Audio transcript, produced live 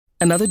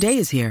Another day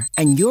is here,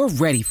 and you're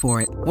ready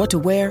for it. What to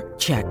wear?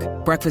 Check.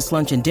 Breakfast,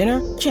 lunch, and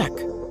dinner? Check.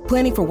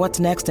 Planning for what's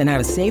next and how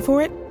to save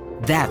for it?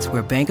 That's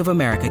where Bank of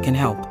America can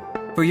help.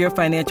 For your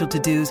financial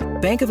to-dos,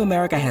 Bank of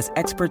America has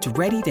experts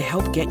ready to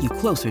help get you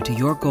closer to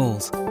your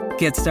goals.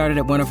 Get started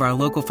at one of our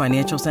local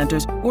financial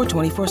centers or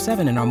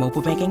 24/7 in our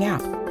mobile banking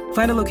app.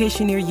 Find a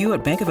location near you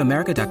at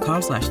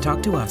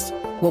bankofamerica.com/talktous.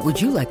 What would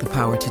you like the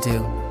power to do?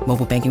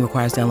 Mobile banking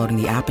requires downloading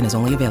the app and is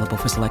only available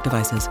for select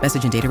devices.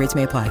 Message and data rates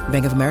may apply.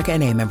 Bank of America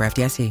N.A., member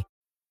FDIC.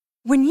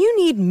 When you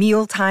need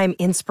mealtime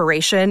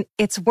inspiration,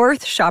 it's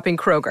worth shopping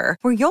Kroger,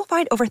 where you'll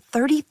find over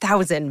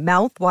 30,000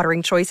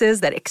 mouth-watering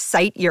choices that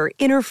excite your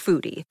inner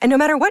foodie. And no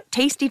matter what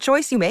tasty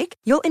choice you make,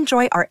 you'll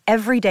enjoy our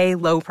everyday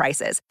low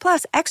prices,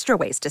 plus extra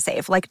ways to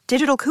save, like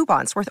digital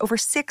coupons worth over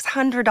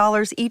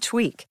 $600 each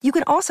week. You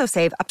can also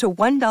save up to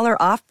 $1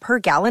 off per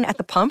gallon at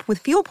the pump with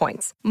fuel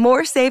points.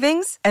 More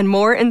savings and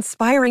more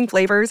inspiring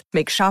flavors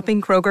make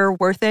shopping Kroger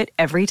worth it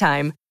every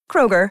time.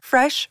 Kroger,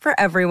 fresh for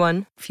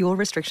everyone. Fuel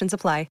restrictions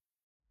apply.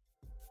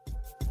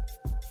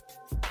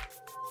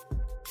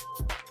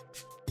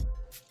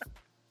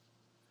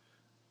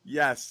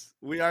 Yes,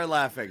 we are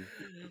laughing.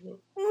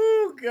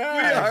 Ooh,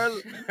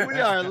 God. We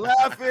are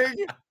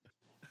laughing.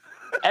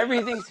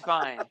 Everything's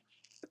fine.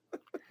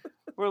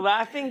 We're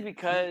laughing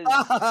because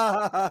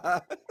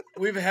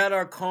we've had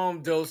our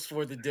calm dose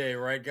for the day,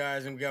 right,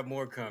 guys? And we got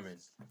more coming.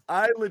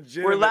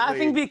 We're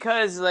laughing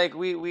because, like,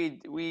 we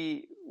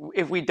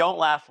if we don't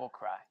laugh, we'll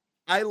cry.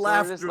 I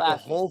laughed through the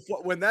whole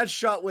when that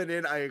shot went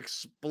in. I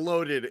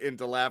exploded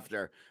into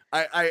laughter.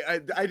 I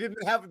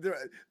didn't have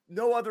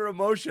no other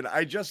emotion.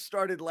 I just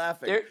started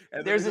laughing.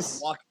 There's a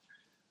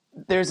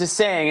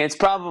saying. It's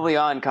probably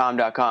on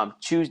calm.com.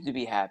 Choose to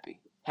be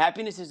happy.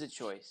 Happiness is a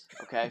choice.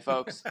 Okay,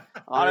 folks. A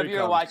lot of you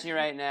are watching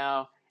right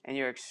now, and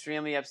you're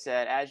extremely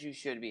upset, as you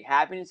should be.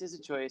 Happiness is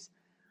a choice.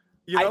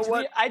 You know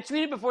what? I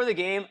tweeted before the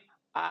game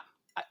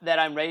that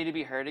I'm ready to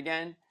be hurt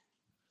again,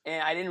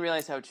 and I didn't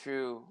realize how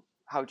true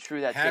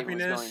that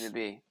statement was going to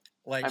be.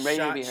 Like I'm ready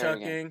shot to be hurt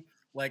again. chucking,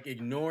 like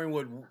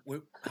ignoring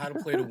how to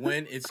play to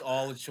win. It's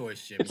all a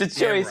choice, Jimmy. It's a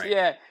choice, right.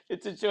 yeah.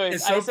 It's a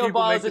choice. ISO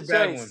ball is a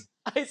choice.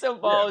 ISO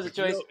ball is a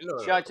choice.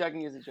 Shot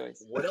chucking is a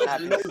choice. What else?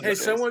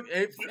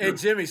 Hey,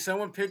 Jimmy,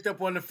 someone picked up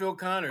one of Phil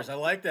Connors. I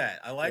like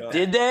that. that.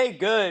 Did they?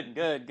 Good.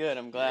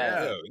 I'm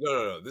glad. Yeah.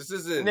 No. This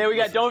isn't. And then we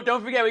got.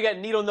 Don't forget, we got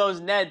Needle Nose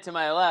Ned to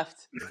my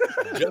left.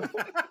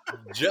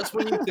 just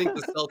when you think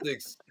the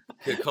Celtics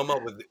could come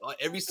up with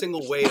every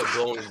single way of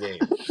blowing a game.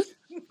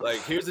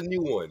 Like, here's a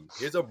new one.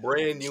 Here's a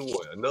brand new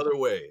one. Another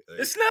way. Like,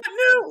 it's not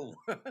new.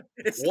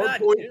 It's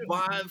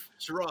 1.5,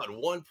 Sherrod,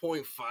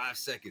 1.5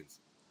 seconds.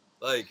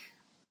 Like,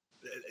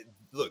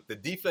 look, the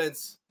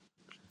defense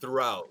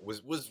throughout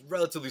was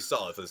relatively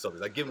solid for the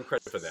Celtics. I give them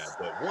credit for that.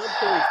 But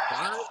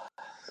 1.5?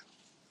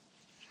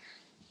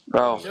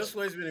 Bro. Just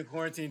Way's been in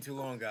quarantine too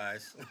long,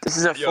 guys. This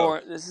is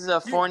a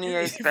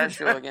Fournier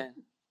special again.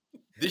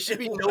 There should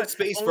be no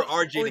space for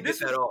RJ to get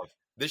that off.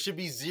 There should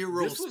be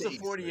zero space. This was a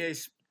Fournier.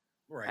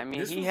 Right. I mean,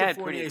 this he was had a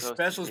Fournier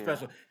special.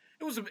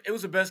 It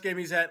was the best game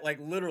he's had, like,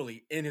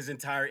 literally in his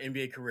entire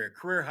NBA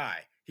career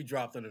high. He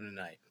dropped on him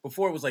tonight.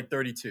 Before it was like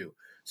 32.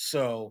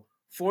 So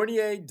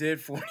Fournier did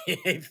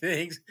Fournier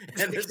things,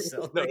 and the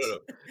Celtics. No.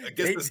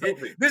 Against the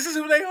Celtics. This is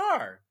who they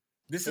are.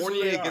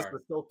 Fournier against the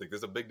Celtics.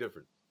 There's a big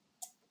difference.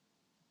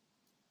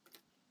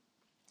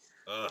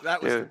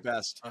 That was the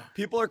best.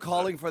 People are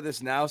calling for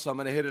this now, so I'm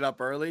going to hit it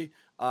up early.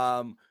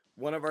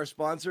 One of our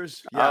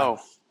sponsors. Yeah. Oh.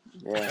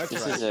 Yeah,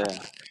 that's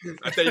right.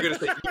 I thought you were going to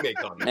say email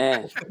comment.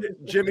 Man.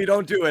 Jimmy,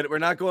 don't do it. We're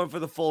not going for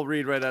the full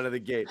read right out of the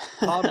gate.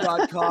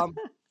 Tom.com.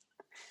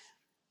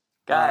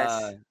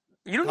 Guys,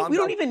 we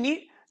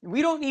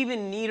don't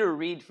even need a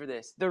read for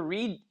this. The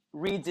read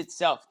reads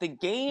itself. The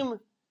game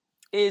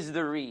is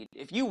the read.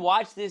 If you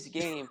watch this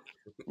game,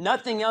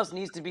 nothing else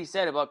needs to be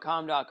said about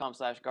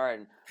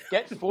calm.com/garden.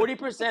 Get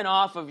 40%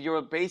 off of your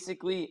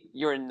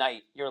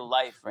night, your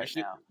life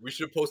now. We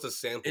should post a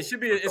sample. It should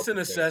be. It's a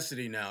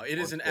necessity now. It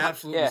is an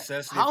absolute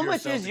necessity. How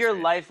much is your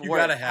life worth? You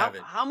gotta have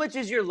it. How much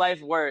is your life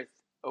worth?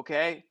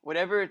 Okay,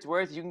 whatever it's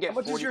worth, you can get 40%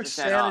 off. How much is your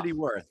sanity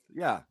worth?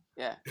 Yeah.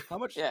 Yeah. How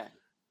much? Yeah.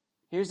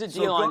 Here's the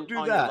deal on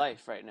your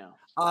life right now.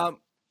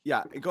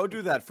 Yeah, go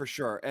do that for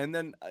sure. And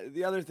then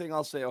the other thing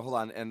I'll say, hold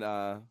on, and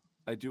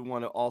I do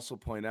want to also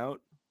point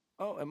out.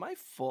 Oh, am I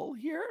full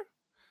here?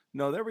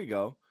 No, there we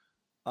go.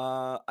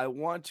 I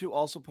want to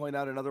also point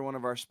out another one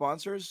of our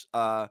sponsors,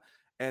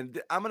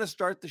 and I'm going to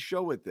start the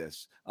show with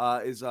this.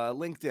 Is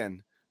LinkedIn?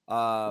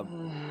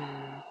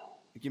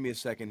 Give me a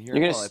second here.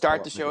 You're going to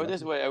start the show with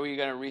this? What, are we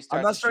going to restart?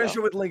 I'm not starting the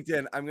show with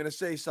LinkedIn. I'm going to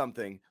say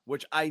something,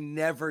 which I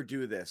never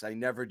do this. I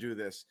never do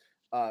this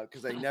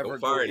because I never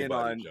don't fire go in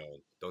anybody, on. John.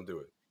 Don't do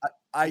it.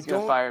 He's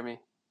going to fire me.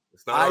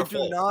 It's not our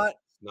fault.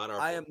 It's not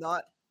our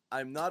fault.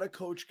 I'm not a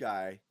coach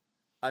guy.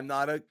 I'm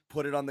not a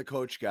put it on the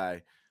coach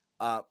guy.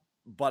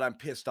 But I'm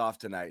pissed off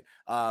tonight.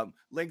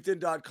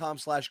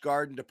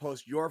 LinkedIn.com/garden to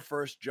post your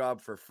first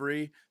job for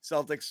free.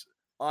 Celtics,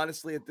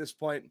 honestly, at this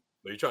point,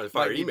 you're trying to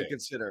fire email.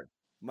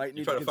 Might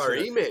need to fire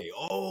email.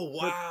 Oh,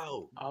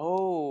 wow.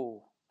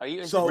 Oh, are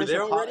you? So is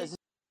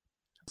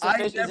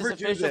Is this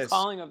official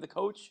calling of the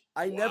coach?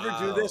 I never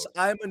do this.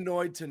 I'm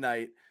annoyed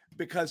tonight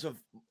because of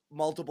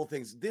multiple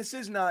things. This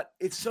is not,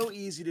 it's so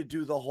easy to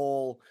do the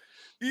whole,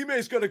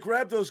 Ime's going to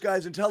grab those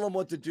guys and tell them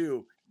what to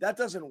do. That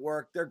doesn't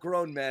work. They're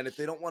grown men. If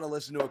they don't want to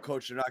listen to a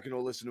coach, they're not going to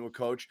listen to a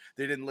coach.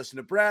 They didn't listen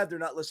to Brad. They're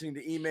not listening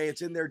to Ime.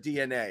 It's in their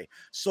DNA.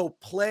 So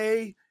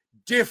play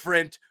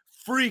different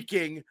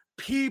freaking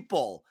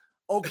people,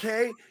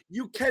 okay?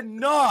 You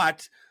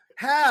cannot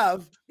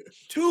have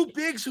two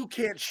bigs who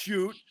can't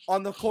shoot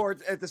on the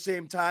court at the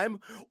same time,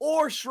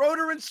 or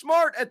Schroeder and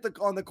Smart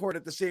on the court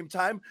at the same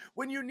time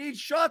when you need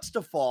shots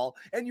to fall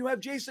and you have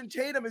Jason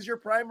Tatum as your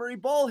primary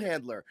ball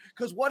handler.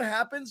 Because what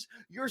happens?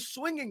 You're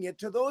swinging it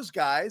to those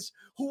guys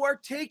who are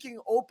taking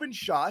open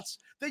shots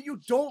that you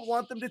don't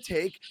want them to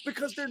take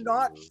because they're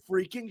not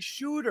freaking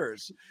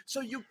shooters.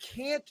 So you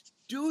can't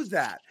do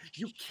that.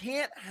 You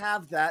can't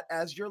have that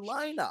as your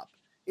lineup.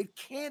 It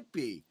can't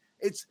be.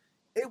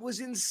 It was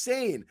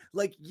insane.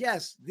 Like,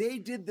 yes, they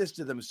did this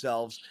to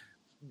themselves.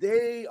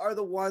 They are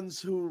the ones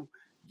who,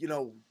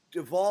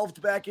 devolved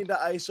back into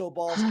iso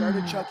ball,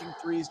 started chucking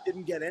threes,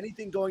 didn't get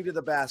anything going to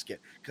the basket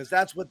because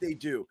that's what they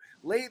do.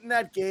 Late in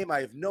that game,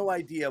 I have no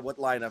idea what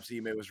lineups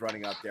Ime was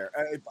running out there.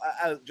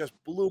 I just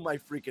blew my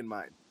freaking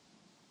mind.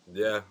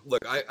 Yeah,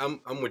 look,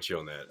 I'm with you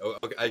on that.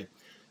 Okay,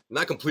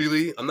 not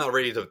completely. I'm not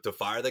ready to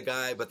fire the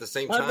guy, but at the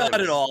same time, I'm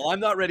not at all. I'm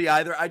not ready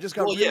either. I just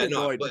got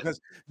annoyed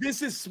because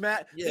this is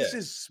This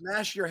is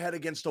smash your head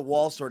against a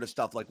wall sort of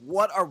stuff. Like,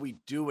 what are we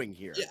doing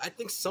here? Yeah, I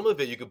think some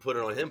of it you could put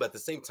it on him, but at the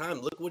same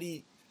time, look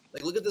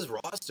at this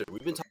roster.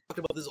 We've been talking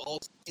about this all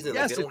season.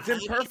 Yes, it's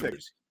imperfect.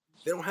 Shooters.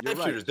 They don't have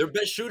shooters. Their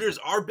best shooters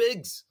are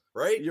bigs,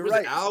 right? You're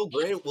right. Al,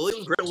 Grant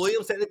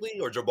Williams, technically,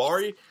 or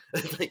Jabari.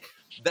 Like,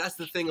 that's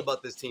the thing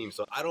about this team.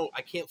 So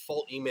I can't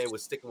fault Ime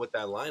with sticking with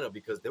that lineup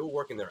because they were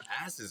working their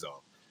asses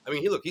off. I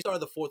mean, he started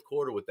the fourth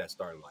quarter with that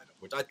starting lineup,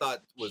 which I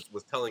thought was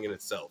telling in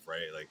itself, right?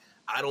 Like,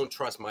 I don't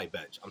trust my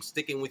bench. I'm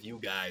sticking with you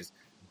guys.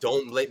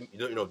 Don't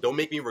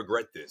make me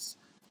regret this.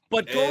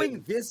 But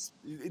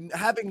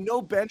having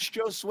no bench,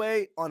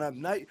 Josue, on a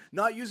night,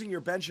 not using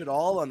your bench at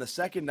all on the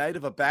second night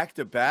of a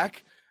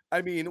back-to-back,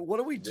 I mean, what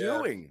are we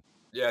doing?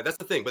 Yeah, that's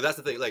the thing. But that's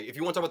the thing. Like, if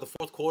you want to talk about the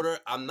fourth quarter,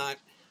 I'm not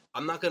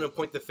going to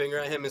point the finger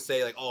at him and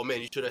say, like, oh,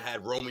 man, you should have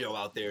had Romeo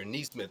out there and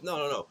Neesmith.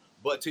 No.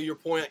 But to your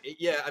point,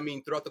 yeah, I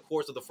mean, throughout the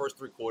course of the first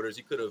three quarters,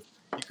 you could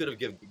have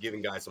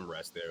given guys some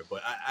rest there.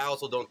 But I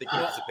also don't think you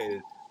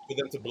anticipated for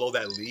them to blow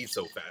that lead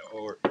so fast,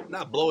 or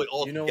not blow it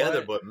all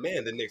together. But,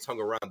 man, the Knicks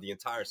hung around the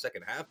entire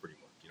second half pretty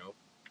much,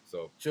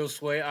 So,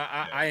 Josue,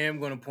 I am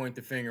going to point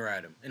the finger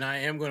at him, and I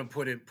am going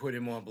to put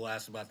him on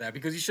blast about that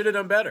because he should have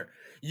done better.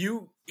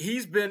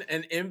 He's been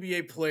an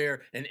NBA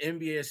player, an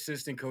NBA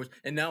assistant coach,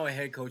 and now a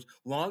head coach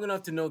long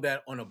enough to know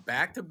that on a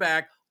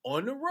back-to-back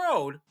on the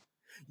road,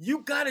 you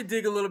got to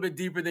dig a little bit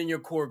deeper than your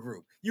core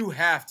group. You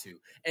have to.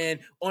 And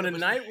on a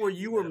night where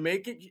you were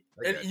making,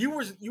 and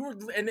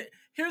and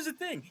here's the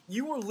thing,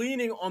 you were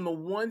leaning on the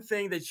one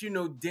thing that you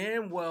know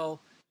damn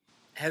well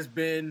has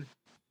been,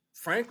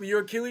 frankly,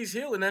 your Achilles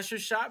heel, and that's your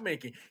shot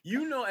making.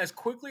 As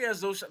quickly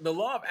as the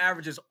law of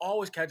averages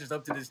always catches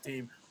up to this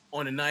team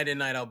on a night in,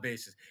 night out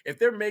basis. If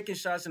they're making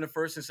shots in the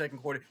first and second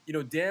quarter,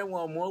 damn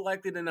well, more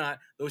likely than not,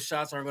 those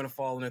shots aren't going to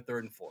fall in the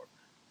third and fourth.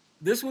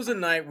 This was a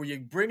night where you're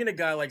bringing a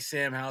guy like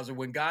Sam Hauser,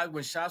 when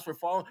shots were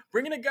falling,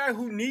 bringing a guy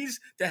who needs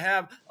to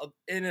have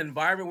an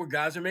environment where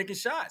guys are making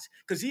shots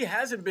because he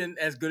hasn't been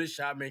as good a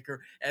shot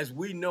maker as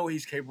we know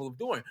he's capable of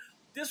doing.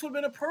 This would have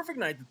been a perfect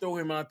night to throw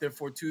him out there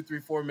for 2, 3,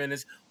 4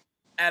 minutes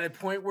at a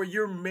point where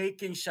you're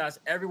making shots.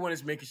 Everyone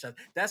is making shots.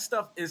 That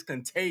stuff is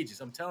contagious.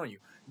 I'm telling you,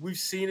 we've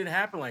seen it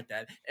happen like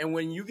that. And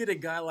when you get a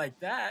guy like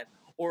that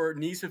or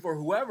Neesmith or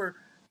whoever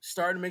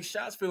starting to make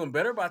shots, feeling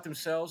better about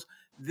themselves,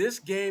 this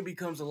game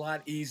becomes a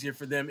lot easier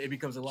for them. It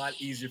becomes a lot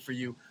easier for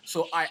you.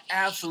 So I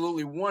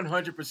absolutely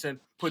 100%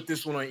 put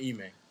this one on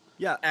Ime.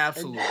 Yeah,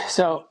 absolutely.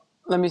 So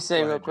let me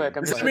say real quick.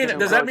 Does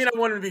that mean I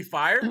want him to be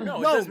fired? No,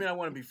 it doesn't mean I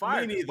want him to be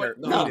fired. Me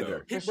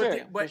neither.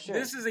 But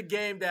this is a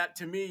game that,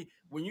 to me,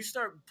 when you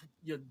start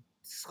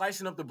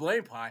slicing up the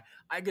blame pie,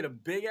 I get a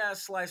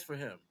big-ass slice for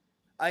him.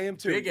 I am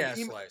too.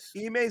 Big-ass slice.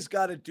 Ime's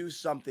got to do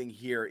something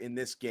here in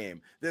this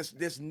game.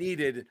 This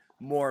needed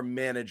more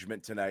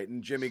management tonight.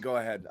 And Jimmy, go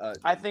ahead.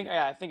 I think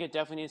it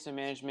definitely needs some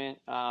management.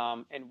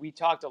 And we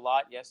talked a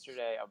lot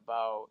yesterday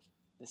about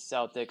the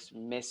Celtics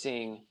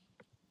missing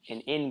an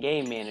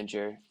in-game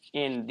manager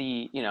in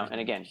the, and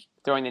again,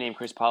 throwing the name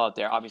Chris Paul out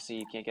there. Obviously,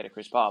 you can't get a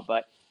Chris Paul,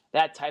 but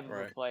that type of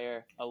a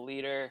player, a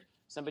leader,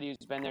 somebody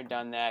who's been there,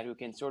 done that, who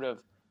can sort of,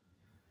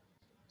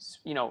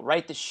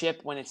 right the ship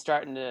when it's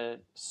starting to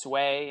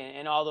sway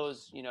and all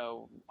those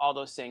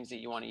things that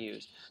you want to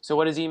use. So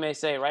what does Ime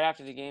say right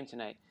after the game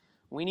tonight?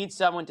 We need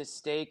someone to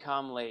stay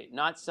calm late,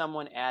 not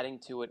someone adding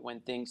to it when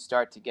things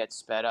start to get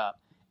sped up.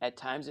 At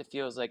times it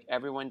feels like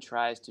everyone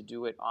tries to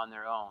do it on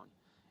their own.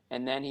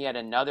 And then he had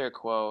another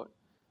quote,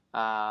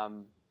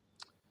 and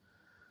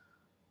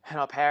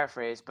I'll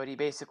paraphrase, but he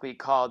basically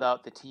called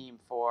out the team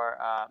for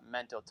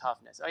mental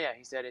toughness. Oh, yeah,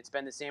 he said, it's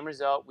been the same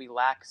result. We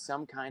lack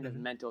some kind of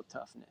mental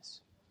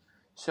toughness.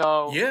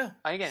 So Yeah.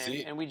 again,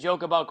 See? and we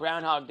joke about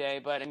Groundhog Day,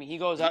 but I mean, he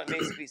goes out and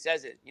basically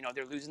says it. You know,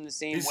 they're losing the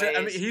same He said, I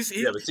mean, ways.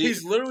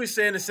 he's literally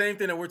saying the same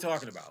thing that we're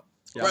talking about.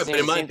 Yeah. Right, Saying but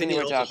in the my same thing that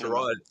opinion, we're also, talking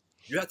about. Sherrod,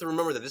 you have to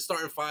remember that this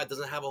starting five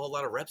doesn't have a whole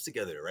lot of reps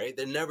together, right?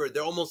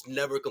 They're almost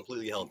never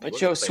completely healthy. But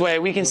Look Joe at Sway,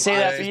 we can say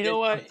that, Sway. but you know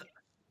what? And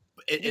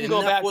You can in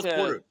go that back fourth to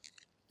quarter,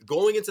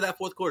 going into that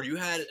fourth quarter, you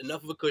had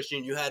enough of a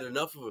cushion. You had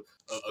enough of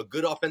a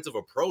good offensive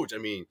approach. I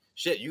mean,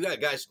 shit, you got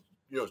guys,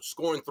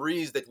 scoring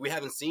threes that we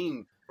haven't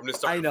seen from this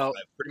starting five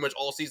pretty much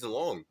all season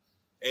long.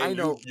 And I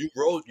know. you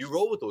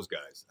roll with those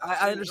guys.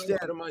 I understand.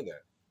 I don't mind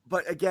that.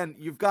 But again,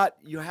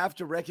 you have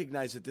to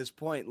recognize at this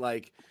point,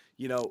 like,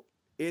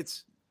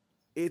 it's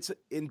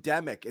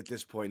endemic at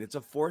this point. It's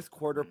a fourth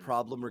quarter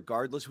problem,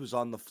 regardless who's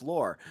on the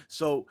floor.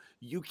 So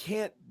you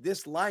can't,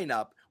 this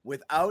lineup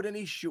without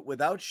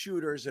without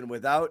shooters and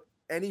without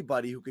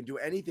anybody who can do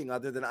anything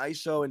other than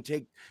ISO and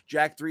take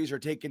jack threes or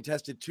take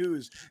contested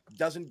twos,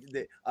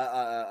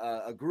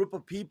 a group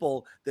of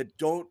people that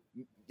don't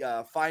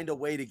find a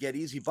way to get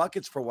easy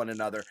buckets for one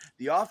another,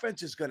 the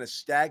offense is going to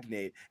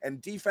stagnate and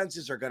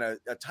defenses are going to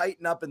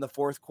tighten up in the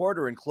fourth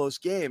quarter in close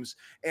games.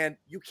 And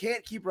you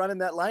can't keep running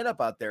that lineup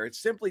out there. It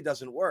simply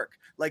doesn't work.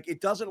 Like, it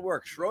doesn't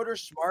work. Schroeder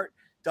Smart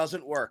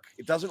doesn't work.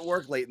 It doesn't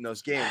work late in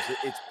those games.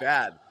 It's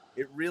bad.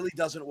 It really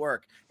doesn't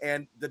work.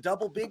 And the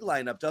double big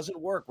lineup doesn't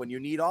work when you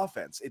need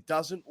offense. It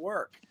doesn't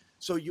work.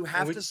 So you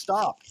have to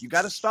stop. You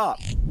got to stop.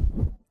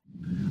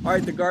 All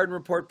right, the Garden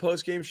Report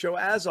postgame show,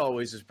 as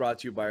always, is brought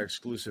to you by our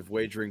exclusive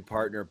wagering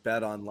partner,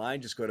 BetOnline.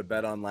 Just go to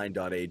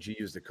betonline.ag,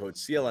 use the code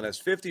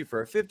CLNS50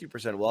 for a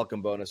 50%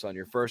 welcome bonus on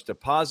your first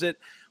deposit.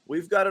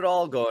 We've got it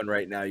all going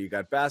right now. You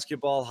got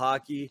basketball,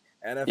 hockey,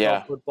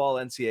 NFL football,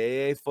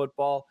 NCAA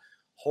football,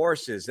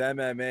 horses,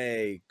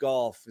 MMA,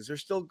 golf. Is there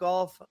still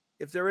golf?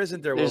 If there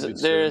isn't, there will be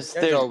soon. There's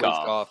always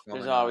golf.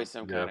 coming There's out. always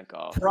some kind of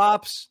golf.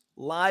 Props,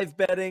 live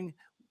betting,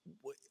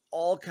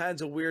 all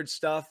kinds of weird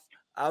stuff.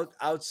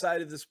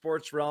 Outside of the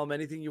sports realm,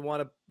 anything you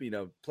want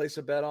to, place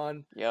a bet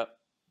on. Yep.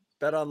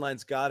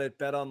 BetOnline's got it.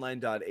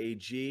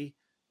 BetOnline.ag.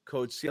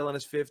 Code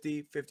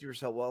CLNS50,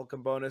 50%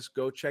 welcome bonus.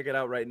 Go check it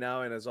out right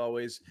now. And as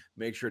always,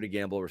 make sure to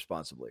gamble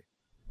responsibly.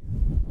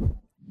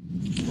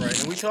 Right,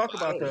 and we talk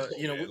about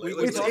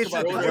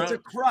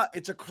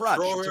it's a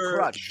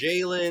crutch.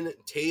 Jalen,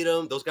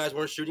 Tatum, those guys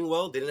weren't shooting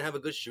well. They didn't have a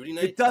good shooting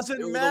night. It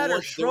doesn't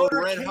matter.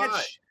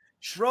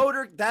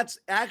 Schroeder, that's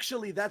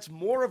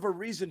more of a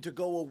reason to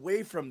go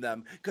away from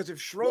them, because if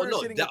Schroeder's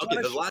hitting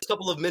the last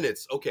couple of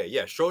minutes,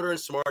 Schroeder and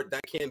Smart,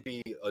 that can't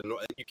be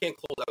you can't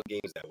close out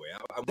games that way.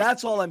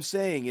 That's all I'm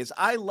saying is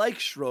I like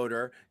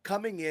Schroeder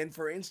coming in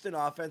for instant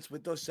offense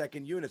with those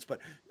second units, but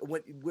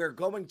when we're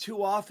going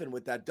too often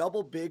with that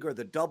double big or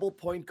the double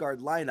point guard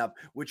lineup,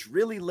 which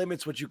really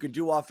limits what you can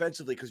do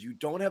offensively because you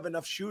don't have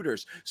enough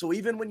shooters. So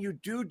even when you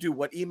do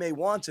what Ime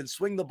wants and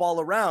swing the ball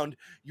around,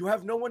 you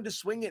have no one to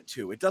swing it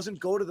to. It doesn't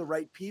go to the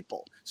right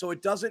people. So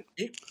it doesn't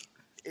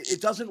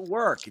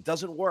work. It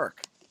doesn't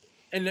work.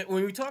 And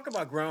when we talk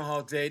about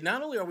Groundhog Day,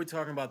 not only are we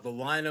talking about the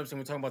lineups and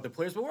we're talking about the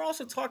players, but we're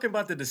also talking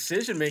about the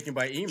decision-making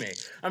by Ime.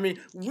 I mean,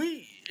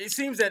 it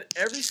seems that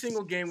every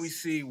single game we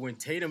see when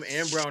Tatum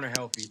and Brown are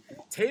healthy,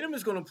 Tatum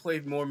is going to play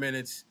more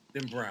minutes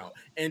than Brown.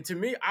 And to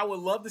me, I would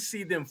love to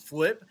see them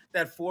flip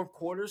that fourth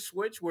quarter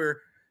switch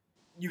where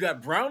you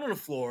got Brown on the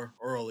floor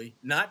early,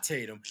 not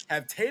Tatum.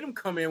 Have Tatum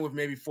come in with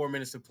maybe 4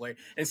 minutes to play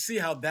and see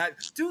how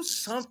do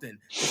something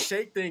to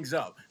shake things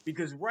up.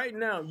 Because right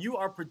now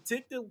you're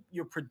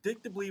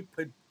predictably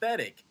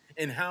pathetic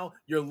in how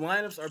your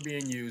lineups are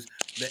being used,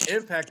 the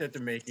impact that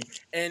they're making.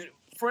 And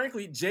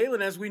frankly,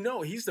 Jalen, as we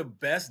know, he's the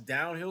best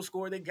downhill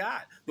scorer they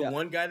got. The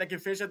one guy that can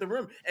finish at the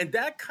rim. And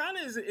that kind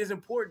of is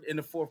important in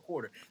the fourth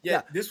quarter.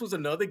 This was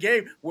another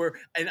game where,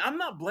 and I'm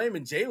not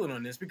blaming Jalen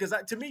on this, because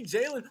to me,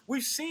 Jalen,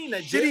 we've seen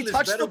that Jalen is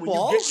better when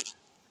you get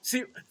 –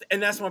 see,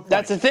 and that's my point.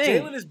 That's the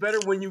thing. Jalen is better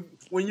when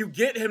you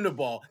get him the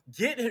ball.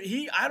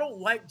 I don't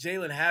like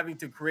Jalen having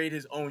to create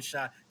his own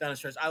shot down the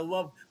stretch. I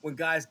love when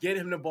guys get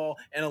him the ball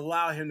and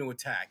allow him to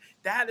attack.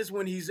 That is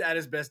when he's at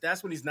his best.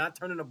 That's when he's not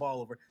turning the ball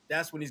over.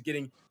 That's when he's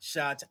getting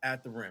shots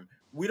at the rim.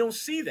 We don't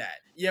see that.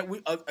 Yet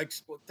we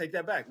take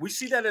that back. We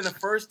see that in the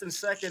first and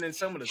second and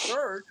some of the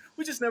third.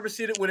 We just never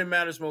see it when it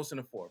matters most in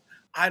the fourth.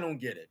 I don't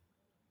get it.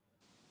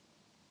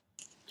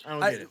 I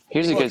don't get it.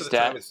 Here's a good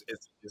stat.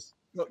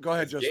 Go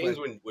ahead, Joseph. Games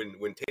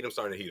when Tatum's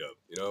starting to heat up,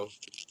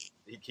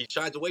 he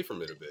shies away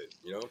from it a bit,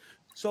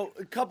 So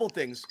a couple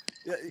things.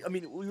 I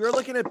mean, we were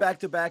looking at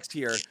back-to-backs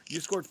here. You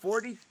scored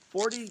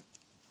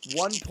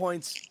 41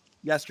 points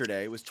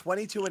yesterday. It was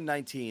 22 and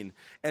 19,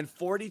 and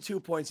 42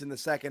 points in the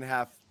second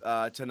half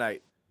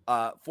tonight.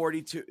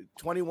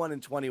 21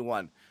 and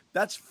 21.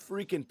 That's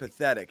freaking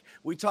pathetic.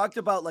 We talked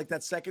about like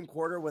that second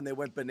quarter when they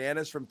went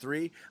bananas from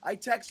three. I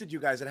texted you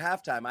guys at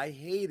halftime. I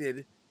hated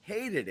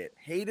it.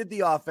 Hated the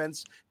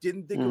offense.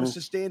 Didn't think it was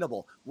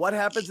sustainable. What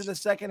happens in the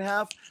second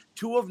half?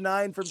 2 of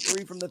 9 from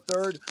three from the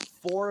third,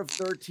 4 of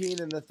 13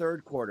 in the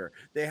third quarter.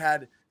 They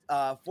had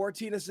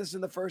 14 assists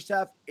in the first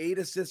half, 8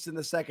 assists in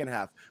the second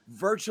half.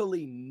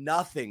 Virtually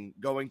nothing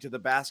going to the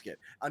basket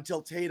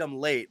until Tatum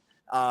late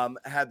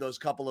had those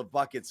couple of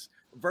buckets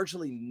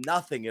virtually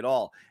nothing at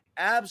all.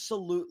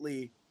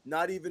 Absolutely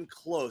not even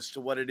close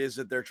to what it is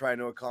that they're trying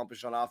to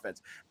accomplish on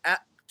offense.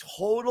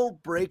 Total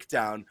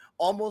breakdown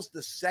almost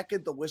the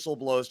second the whistle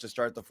blows to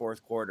start the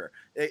fourth quarter.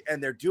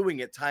 And they're doing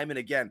it time and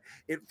again.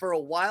 It for a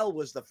while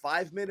was the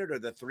 5-minute or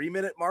the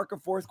 3-minute mark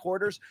of fourth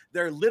quarters.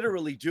 They're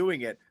literally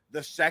doing it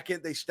the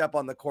second they step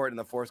on the court in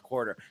the fourth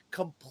quarter.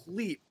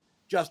 Complete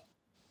just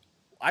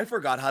I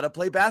forgot how to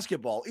play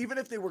basketball. Even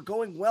if they were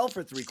going well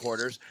for 3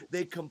 quarters,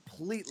 they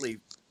completely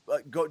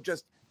go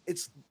just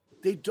it's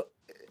they do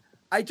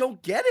I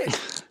don't get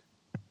it.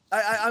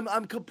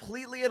 I'm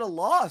completely at a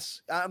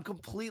loss.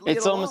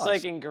 It's almost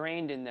like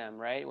ingrained in them,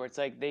 right? Where it's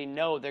like they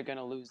know they're going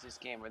to lose this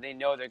game or they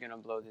know they're going to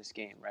blow this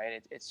game,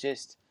 right? It's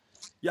just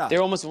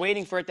they're almost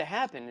waiting for it to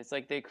happen. It's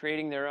like they're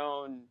creating their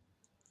own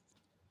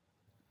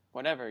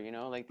whatever,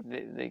 like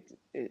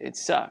it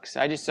sucks.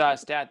 I just saw a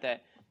stat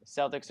that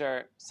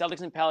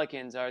Celtics and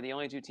Pelicans are the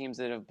only 2 teams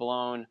that have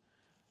blown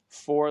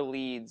 4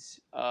 leads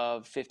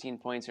of 15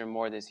 points or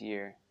more this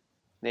year.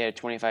 They had a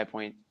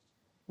 25-point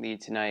lead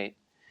tonight.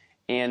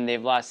 And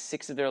they've lost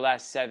 6 of their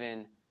last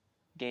 7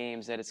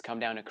 games that it's come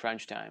down to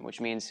crunch time,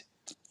 which means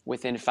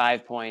within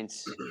 5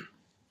 points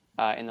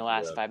in the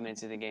last 5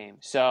 minutes of the game.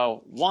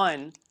 So,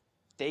 1,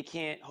 they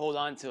can't hold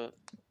on to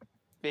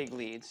big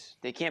leads.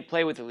 They can't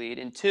play with the lead.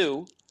 And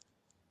 2,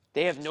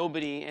 they have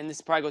nobody, and this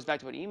probably goes back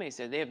to what Ime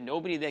said, they have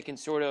nobody that can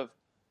sort of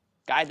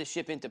guide the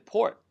ship into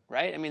port,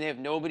 right? I mean, they have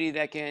nobody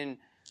that can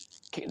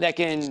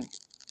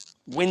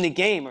win the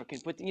game or can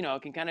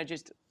can kind of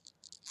just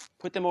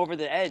put them over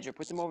the edge or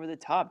put them over the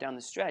top down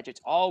the stretch. It's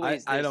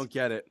always I don't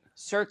get it.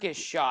 Circus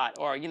shot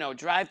or,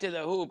 drive to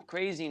the hoop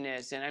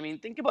craziness. And, I mean,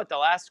 think about the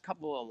last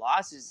couple of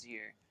losses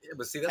here. Yeah,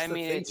 but see, that's the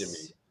thing, Jimmy.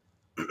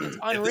 It's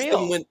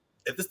unreal.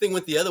 If this thing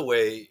went the other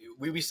way,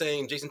 we'd be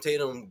saying Jason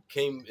Tatum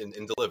came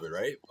and delivered,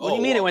 right? What do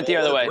you mean it went the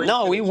other way?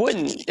 No, we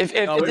wouldn't. If the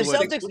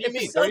Celtics... What do you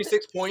mean?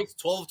 36 points,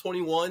 12 of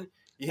 21.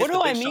 You hit the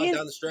big shot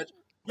down the stretch.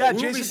 Yeah,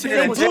 Jason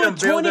Tatum was a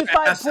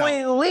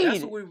 25-point lead.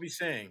 That's what we would be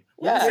saying.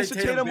 Yeah, Jason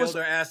Tatum was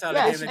their ass out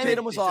Jason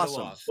Tatum was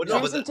awesome.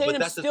 Jason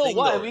Tatum still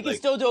won. We can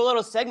still do a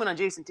little segment on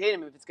Jason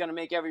Tatum if it's going to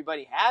make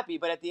everybody happy.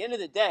 But at the end of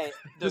the day,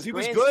 the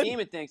grand scheme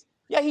of things,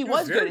 he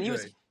was good, and he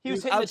was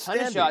hitting a ton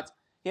of shots.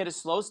 He had a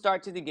slow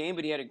start to the game,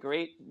 but he had a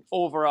great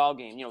overall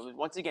game.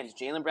 Once again,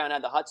 Jaylen Brown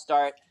had the hot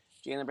start.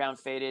 Jaylen Brown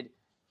faded.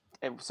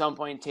 At some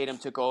point, Tatum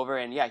took over,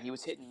 and he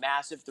was hitting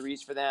massive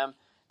threes for them.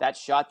 That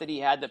shot that he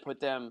had that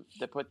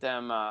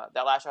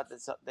last shot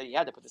that he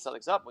had to put the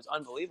Celtics up was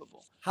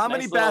unbelievable. How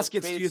many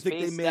baskets do you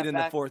think they made in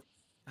the fourth?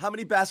 How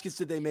many baskets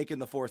did they make in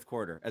the fourth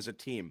quarter as a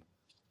team?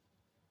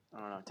 I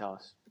don't know. Tell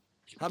us.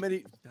 How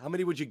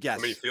many would you guess?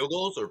 How many field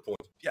goals or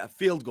points? Yeah,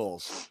 field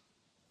goals.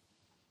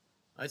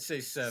 I'd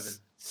say 7.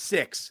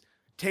 6.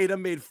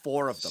 Tatum made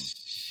 4 of them.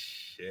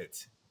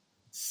 Shit.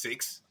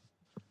 6?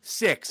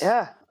 6.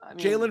 Yeah.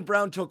 Jaylen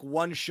Brown took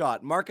 1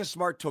 shot. Marcus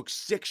Smart took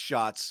 6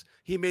 shots.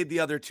 He made the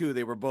other 2.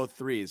 They were both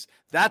threes.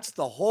 That's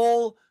the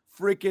whole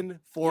freaking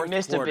fourth quarter. He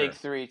missed a big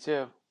 3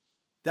 too.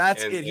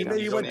 That's it.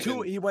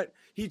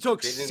 He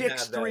took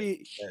 6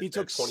 threes. He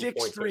took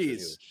 6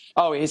 threes.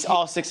 Oh,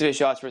 all 6 of his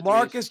shots were threes.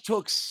 Marcus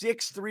took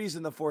 6 threes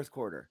in the fourth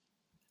quarter.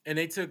 And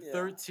they took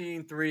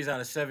 13 threes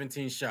out of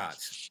 17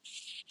 shots.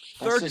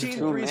 13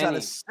 threes out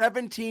of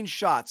 17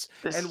 shots.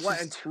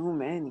 And too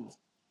many.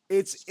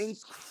 It's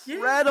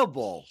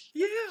incredible.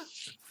 Yeah.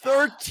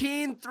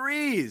 13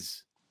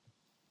 threes.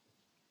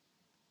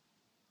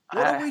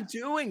 What are we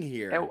doing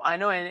here? I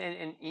know,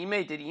 and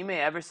did Ime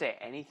ever say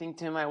anything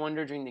to him, I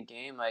wonder, during the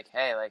game? Like,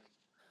 hey,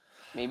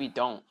 maybe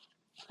don't.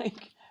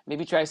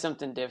 Maybe try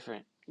something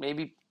different.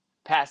 Maybe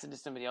pass it to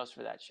somebody else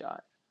for that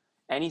shot.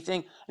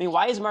 Anything? I mean,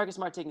 why is Marcus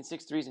Smart taking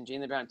 6 threes and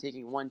Jaylen Brown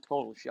taking 1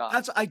 total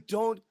shot? I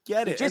don't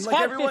get it. He just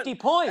had 50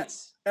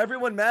 points.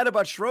 Everyone mad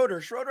about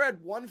Schroeder. Schroeder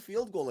had 1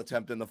 field goal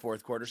attempt in the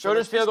fourth quarter.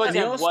 Schroeder's field goal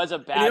attempt was a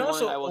bad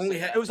one. I will say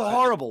it was a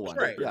horrible one.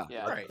 Right.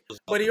 Yeah. Right.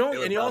 But he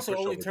also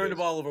only turned the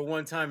ball over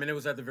 1 time, and it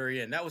was at the very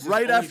end. That was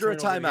right after a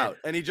timeout,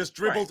 and he just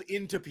dribbled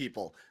into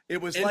people.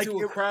 It was like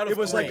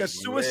a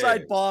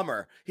suicide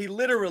bomber. He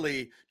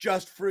literally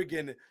just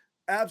friggin'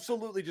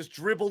 absolutely just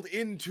dribbled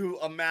into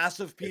a mass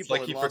of people. It's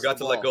like he forgot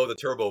to let go of the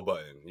turbo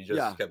button. He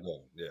just kept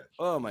going. Yeah.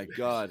 Oh my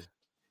God.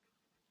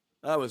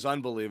 That was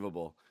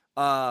unbelievable.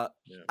 So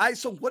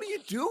what are you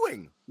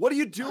doing? What are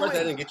you doing?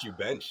 That didn't get you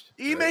benched.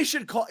 Ime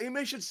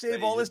should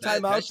save all his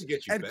timeouts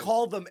and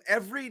call them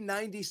every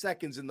 90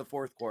 seconds in the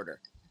fourth quarter.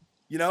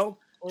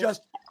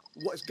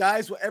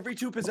 Guys, every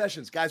 2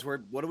 possessions. Guys,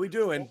 what are we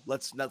doing?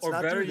 Let's not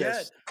do this.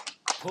 Yet,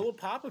 pull a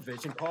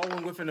Popovich and call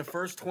one within the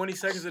first 20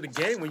 seconds of the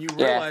game when you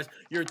realize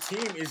your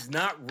team is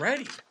not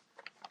ready.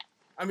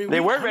 I mean, they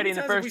weren't ready in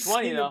the first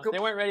 20, though. They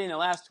weren't ready in the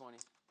last 20.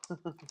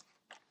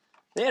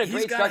 They had a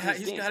great start.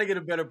 He's got to get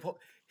a better.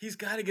 He's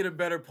got to get a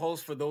better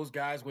pulse for those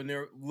guys when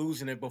they're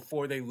losing it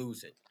before they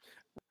lose it.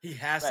 He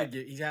has to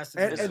get. He has to.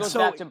 This goes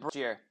back to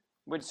Brad.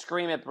 Would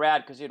scream at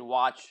Brad because he'd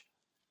watch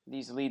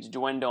these leads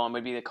dwindle and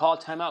would be the call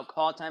timeout.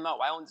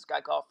 Why won't this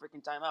guy call a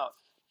freaking timeout?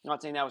 I'm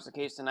not saying that was the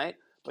case tonight,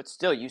 but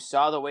still, you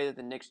saw the way that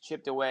the Knicks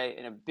chipped away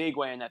in a big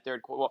way in that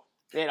third quarter. Well,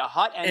 they had a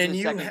hot end in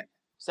the second.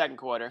 second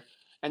quarter,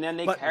 and then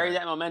they But- carried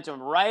that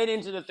momentum right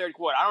into the third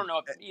quarter. I don't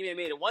know if Ime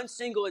made one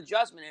single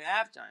adjustment in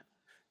halftime.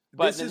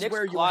 But this the is Knicks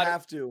where you plotted-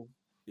 have to.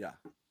 Yeah.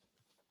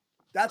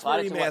 That's where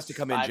plotted Ime to, has to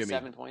come in, 5, Jimmy.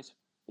 7 points.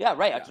 Yeah,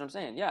 right. That's Yeah. what I'm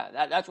saying.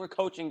 Yeah, that's where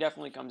coaching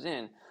definitely comes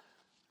in.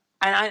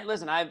 And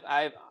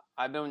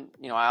I've been,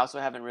 I also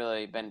haven't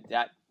really been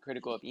that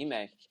critical of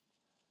Ime.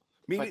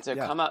 But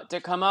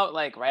to come out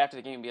like right after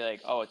the game and be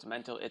like, oh, it's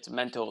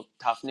mental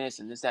toughness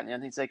and this, that, and the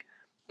other thing. It's like,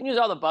 you can use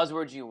all the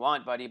buzzwords you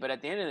want, buddy, but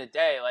at the end of the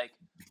day, like,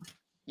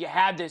 you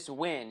had this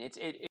win.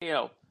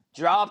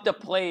 Draw up the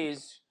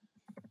plays,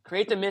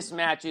 create the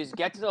mismatches,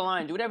 get to the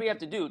line, do whatever you have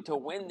to do to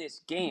win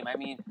this game. I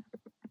mean,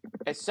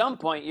 at some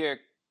point you're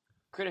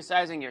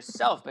criticizing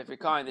yourself if you're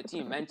calling the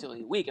team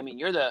mentally weak. I mean,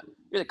 you're the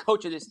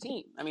coach of this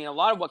team. I mean, a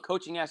lot of what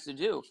coaching has to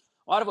do,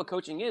 a lot of what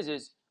coaching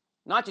is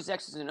not just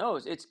X's and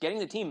O's. It's getting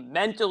the team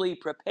mentally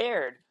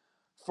prepared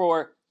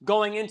for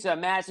going into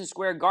Madison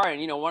Square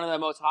Garden, one of the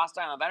most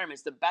hostile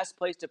environments, the best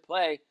place to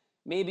play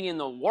maybe in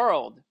the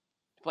world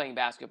playing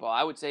basketball.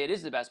 I would say it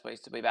is the best place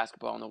to play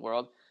basketball in the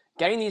world.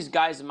 Getting these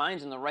guys'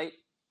 minds in the right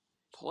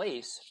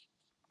place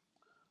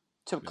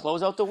to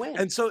close out the win.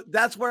 And so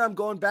that's where I'm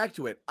going back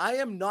to it. I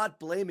am not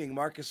blaming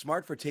Marcus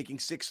Smart for taking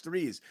 6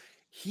 threes.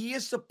 He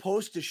is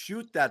supposed to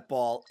shoot that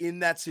ball in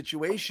that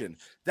situation.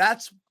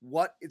 That's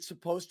what it's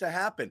supposed to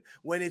happen.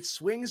 When it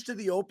swings to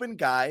the open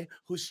guy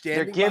who's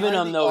standing They're giving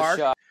behind him the those arc,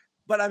 shots.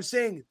 But I'm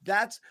saying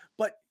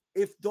but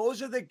if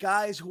those are the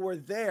guys who are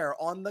there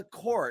on the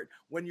court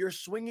when you're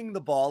swinging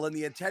the ball and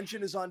the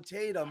attention is on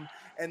Tatum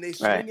and they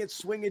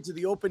swing it to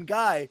the open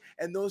guy,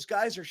 and those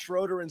guys are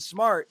Schroeder and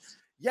Smart,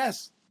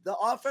 yes,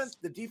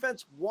 the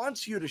defense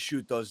wants you to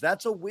shoot those.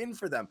 That's a win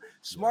for them.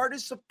 Smart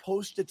is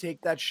supposed to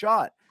take that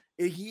shot.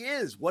 He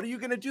is. What are you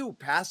going to do?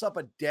 Pass up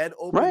a dead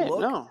open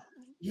look? No.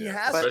 He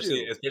has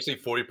especially, to. Especially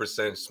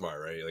 40%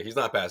 Smart, right? Like, he's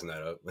not passing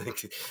that up.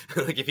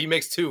 Like if he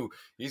makes 2,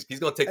 he's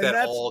going to take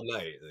that all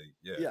night.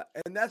 Like, yeah,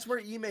 and that's where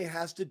Ime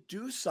has to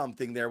do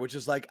something there, which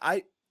is like,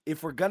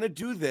 if we're going to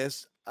do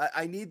this,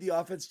 I need the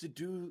offense to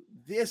do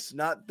this,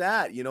 not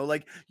that.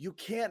 Like, you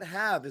can't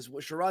have, as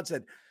what Sherrod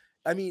said,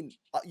 I mean,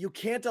 you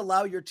can't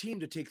allow your team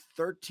to take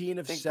 13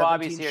 of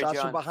 17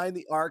 shots from behind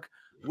the arc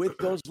with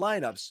those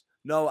lineups.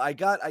 No, I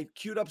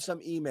queued up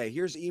some Ime.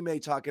 Here's Ime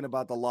talking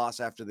about the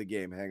loss after the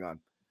game. Hang on.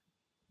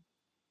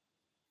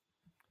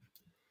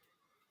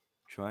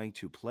 Trying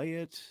to play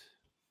it.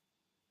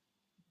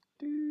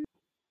 Here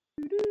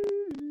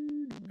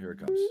it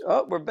comes.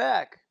 Oh, we're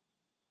back.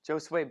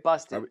 Josue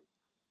busted.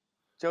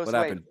 What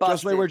happened?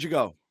 Josue, where'd you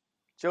go?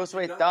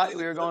 Josue thought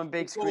we were going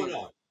big screen.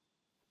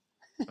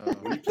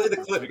 When you play the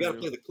clip, you got to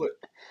play the clip.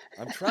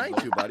 I'm trying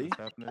to, buddy.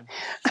 Yeah.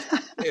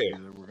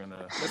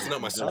 That's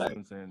not my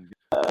swag.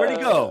 Where'd he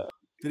go?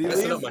 Did he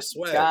leave? Not my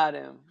swag. Got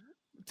him.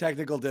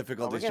 Technical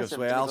difficulties,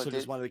 Josue. I also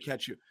just wanted to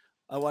catch you.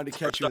 I wanted to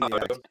catch you in the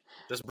act.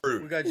 Just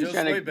brute. We got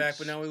Josue back,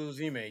 but now we lose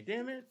Ime.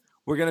 Damn it.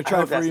 We're going to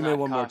try for Ime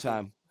one more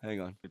time. Hang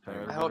on.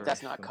 I hope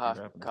that's not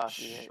coffee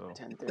at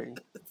 10:30.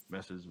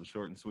 Message was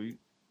short and sweet.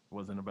 It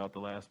wasn't about the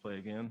last play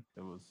again.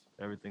 It was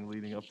everything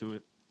leading up to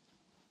it.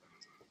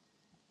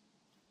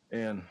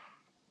 And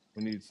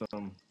we need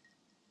some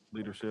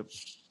leadership,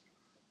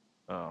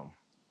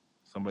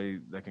 somebody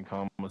that can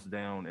calm us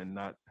down and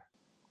not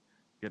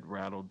get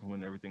rattled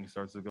when everything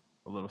starts to go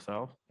a little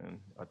south. And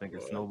I think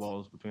it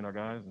snowballs between our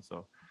guys. And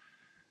so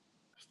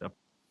step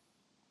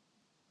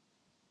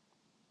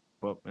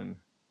up,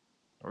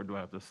 or do I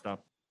have to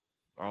stop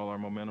all our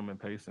momentum and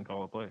pace and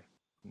call a play?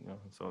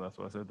 So that's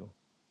what I said to him.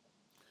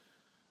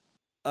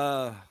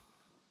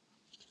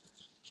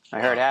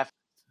 I heard half.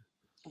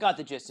 Got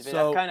the gist of it.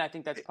 I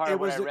think that's part of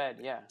what I read.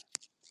 Yeah.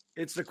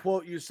 It's the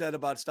quote you said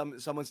about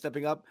someone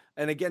stepping up.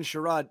 And again,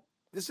 Sherrod,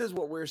 this is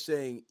what we're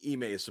saying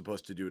Ime is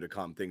supposed to do to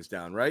calm things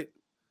down, right?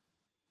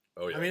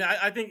 Oh yeah. I mean,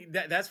 I think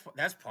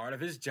that's part of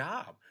his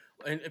job,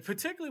 and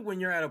particularly when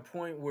you're at a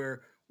point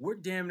where we're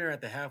damn near at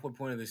the halfway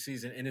point of the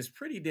season, and it's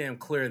pretty damn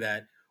clear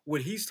that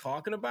what he's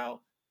talking about,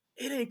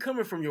 it ain't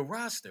coming from your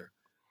roster.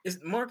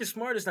 Marcus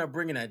Smart is not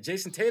bringing that.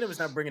 Jason Tatum is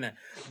not bringing that.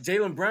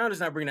 Jaylen Brown is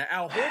not bringing that.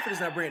 Al Horford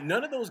is not bringing.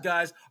 None of those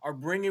guys are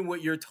bringing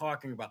what you're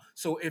talking about.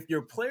 So if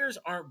your players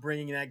aren't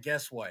bringing that,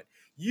 guess what?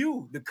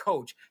 You, the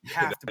coach,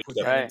 have to put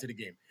that into the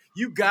game.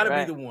 You got to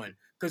be the one,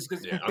 because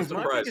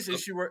my biggest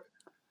issue.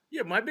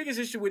 My biggest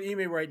issue with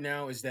Ime right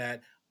now is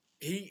that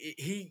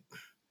he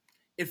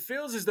it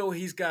feels as though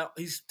he's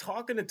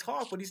talking the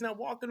talk, but he's not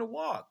walking the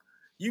walk.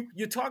 You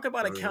talk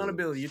about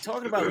accountability. You're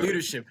talking about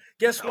leadership.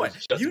 Guess what?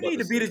 You need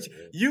to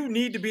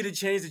be the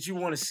change that you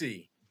want to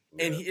see.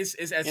 And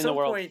it's at some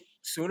point,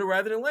 sooner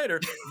rather than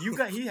later,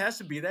 he has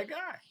to be that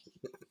guy.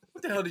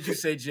 What the hell did you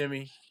say,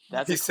 Jimmy?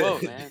 That's a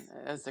quote, man.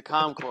 That's the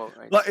calm quote,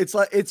 right? But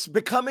it's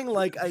becoming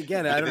like,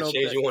 again, I don't know. The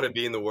change you want to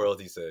be in the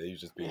world, he said.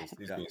 He's being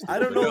stupid. I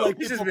don't know, like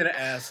he's just been an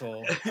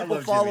asshole.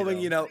 People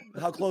following,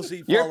 how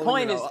closely. Your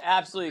point is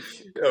absolutely.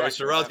 Yeah,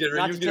 Sherrod's getting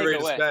ready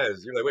to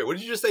spaz. You're like, wait, what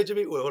did you just say,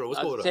 Jimmy? Wait, hold on,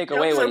 what's going on? Take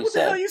away what he said. What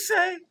the hell you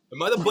say?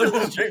 Am I the butt of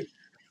the street?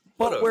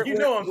 But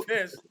I'm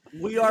pissed.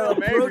 We are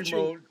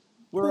approaching.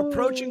 we're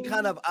approaching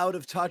kind of out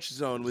of touch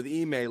zone with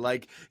Ime.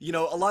 Like, you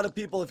know, a lot of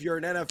people, if you're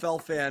an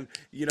NFL fan,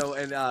 you know,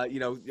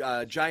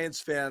 and Giants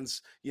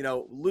fans, you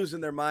know,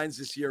 losing their minds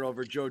this year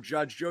over Joe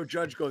Judge. Joe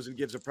Judge goes and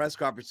gives a press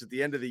conference at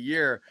the end of the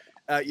year,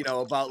 you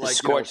know, about like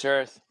scorched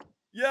earth.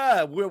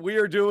 Yeah, we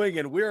are doing,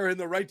 and we're in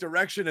the right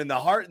direction, and the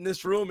heart in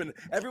this room, and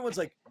everyone's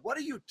like, "What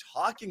are you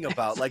talking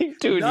about?" Like,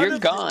 dude, you're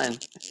gone.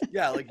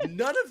 Yeah, like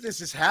none of this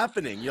is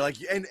happening. You're like,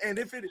 and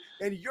if it,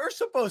 and you're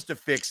supposed to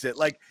fix it.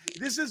 Like,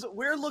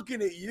 we're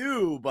looking at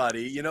you,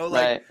 buddy. You know,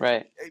 like,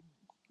 right.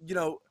 You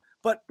know,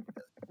 but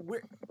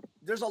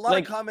there's a lot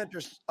Like- of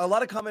commenters. A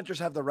lot of commenters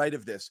have the right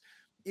of this.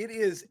 It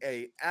is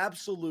a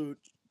absolute,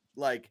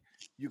 like,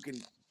 you can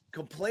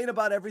complain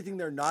about everything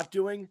they're not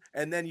doing,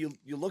 and then you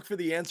look for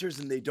the answers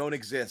and they don't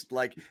exist.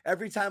 Like,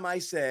 every time I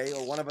say,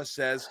 or one of us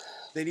says,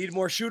 they need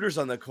more shooters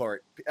on the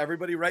court,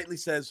 everybody rightly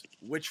says,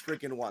 which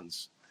freaking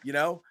ones, you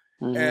know?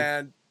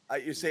 And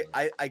you say,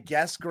 I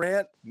guess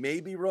Grant,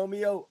 maybe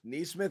Romeo,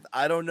 Neesmith,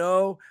 I don't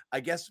know, I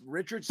guess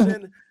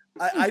Richardson,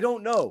 I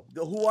don't know.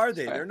 Who are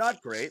they? They're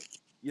not great,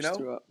 you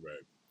know?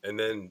 Right. And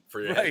then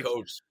for your head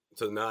coach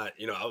to not,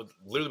 you know, I was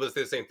literally about to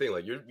say the same thing.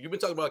 Like, you've been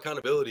talking about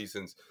accountability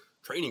since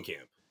training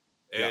camp.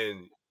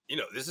 And, you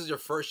know, this is your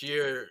first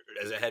year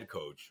as a head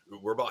coach.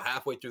 We're about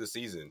halfway through the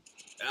season.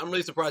 And I'm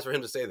really surprised for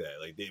him to say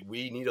that. Like,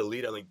 we need a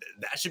leader. Like,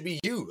 that should be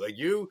you. Like,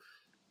 you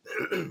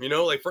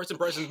know, like, first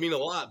impressions mean a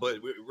lot, but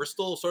we're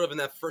still sort of in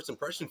that first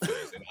impression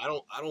phase. And I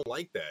don't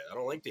like that. I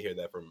don't like to hear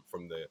that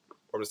from the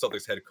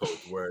Celtics head coach,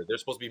 where they're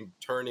supposed to be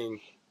turning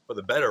for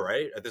the better,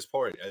 right? At this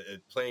point,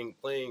 playing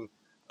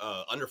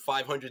under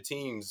 500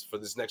 teams for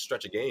this next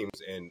stretch of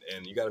games, and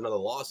you got another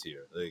loss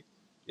here. Like,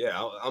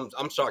 yeah,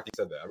 I'm shocked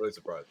he said that. I'm really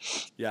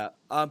surprised. Yeah.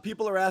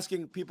 People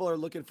are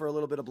looking for a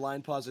little bit of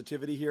blind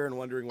positivity here and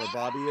wondering where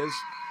Bobby is.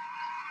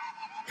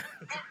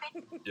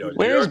 Yo,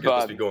 Where's New York must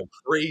Bobby? be going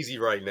crazy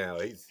right now.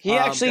 He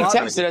actually Bobby-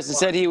 texted us and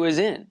said he was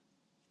in.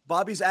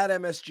 Bobby's at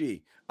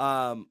MSG,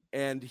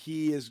 and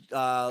he is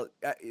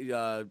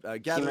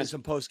gathering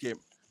some post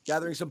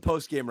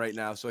game right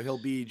now. So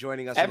he'll be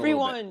joining us.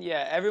 Everyone,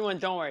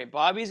 don't worry.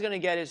 Bobby's gonna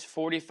get his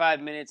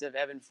 45 minutes of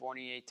Evan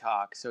Fournier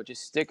talk. So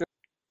just stick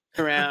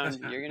around.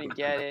 You're gonna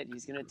get it.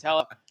 He's gonna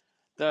tell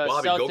the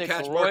Bobby, go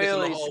catch Celtics Marcus in the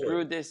royally hallway.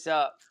 screwed this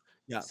up.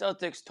 Yeah.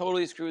 Celtics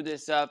totally screwed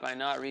this up by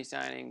not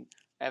re-signing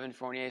Evan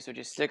Fournier. So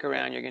just stick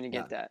around. You're gonna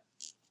get that.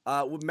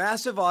 With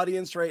massive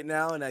audience right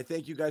now, and I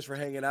thank you guys for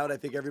hanging out. I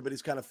think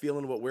everybody's kind of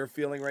feeling what we're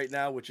feeling right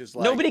now, which is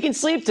like Nobody can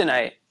sleep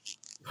tonight.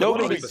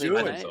 Nobody Bobby's can sleep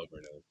beside tonight. himself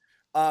right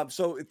now.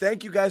 So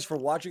thank you guys for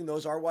watching.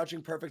 Those are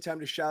watching. Perfect time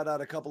to shout out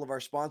a couple of our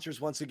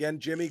sponsors once again.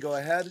 Jimmy, go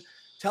ahead.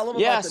 Tell them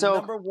about the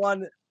number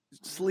one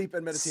sleep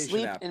and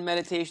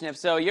meditation app.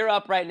 So you're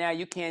up right now.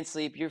 You can't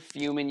sleep. You're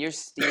fuming. You're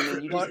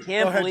steaming. You just Go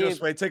can't ahead, believe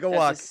Josue, take a that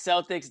walk. the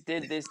Celtics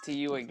did this to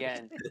you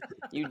again.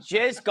 You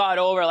just got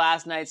over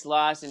last night's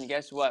loss, and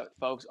guess what,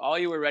 folks? All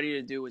you were ready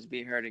to do was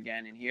be hurt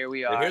again, and here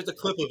we are. And here's the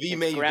clip of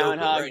Ime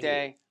Groundhog right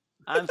Day. here.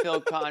 I'm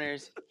Phil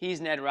Connors. He's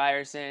Ned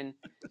Ryerson.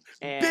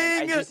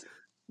 And Bing!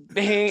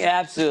 Bing,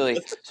 absolutely.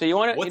 So you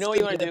know what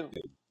you want to do?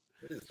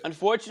 What is that?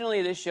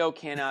 Unfortunately, this show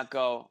cannot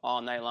go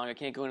all night long. It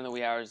can't go into the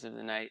wee hours of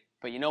the night.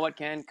 But you know what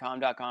can?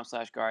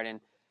 calm.com/garden.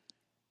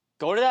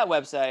 Go to that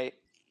website.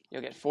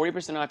 You'll get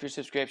 40% off your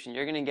subscription.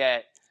 You're going to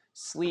get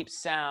sleep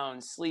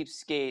sounds, sleep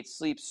skates,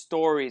 sleep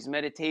stories,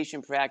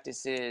 meditation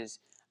practices,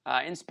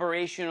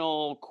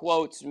 inspirational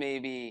quotes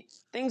maybe,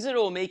 things that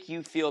will make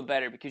you feel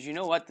better. Because you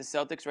know what the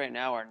Celtics right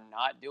now are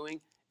not doing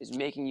is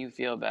making you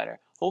feel better.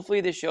 Hopefully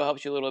this show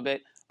helps you a little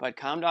bit. But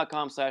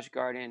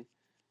calm.com/garden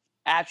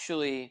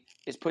actually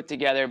is put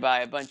together by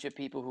a bunch of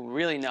people who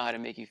really know how to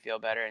make you feel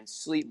better and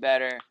sleep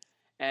better.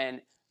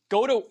 And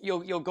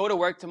you'll go to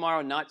work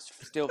tomorrow not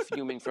still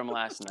fuming from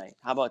last night.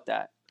 How about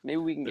that? Maybe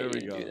we can get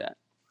you to do that.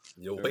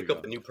 You'll wake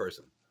up a new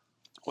person.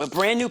 A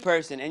brand new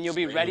person, and you'll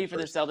be Brand ready new for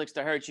the person. Celtics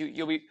to hurt you.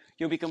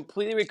 You'll be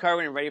completely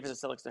recovered and ready for the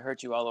Celtics to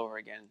hurt you all over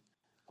again.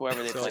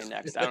 Whoever they play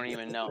next, I don't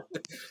even know.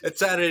 It's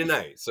Saturday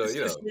night, so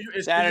you know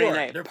It's Saturday New York.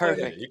 night, They're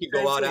perfect. you can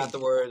go out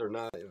afterwards or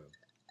not. You know.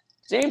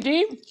 Same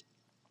team?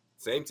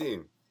 Same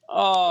team.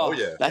 Oh,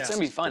 yeah. That's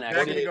gonna be fun. Back in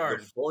Actually, the The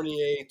Garden.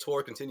 Fournier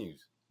tour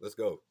continues. Let's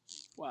go.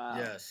 wow.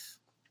 Yes.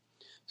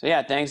 So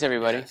yeah, thanks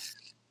everybody. Yes.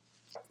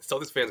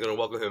 Celtics fans gonna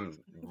welcome him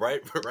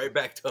right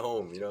back to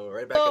home. You know,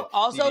 right back. So at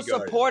also TD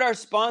Garden. support our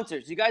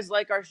sponsors. You guys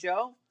like our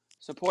show?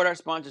 Support our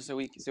sponsors so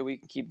we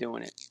can keep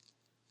doing it.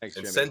 Thanks,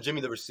 And Jimmy. send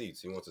Jimmy the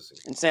receipts. He wants to see.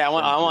 And say I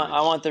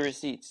want the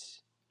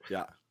receipts.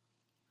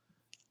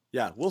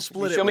 Yeah, we'll If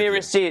split you it. show me a with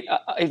you. receipt.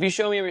 If you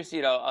show me a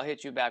receipt, I'll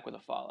hit you back with a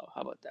follow. How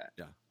about that?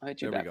 Yeah. I'll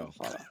hit you There we back with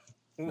a follow.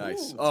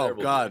 Nice. Ooh, Oh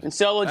terrible. God. And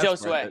so will That's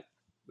Josue. worth it.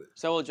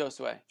 So will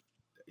Josue.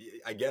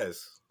 I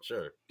guess.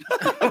 Sure.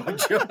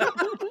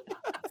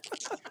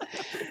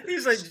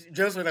 He's like,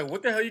 Joseph, like,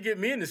 what the hell you get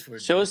me in this for?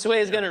 Josue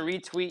is gonna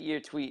retweet your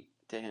tweet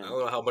to him. I don't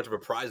know how much of a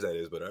prize that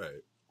is, but all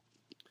right.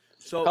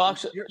 So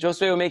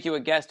Josue will make you a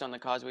guest on the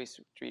Causeway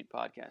Street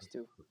podcast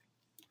too,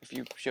 if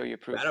you show your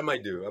proof. That I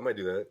might do. I might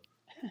do that.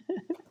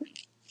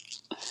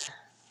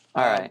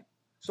 All right.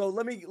 So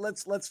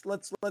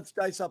let's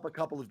dice up a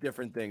couple of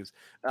different things.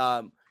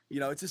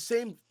 it's the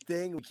same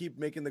thing. We keep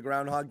making the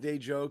Groundhog Day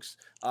jokes.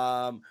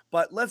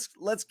 But let's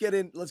get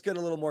a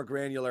little more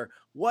granular.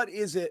 What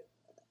is it?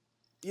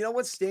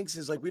 What stinks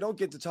is we don't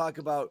get to talk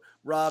about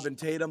Rob and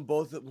Tatum,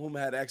 both of whom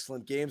had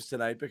excellent games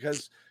tonight,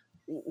 because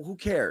who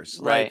cares?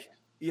 Right.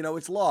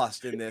 It's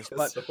lost in this.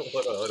 But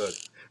hold on,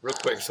 real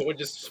quick. Someone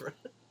just wrote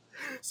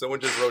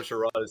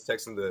Sherrod is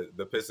texting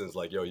the Pistons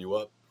like, "Yo, you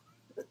up?"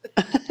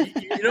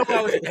 You know who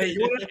I was?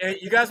 Hey,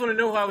 you guys want to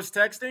know who I was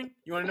texting?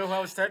 You want to know who I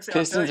was texting?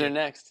 Pistons are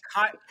next.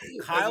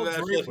 Kyle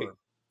Draper.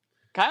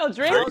 Kyle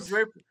Draper.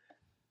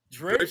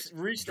 Drape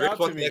reached out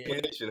to me.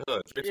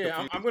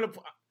 Yeah, I'm gonna.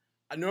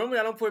 Normally,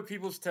 I don't put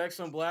people's texts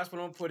on blast, but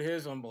I'm gonna put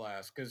his on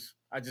blast because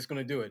I'm just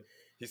gonna do it.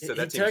 He said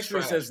he texted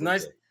me, says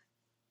nice.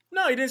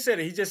 No, he didn't say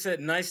that. He just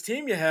said nice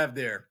team you have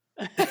there.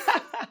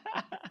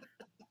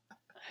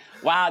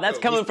 Wow, that's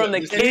coming from the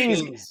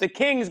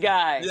Kings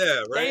guy.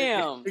 Yeah, right.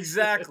 Damn.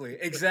 Exactly.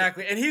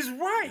 And he's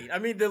right. I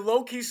mean, the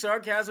low-key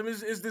sarcasm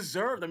is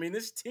deserved. I mean,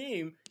 this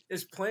team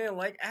is playing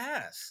like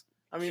ass.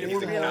 I mean,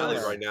 he's in Cali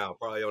right now,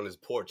 probably on his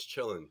porch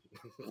chilling.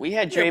 We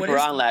had Draper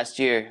on last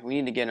year. We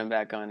need to get him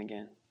back on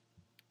again.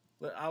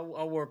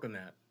 I'll work on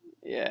that.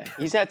 Yeah,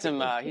 he's had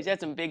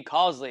some big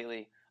calls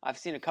lately. I've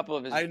seen a couple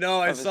of his. I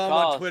know. I saw him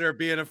on Twitter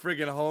being a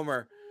friggin'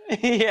 homer.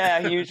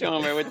 Yeah, huge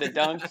homer with the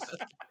dunks.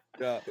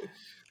 Yeah.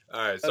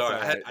 All right, sorry.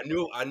 Right.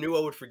 I knew I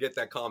would forget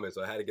that comment,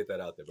 so I had to get that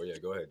out there. But yeah,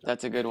 go ahead, John.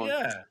 That's a good one.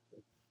 Yeah.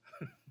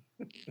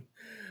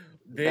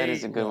 That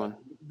is a good one.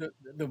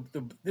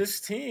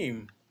 This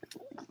team,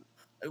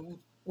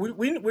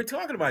 we're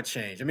talking about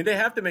change. I mean, they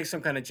have to make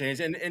some kind of change,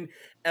 and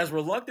as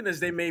reluctant as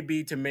they may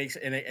be to make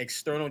an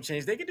external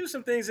change, they can do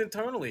some things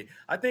internally.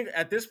 I think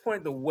at this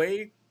point, the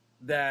way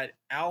that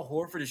Al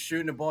Horford is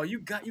shooting the ball, you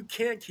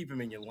can't keep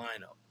him in your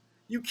lineup.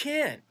 You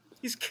can't.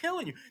 He's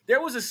killing you. There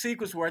was a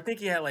sequence where I think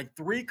he had like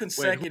 3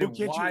 consecutive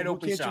wide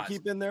open shots. Can't you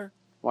keep in there?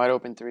 Wide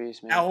open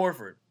threes, man. Al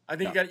Horford. I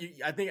think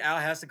I think Al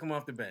has to come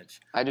off the bench.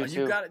 I do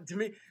too. To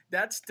me,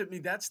 that's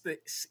the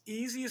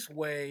easiest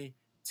way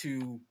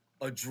to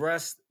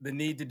address the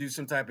need to do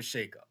some type of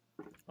shakeup.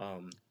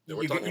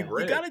 You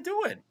got to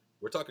do it.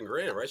 We're talking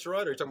Grant, right,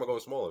 Sherrod? Or are you talking about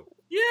going smaller?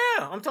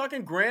 Yeah, I'm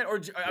talking Grant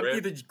or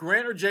either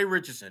Grant or Jay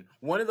Richardson.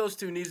 One of those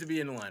two needs to be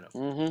in the lineup.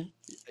 Mm-hmm.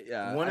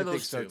 Yeah, one of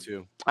those two.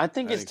 Too. I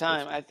think it's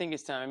time. I think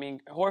it's time. I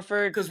mean,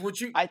 Horford. Because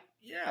I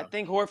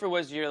think Horford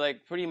was your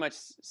pretty much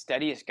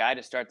steadiest guy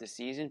to start the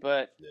season,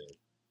 but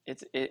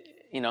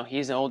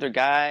he's an older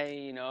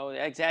guy.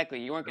 Exactly.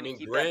 You weren't going to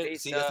keep Grant, that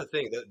pace that's the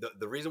thing.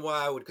 The reason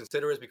why I would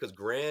consider it is because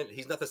Grant,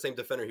 he's not the same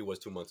defender he was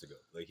 2 months ago.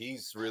 Like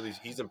he's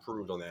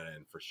improved on that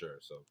end for sure.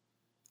 So.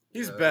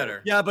 He's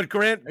better. Yeah, but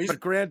Grant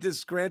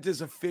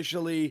is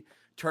officially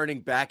turning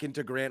back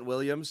into Grant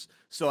Williams.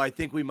 So I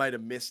think we might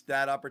have missed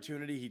that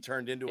opportunity. He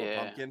turned into a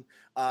pumpkin.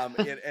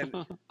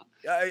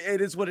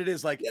 It is what it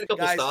is. Like,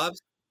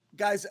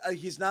 guys,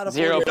 he's not a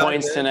 0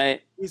 points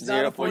tonight. He's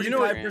not a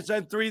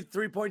 45%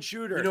 three-point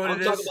shooter. You know what I'm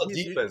talking about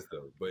defense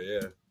though, but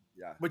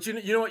yeah. But you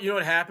know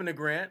what happened to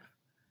Grant?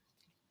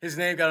 His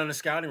name got on the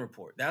scouting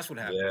report. That's what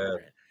happened to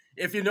Grant.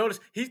 If you notice,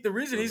 the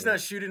reason he's not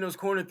shooting those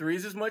corner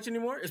threes as much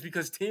anymore is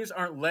because teams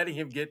aren't letting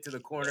him get to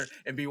the corner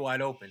and be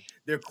wide open.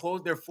 They're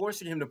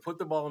forcing him to put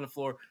the ball on the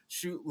floor,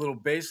 shoot little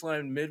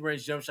baseline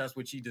mid-range jump shots,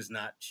 which he does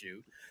not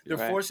shoot. They're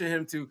forcing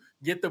him to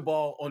get the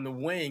ball on the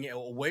wing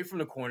away from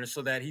the corner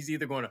so that he's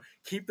either going to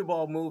keep the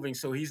ball moving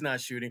so he's not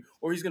shooting,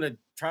 or he's going to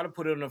try to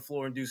put it on the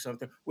floor and do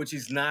something, which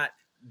he's not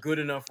good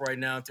enough right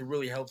now to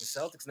really help the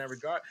Celtics in that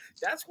regard.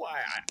 That's why,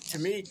 to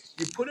me,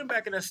 you put him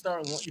back in that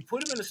you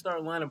put him in the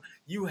starting lineup,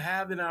 you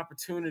have an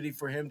opportunity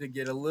for him to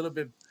get a little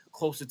bit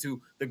closer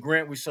to the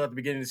Grant we saw at the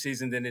beginning of the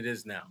season than it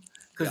is now.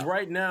 Because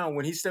right now,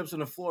 when he steps on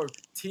the floor,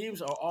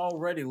 teams are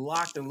already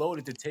locked and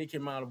loaded to take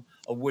him out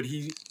of what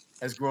he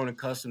has grown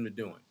accustomed to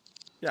doing.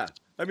 Yeah.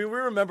 I mean, we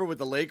remember with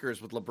the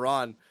Lakers, with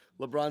LeBron,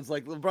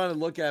 LeBron would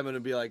look at him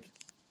and be like,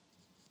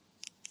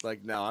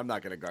 no, I'm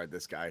not going to guard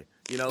this guy.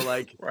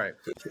 Right.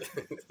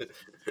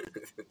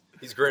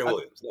 He's Grant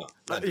Williams.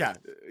 No. Yeah.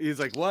 He's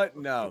like, what?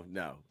 No.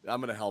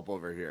 I'm going to help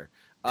over here.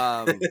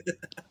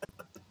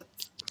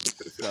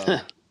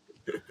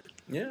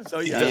 Yeah. So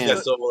yeah.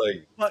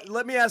 But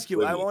let me ask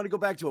you. I want to go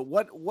back to it.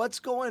 What's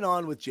going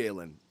on with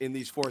Jalen in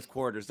these fourth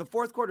quarters? The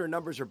fourth quarter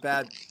numbers are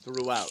bad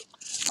throughout,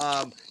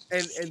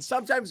 and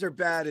sometimes they're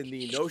bad in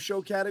the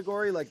no-show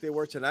category, like they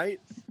were tonight,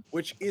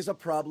 which is a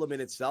problem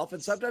in itself.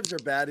 And sometimes they're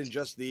bad in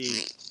just the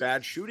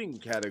bad shooting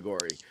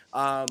category.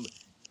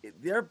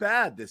 They're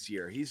bad this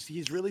year.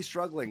 He's really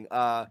struggling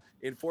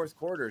in fourth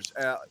quarters,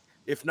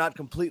 if not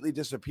completely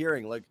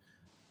disappearing. Like.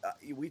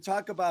 We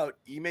talk about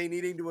Ime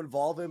needing to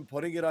involve him,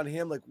 putting it on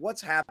him. Like,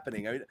 what's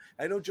happening? I mean,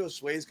 I know Joe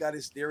Sway's got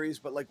his theories,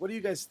 but what do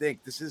you guys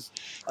think? This is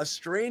a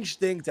strange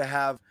thing to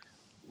have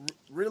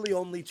really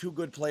only 2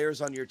 good players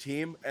on your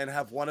team and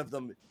have one of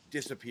them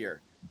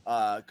disappear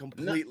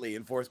completely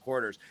in fourth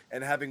quarters,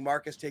 and having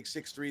Marcus take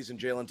 6 threes and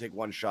Jalen take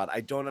 1 shot.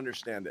 I don't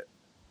understand it.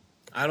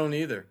 I don't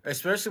either,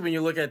 especially when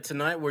you look at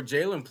tonight where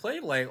Jalen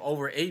played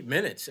over 8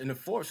 minutes in the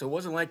fourth. So it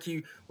wasn't like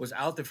he was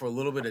out there for a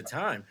little bit of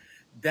time.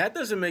 that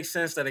doesn't make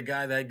sense that a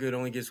guy that good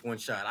only gets one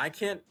shot. I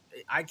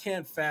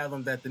can't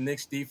fathom that the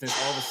Knicks defense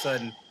all of a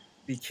sudden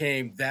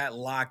became that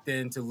locked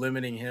into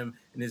limiting him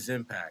and his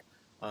impact.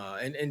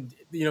 And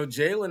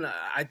Jalen,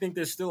 I think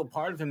there's still a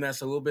part of him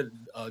that's a little bit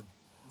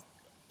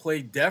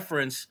play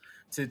deference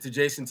to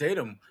Jason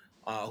Tatum,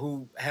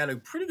 who had a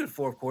pretty good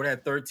fourth quarter,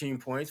 had 13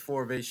 points,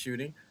 4 of 8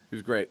 shooting. He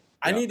was great.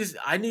 I need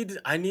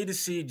to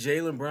see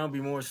Jaylen Brown be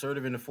more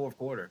assertive in the fourth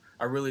quarter.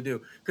 I really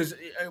do. Because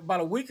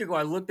about a week ago,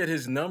 I looked at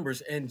his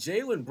numbers, and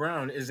Jaylen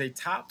Brown is a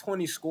top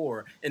 20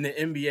 scorer in the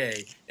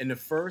NBA in the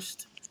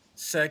first,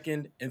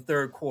 second, and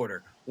third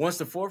quarter. Once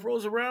the fourth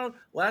rolls around,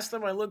 last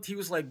time I looked, he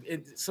was like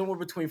somewhere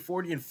between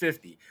 40 and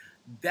 50.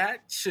 That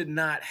should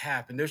not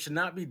happen. There should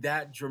not be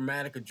that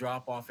dramatic a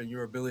drop-off in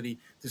your ability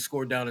to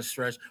score down a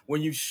stretch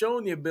when you've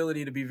shown the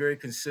ability to be very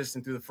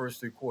consistent through the first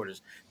 3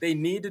 quarters. They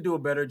need to do a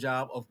better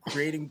job of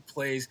creating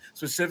plays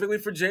specifically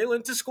for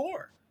Jalen to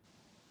score.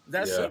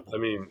 That's simple. I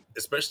mean,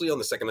 especially on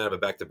the second half of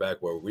back-to-back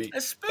where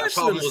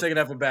especially on the second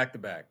half of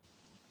back-to-back.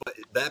 But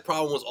that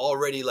problem was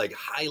already like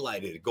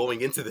highlighted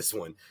going into this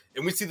one.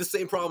 And we see the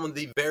same problem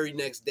the very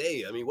next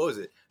day. I mean, what was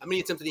it? How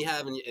many attempts did he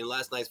have in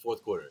last night's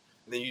fourth quarter?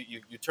 And then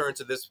you turn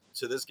to this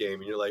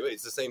game and you're like, wait,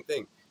 it's the same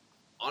thing.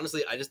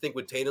 Honestly, I just think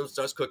when Tatum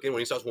starts cooking,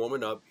 when he starts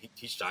warming up,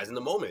 he shines in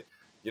the moment.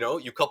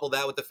 You couple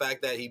that with the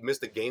fact that he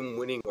missed a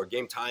game-winning or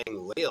game-tying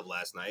layup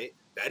last night.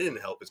 That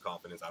didn't help his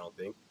confidence, I don't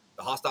think.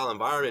 The hostile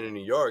environment in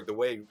New York, the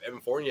way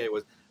Evan Fournier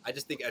was, I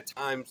just think at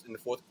times in the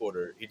fourth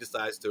quarter, he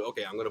decides to,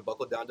 okay, I'm going to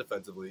buckle down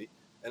defensively,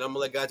 and I'm going to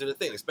let guys do the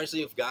thing,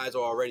 especially if guys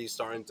are already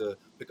starting to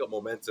pick up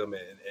momentum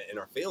and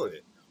are feeling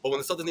it. But when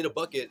the Celtics need a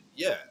bucket,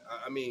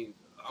 I mean,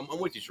 I'm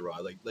with you,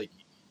 Sherrod. Like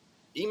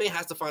Ime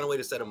has to find a way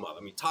to set him up.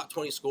 I mean, top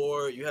 20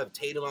 scorer. You have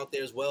Tatum out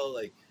there as well.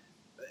 Like,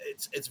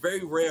 it's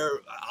very rare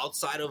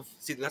outside of –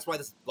 see, that's why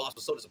this loss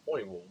was so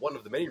disappointing. Well, one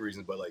of the many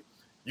reasons, but, like,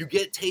 you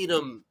get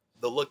Tatum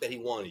the look that he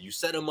wanted. You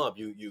set him up.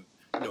 He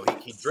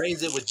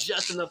drains it with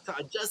just enough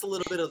time, just a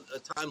little bit of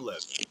time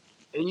left.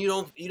 And you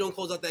don't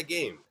close out that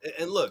game.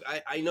 And look,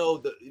 I know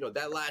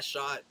that last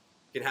shot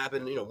can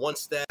happen, one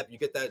step, you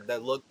get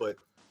that look, but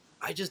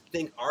I just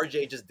think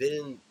RJ just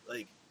didn't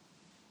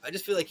I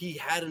just feel like he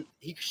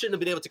shouldn't have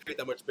been able to create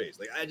that much space.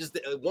 Like I just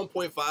at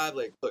 1.5,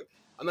 like look,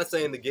 I'm not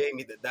saying the game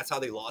that's how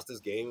they lost this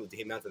game. It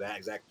came down to that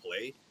exact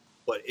play,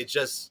 but it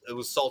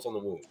was salt on the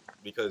wound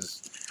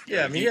because he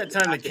had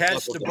time to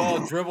catch the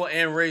ball, dribble,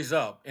 and raise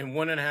up in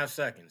 1.5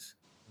 seconds.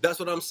 That's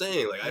what I'm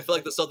saying. Like I feel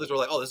like the Celtics were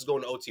like, oh, this is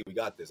going to OT, we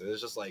got this, and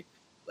it's just like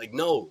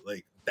no,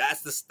 like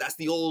that's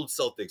the old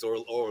Celtics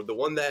or the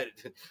one that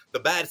the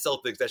bad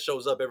Celtics that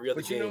shows up every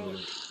other game.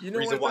 You know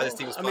reason why this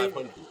team is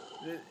 500.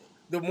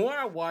 The more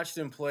I watch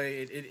them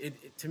play,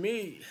 it to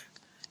me,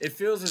 it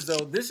feels as though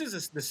the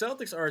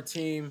Celtics are a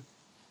team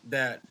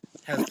that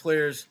has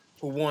players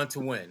who want to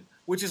win,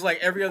 which is like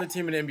every other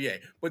team in the NBA.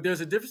 But there's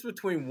a difference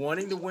between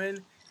wanting to win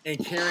and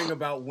caring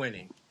about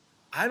winning.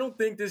 I don't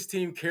think this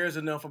team cares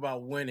enough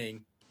about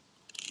winning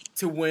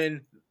to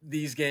win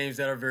these games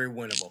that are very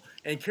winnable.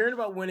 And caring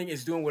about winning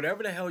is doing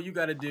whatever the hell you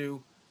got to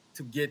do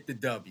to get the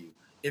W.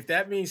 If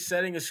that means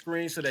setting a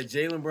screen so that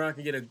Jaylen Brown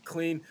can get a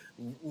clean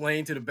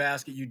lane to the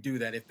basket, you do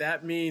that. If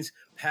that means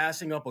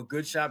passing up a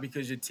good shot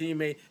because your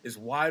teammate is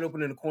wide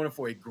open in the corner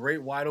for a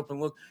great wide open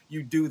look,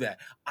 you do that.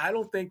 I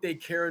don't think they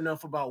care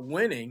enough about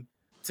winning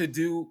to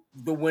do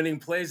the winning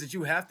plays that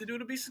you have to do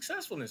to be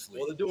successful in this league.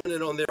 Well, they're doing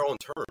it on their own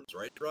terms,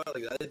 right?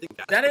 Like, I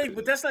think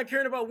but that's not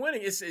caring about winning.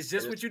 It's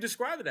just what you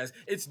describe it as.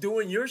 It's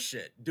doing your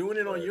shit, doing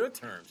it on your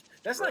terms.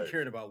 That's not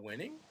caring about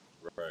winning.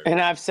 Right. And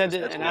I've said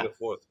that,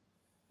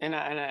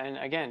 and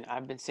again,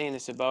 I've been saying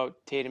this about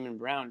Tatum and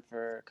Brown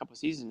for a couple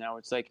seasons now.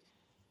 It's like,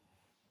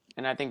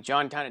 and I think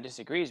John kind of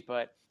disagrees,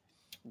 but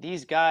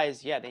these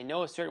guys, they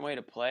know a certain way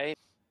to play,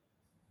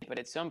 but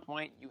at some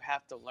point you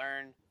have to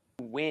learn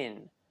to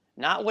win.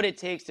 Not what it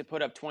takes to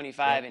put up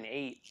 25 and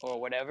 8 or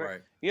whatever.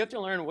 Right. You have to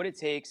learn what it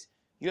takes.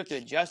 You have to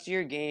adjust to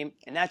your game,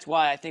 and that's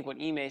why I think what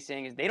Ime is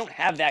saying is they don't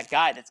have that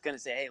guy that's going to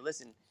say, hey,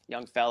 listen,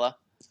 young fella,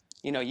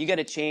 you got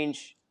to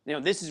change.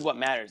 This is what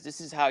matters.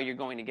 This is how you're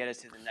going to get us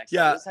to the next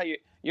level. This is how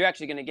you're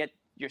actually going to get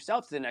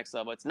yourself to the next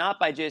level. It's not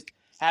by just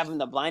having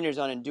the blinders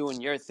on and doing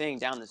your thing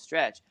down the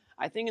stretch.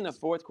 I think in the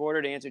fourth quarter,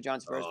 to answer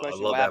John's first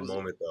question, I love that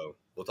moment, though.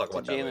 We'll talk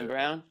about that later. Jaylen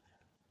Brown?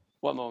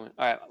 What moment?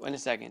 All right, in a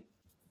second.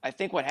 I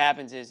think what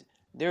happens is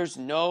there's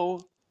no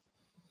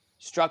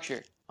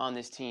structure on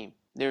this team.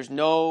 There's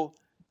no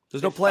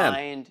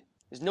plan.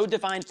 There's no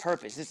defined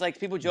purpose. It's like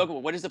people joke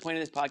about what is the point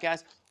of this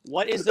podcast?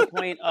 What is the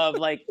point of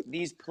like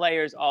these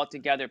players all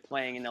together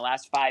playing in the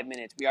last 5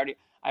 minutes?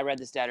 I read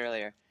the stat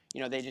earlier.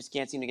 They just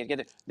can't seem to get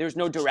together. There's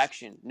no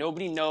direction.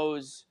 Nobody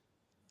knows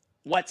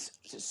what's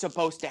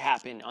supposed to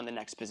happen on the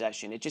next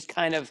possession. It just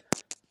kind of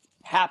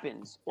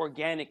happens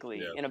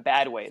organically in a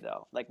bad way,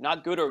 though. Like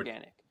not good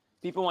organic.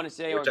 People want to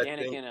say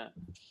organic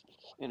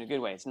in a good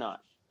way. It's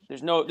not.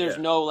 There's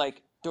no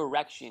like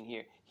direction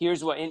here.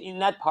 Here's what in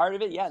that part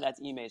of it, that's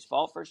Ime's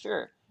fault for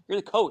sure. You're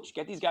the coach.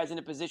 Get these guys in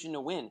a position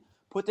to win.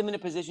 Put them in a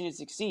position to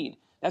succeed.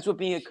 That's what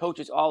being a coach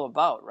is all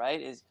about, right?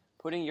 Is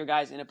putting your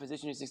guys in a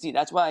position to succeed.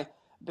 That's why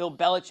Bill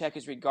Belichick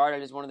is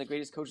regarded as one of the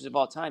greatest coaches of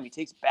all time. He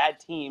takes bad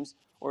teams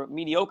or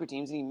mediocre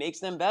teams and he makes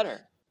them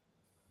better.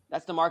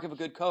 That's the mark of a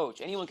good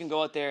coach. Anyone can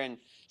go out there and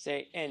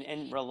say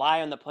and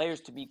rely on the players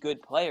to be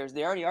good players.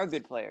 They already are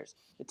good players.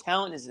 The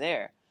talent is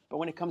there. But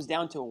when it comes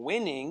down to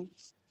winning,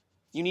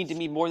 you need to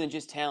be more than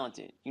just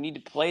talented. You need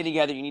to play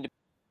together. You need to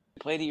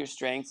play to your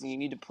strengths, and you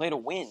need to play to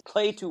win.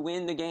 Play to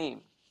win the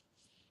game.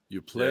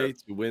 You play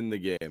to win the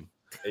game.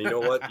 And you know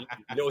what?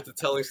 You know what's a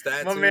telling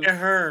stat? My man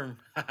Herm.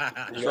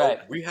 Right.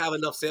 We have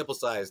enough sample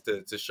size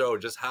to show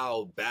just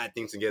how bad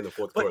things can get in the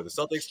fourth quarter. The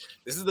Celtics,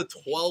 this is the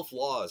 12th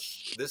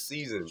loss this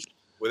season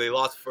where they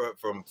lost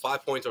from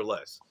 5 points or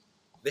less.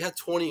 They have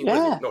 20.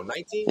 Yeah.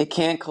 19. They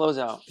can't close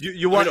out.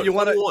 You want to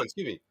 21.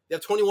 Excuse me. They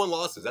have 21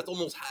 losses. That's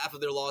almost half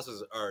of their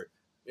losses are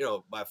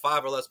by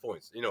 5 or less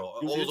points. All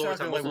You're those talking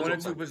overtime like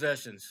losses. 1 or 2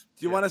 possessions.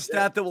 Do you want a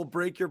stat that will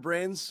break your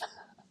brains?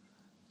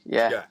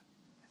 Yeah.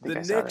 The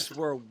Knicks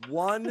were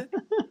one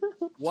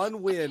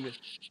win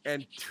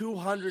and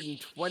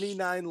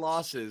 229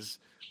 losses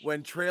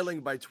when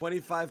trailing by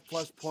 25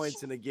 plus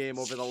points in a game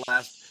over the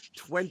last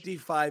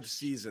 25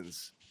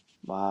 seasons.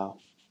 Wow.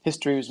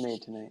 History was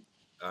made tonight.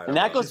 And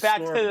that goes back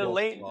to the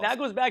Historical that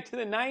goes back to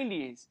the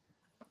 90s.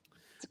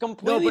 It's a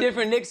completely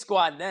different Knicks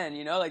squad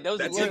then, like those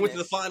that are team good went to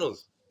the Knicks.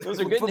 finals. Those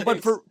are good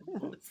But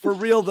Knicks. for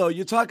real though,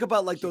 you talk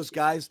about like those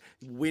guys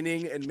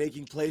winning and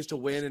making plays to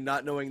win and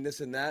not knowing this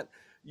and that.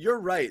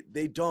 You're right.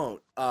 They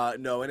don't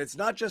know. And it's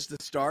not just the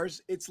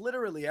stars. It's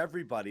literally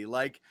everybody.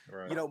 Like,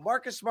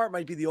 Marcus Smart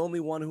might be the only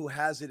one who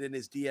has it in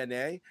his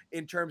DNA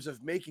in terms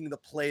of making the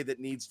play that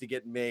needs to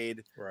get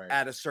made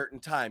at a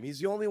certain time. He's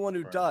the only one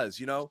who does,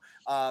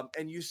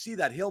 and you see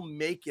that. He'll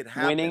make it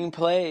happen. Winning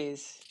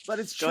plays. But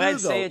it's Go true, ahead,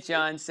 though. say it,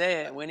 John.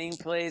 Say it. Winning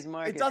plays,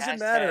 Marcus. It doesn't Hashtag.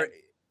 matter.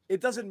 It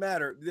doesn't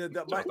matter.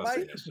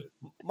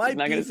 My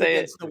beef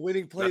against the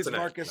winning plays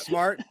Marcus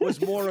Smart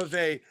was more of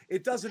it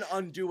doesn't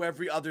undo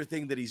every other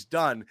thing that he's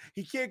done.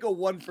 He can't go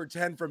 1 for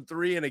 10 from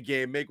 3 in a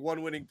game, make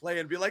one winning play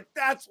and be like,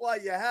 that's why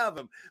you have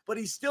him. But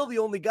he's still the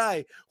only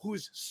guy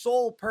whose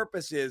sole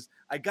purpose is,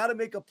 I got to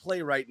make a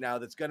play right now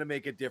that's going to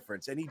make a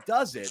difference. And he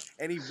does it,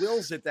 and he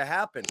wills it to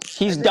happen.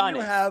 He's done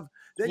it.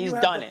 He's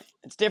done it.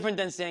 It's different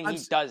than saying he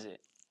does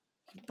it.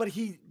 But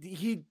he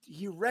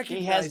recognizes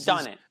he has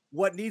done it.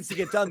 What needs to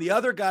get done. The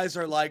other guys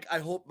are like, I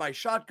hope my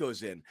shot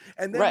goes in.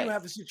 And then you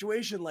have a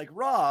situation like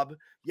Rob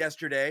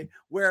yesterday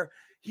where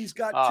he's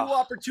got 2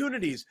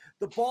 opportunities.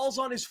 The ball's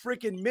on his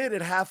freaking mid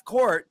at half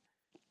court.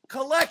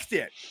 Collect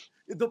it.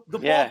 The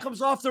ball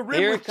comes off the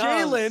rim with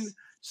Jalen.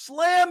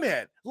 Slam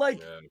it.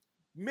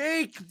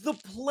 Make the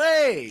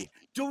play.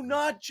 Do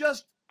not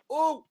just,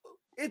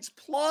 it's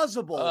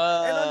plausible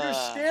and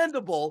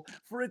understandable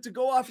for it to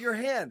go off your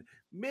hand.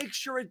 Make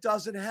sure it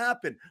doesn't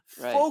happen.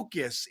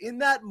 Focus in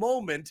that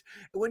moment.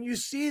 When you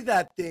see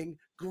that thing,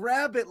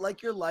 grab it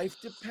like your life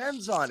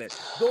depends on it.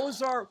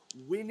 Those are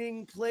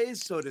winning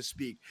plays, so to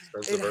speak.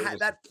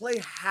 That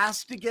play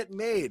has to get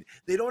made.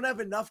 They don't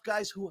have enough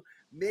guys who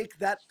make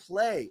that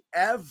play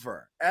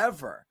ever.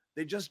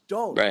 They just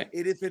don't.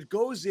 If it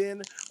goes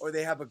in or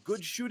they have a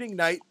good shooting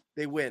night,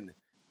 they win.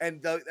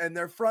 And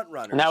they're front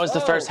runners. And that was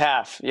the first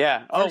half.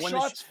 Yeah. When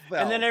shots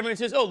fell. And then everyone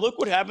says, look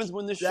what happens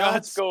when the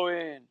shots go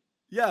in.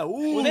 Yeah.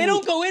 Ooh. Well, they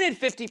don't go in at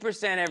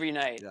 50% every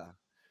night. Yeah.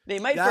 They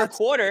might for a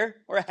quarter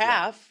or a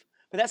half,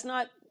 but that's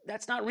not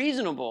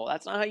reasonable.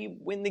 That's not how you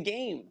win the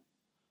game.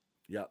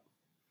 Yep.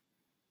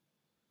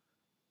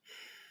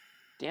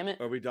 Damn it.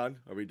 Are we done?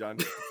 Damn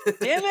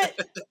it.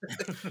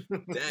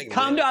 Dang,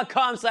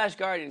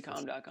 Com.com/Guardian.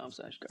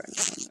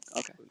 Com.com/Guardian.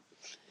 Okay.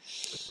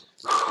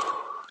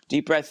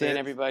 Deep breath in,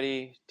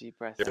 everybody. Deep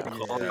breath in.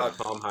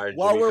 Com.com hired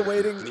While Jimmy we're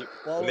waiting.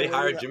 When they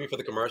hired Jimmy for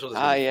the commercials.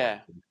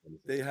 Yeah.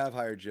 They have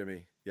hired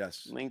Jimmy.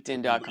 Yes.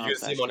 LinkedIn.com. You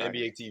can see him on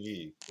NBA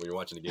TV when you're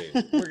watching the game.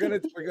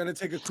 We're gonna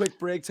take a quick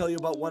break. Tell you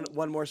about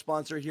one more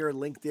sponsor here,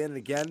 LinkedIn. And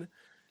again,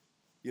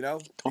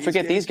 don't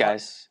forget these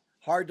guys.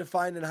 Hard to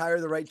find and hire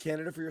the right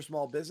candidate for your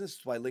small business.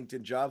 That's why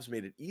LinkedIn Jobs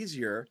made it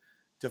easier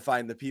to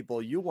find the people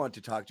you want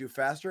to talk to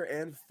faster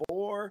and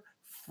for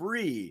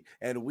free.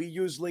 And we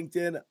use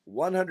LinkedIn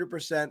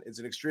 100%. It's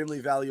an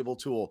extremely valuable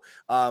tool.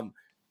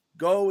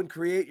 Go and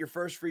create your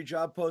first free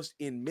job post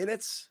in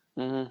minutes.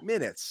 Mm-hmm.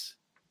 Minutes.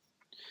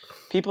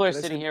 People are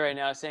sitting here right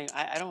now saying,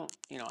 I don't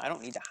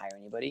need to hire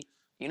anybody.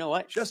 You know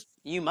what?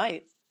 You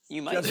might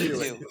need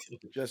to.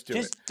 Just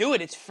do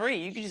it. It's free.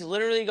 You can just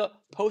literally go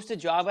post a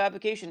job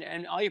application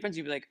and all your friends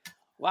will be like,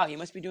 wow, he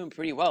must be doing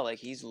pretty well. Like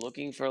he's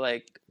looking for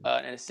an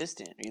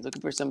assistant. Or he's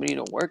looking for somebody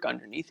to work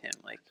underneath him.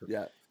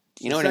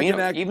 You know what I mean?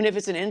 Even if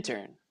it's an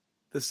intern.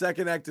 The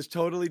second act is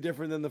totally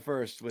different than the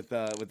first with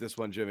this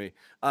one, Jimmy.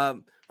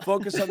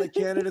 Focus on the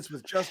candidates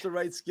with just the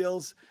right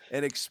skills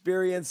and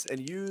experience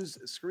and use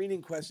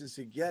screening questions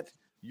to get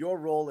your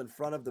role in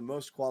front of the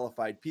most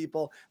qualified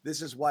people.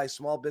 This is why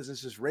small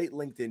businesses rate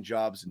LinkedIn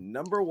Jobs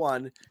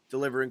 #1,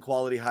 delivering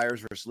quality hires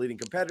versus leading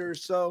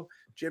competitors. So,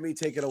 Jimmy,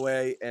 take it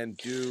away and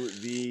do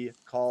the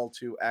call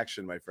to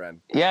action, my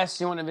friend. Yes,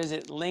 you want to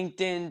visit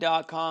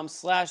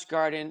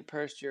linkedin.com/Garden.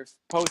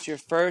 Post your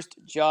first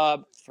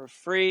job for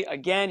free.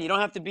 Again, you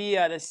don't have to be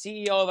the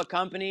CEO of a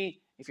company.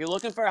 If you're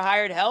looking for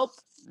hired help,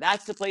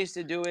 that's the place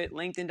to do it.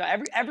 LinkedIn.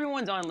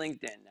 Everyone's on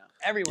LinkedIn now.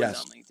 Everyone's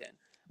Yes. on LinkedIn.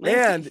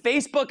 And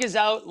Facebook is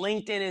out.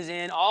 LinkedIn is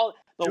in. All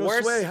the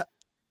worst.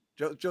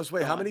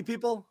 Josue, how many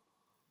people?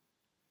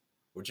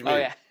 What you mean? Oh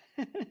yeah.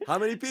 How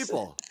many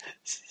people?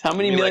 How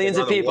many You mean, millions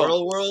like, of around the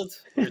people? World?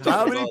 You're How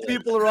talking many about,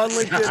 people are on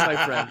LinkedIn,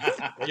 my friend?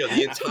 Yo,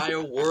 the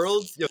entire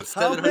world? Yo,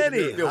 How 700 many?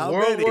 million. The How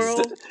world, many?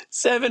 world.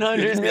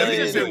 700 Did million. you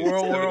just say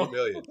world, 70 world?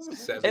 million.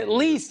 70 At million.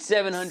 least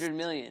 700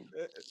 million.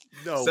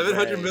 No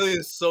 700 way. million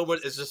is so much.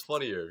 It's just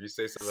funnier if you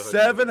say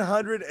 700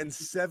 million.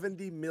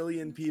 770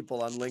 million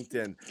people on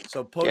LinkedIn.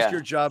 So post Yeah.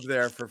 your job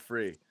there for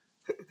free.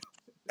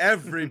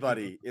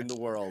 Everybody in the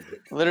world.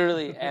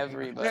 Literally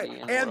everybody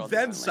in the And world.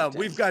 then is some. on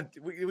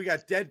LinkedIn. We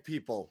got dead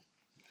people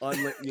on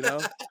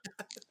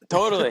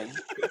Totally.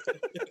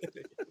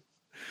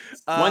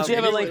 Once you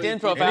have a anyway, LinkedIn Any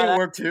profile,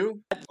 work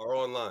too? Or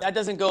online. that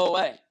doesn't go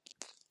away.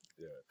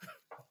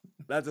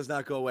 that does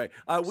not go away.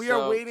 We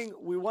are waiting.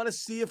 We want to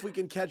see if we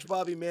can catch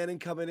Bobby Manning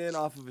coming in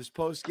off of his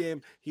post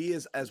game. He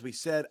is, as we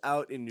said,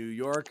 out in New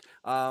York.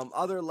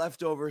 Other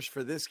leftovers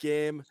for this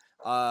game.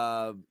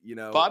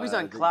 Bobby's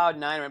on cloud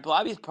 9. Right?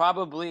 Bobby's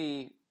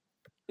probably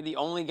the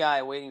only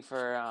guy waiting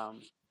for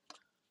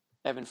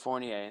Evan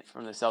Fournier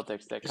from the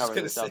Celtics that covers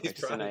the He's Celtics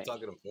probably tonight.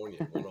 talking to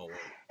Fournier one-on-one.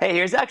 Hey,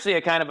 here's actually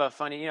a kind of a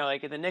funny,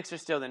 like the Knicks are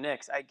still the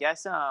Knicks. I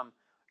guess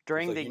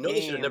during the You know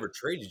they should have game, never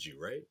traded you,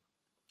 right?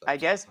 I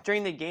guess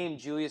during the game,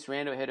 Julius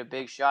Randle hit a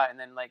big shot and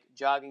then like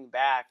jogging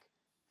back,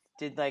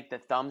 did like the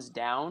thumbs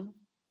down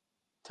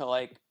to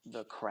like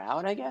the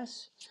crowd, I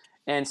guess.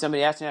 And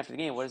somebody asked him after the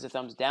game, "What does the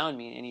thumbs down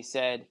mean?" And he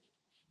said,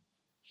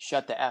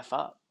 "Shut the F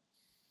up."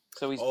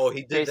 So he's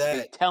he did basically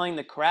that. telling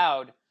the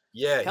crowd,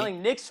 Yeah,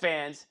 Knicks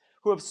fans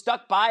who have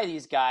stuck by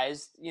these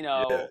guys,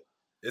 yeah.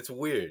 It's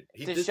weird.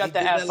 shut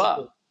the F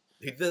up.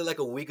 He did it like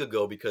a week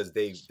ago because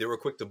they were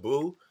quick to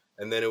boo,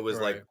 and then it was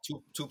like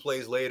two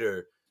plays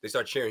later they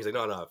start cheering. He's like,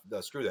 no,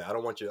 screw that. I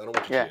don't want you.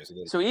 Cheers.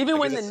 Again. So even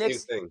when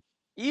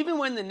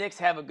the Knicks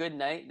have a good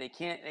night, they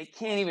can't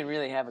even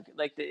really have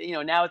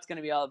now it's going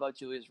to be all about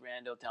Julius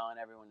Randle telling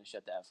everyone to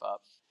shut the F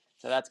up.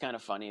 So that's kind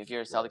of funny. If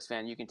you're a Celtics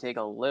fan, you can take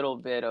a little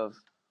bit of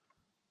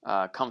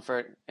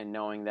comfort in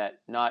knowing that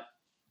not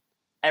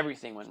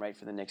everything went right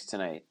for the Knicks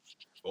tonight.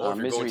 Or if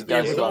you're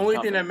going to the only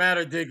thing that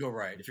mattered did go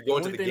right. If you're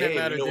going to the game,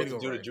 you know what to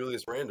do to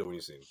Julius Randle when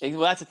you see him.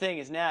 Well, that's the thing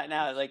is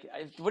now like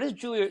what does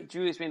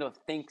Julius Randle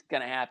think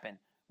going to happen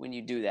when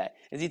you do that?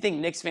 Does he think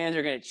Knicks fans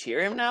are going to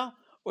cheer him now?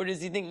 Or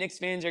does he think Knicks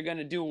fans are going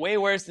to do way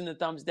worse than the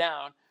thumbs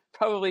down?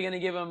 Probably going to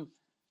give him.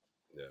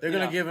 Yeah. They're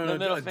going to give him the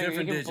middle a finger.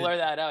 different You can digit. blur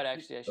that out.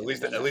 Actually, at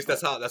least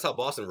that's how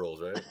Boston rolls,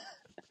 right?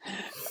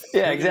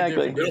 Yeah,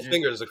 exactly. Middle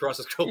fingers across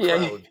the crowd.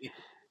 Yeah.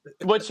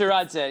 What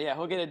Sherrod said. Yeah,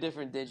 he'll get a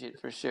different digit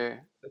for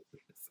sure.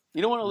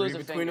 You don't want to lose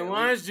a finger. Read between the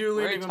lines,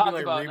 Julie. They're going to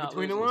be like, read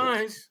between the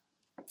lines.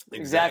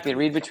 Exactly.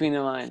 Read between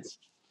the lines.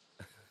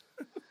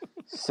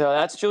 So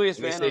that's Julius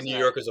Randle. They say New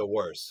Yorkers are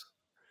worse.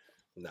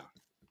 No.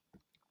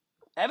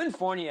 Evan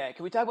Fournier.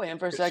 Can we talk about him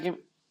for a second?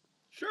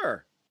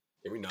 Sure.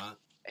 Can we not?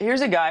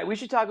 Here's a guy. We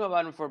should talk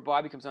about him before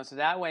Bobby comes on, so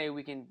that way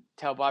we can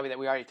tell Bobby that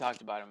we already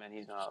talked about him and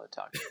he's not allowed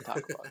to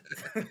talk about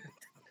it.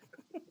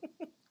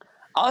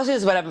 I'll say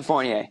this about Evan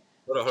Fournier.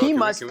 He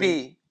must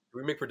be.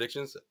 Can we make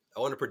predictions?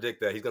 I want to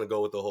predict that he's going to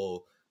go with the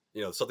whole,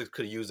 Celtics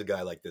could use a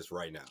guy like this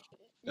right now.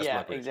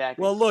 That's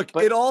exactly. Well, look,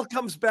 it all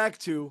comes back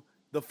to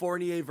the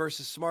Fournier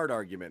versus Smart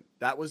argument.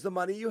 That was the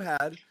money you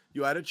had.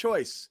 You had a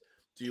choice.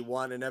 Do you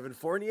want an Evan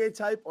Fournier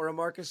type or a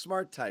Marcus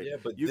Smart type? Yeah,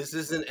 but this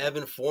isn't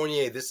Evan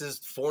Fournier. This is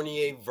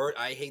Fournier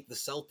I hate the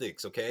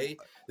Celtics, okay?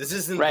 This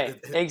isn't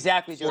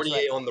exactly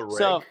Fournier on the reg.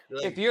 So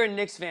if you're a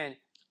Knicks fan,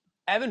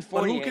 Evan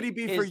Fournier who could he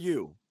be for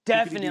you?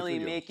 Definitely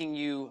making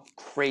you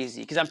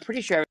crazy. Because I'm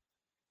pretty sure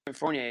Evan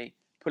Fournier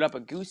put up a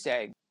goose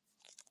egg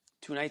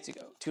 2 nights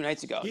ago.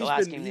 The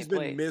last game they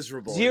played. He's been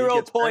miserable.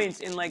 0 points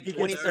in like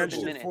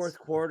 27 minutes. Fourth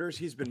quarters,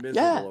 he's been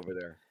miserable over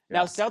there. Yeah.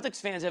 Now, Celtics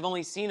fans have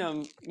only seen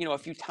him, a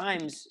few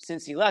times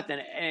since he left,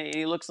 and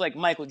he looks like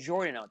Michael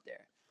Jordan out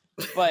there.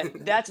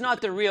 But that's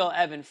not the real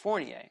Evan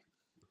Fournier.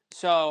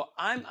 So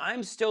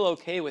I'm still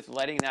okay with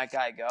letting that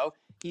guy go.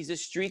 He was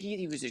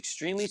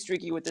extremely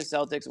streaky with the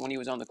Celtics when he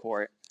was on the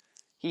court.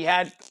 He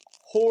had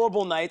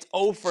horrible nights,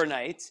 0 for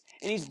nights,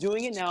 and he's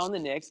doing it now on the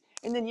Knicks.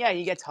 And then,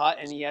 he gets hot,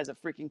 and he has a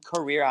freaking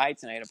career high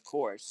tonight, of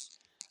course.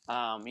 10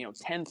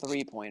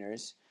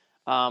 3-pointers.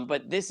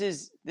 But this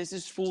is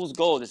fool's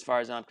gold as far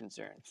as I'm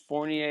concerned.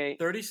 Fournier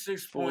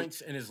 36 points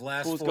in his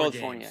last 4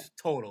 games. Fournier.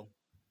 Total.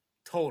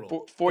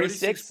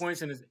 46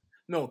 points in his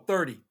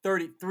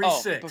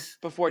 36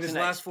 before in his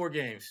last 4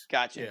 games.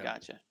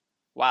 Gotcha.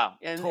 Wow.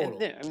 And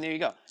there you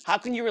go. How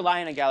can you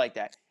rely on a guy like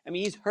that? I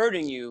mean, he's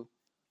hurting you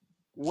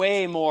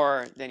way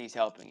more than he's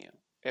helping you.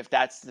 If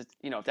that's the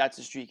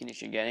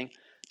streakiness you're getting.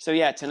 So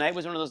tonight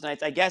was one of those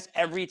nights. I guess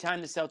every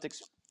time the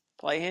Celtics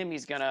play him,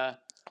 he's gonna,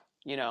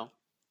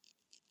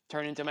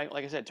 turn into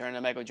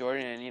Michael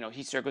Jordan, and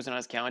he circles it on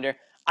his calendar.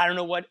 I don't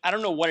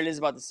know what it is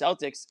about the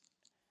Celtics.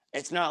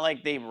 It's not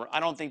like I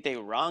don't think they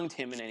wronged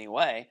him in any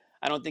way.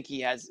 I don't think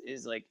he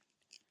is like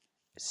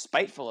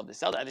spiteful of the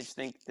Celtics. I just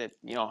think that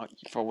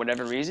for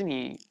whatever reason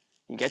he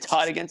He gets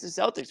hot against the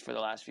Celtics for the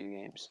last few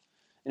games.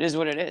 It is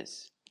what it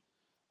is.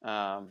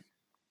 But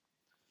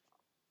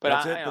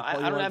That's it? I That's all you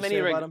don't wanted have to any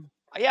say about him?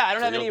 Yeah, I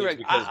don't So have you any don't think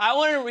regrets. because I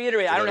want to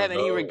reiterate, they I don't let have him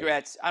any go?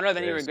 regrets. I don't have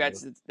any I understand.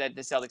 regrets that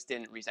the Celtics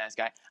didn't re-sign this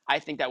guy. I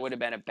think that would have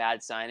been a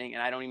bad signing,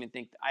 and I don't even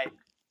think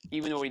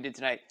even though what he did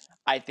tonight,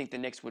 I think the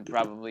Knicks would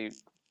probably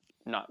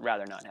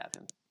rather not have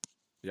him.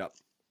 Yep.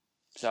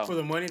 So For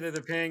the money that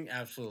they're paying,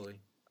 absolutely.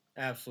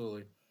 and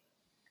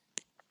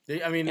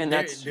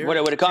that's they're what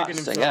it would have kicking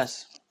cost, I themselves.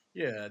 guess.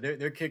 Yeah,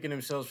 they're kicking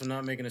themselves for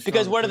not making a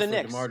Because stronger what are push the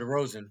for Knicks? DeMar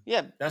DeRozan.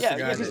 Yeah, That's yeah,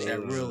 the guy because-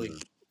 that really.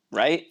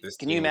 right? This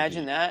Can you team would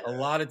imagine be- that? A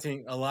lot of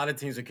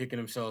teams are kicking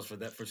themselves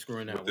for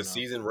screwing that With the one up.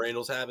 season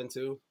Randall's having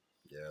too.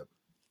 Yeah.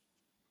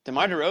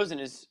 DeMar DeRozan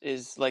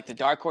is like the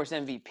dark horse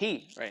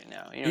MVP right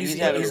now. You know, He's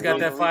having got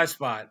one that of the 5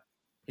 spot.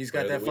 He's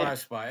got Player that of the 5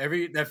 spot.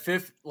 That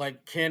fifth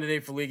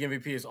candidate for league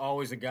MVP is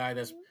always a guy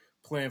that's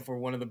playing for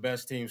one of the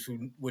best teams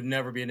who would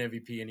never be an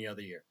MVP any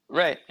other year.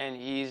 right, and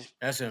he's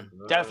That's him.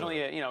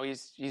 definitely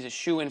he's a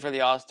shoe-in for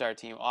the All-Star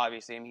team.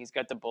 Obviously, I mean he's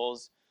got the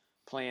Bulls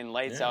playing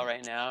lights Yeah. out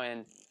right now,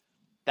 and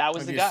that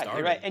was Might the be a guy. starter.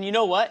 You're right, and you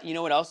know what? You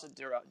know what else?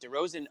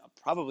 DeRozan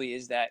probably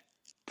is that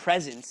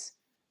presence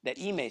that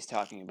Ime's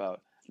talking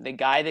about. The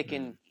guy that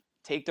can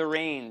take the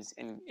reins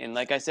and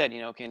like I said,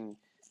 can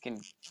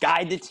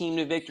guide the team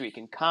to victory,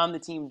 can calm the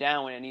team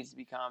down when it needs to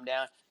be calmed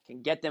down,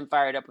 can get them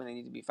fired up when they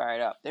need to be fired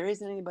up. There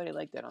isn't anybody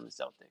like that on the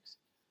Celtics.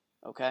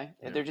 Okay?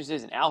 Yeah. There just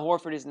isn't. Al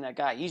Horford isn't that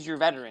guy. He's your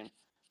veteran,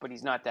 but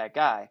he's not that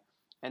guy.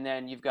 And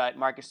then you've got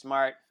Marcus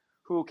Smart,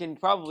 who can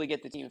probably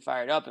get the team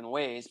fired up in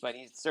ways, but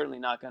he's certainly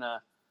not going to,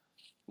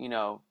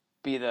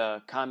 be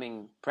the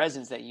calming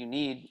presence that you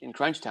need in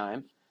crunch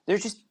time. They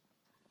just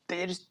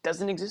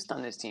doesn't exist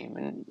on this team.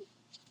 And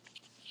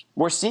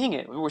we're seeing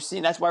it.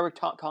 That's why we're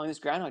calling this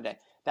Groundhog Day.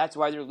 That's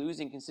why they're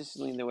losing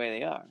consistently in the way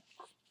they are.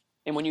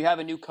 And when you have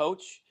a new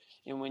coach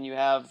and when you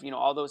have,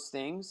 all those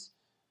things,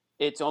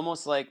 it's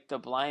almost like the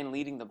blind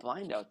leading the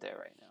blind out there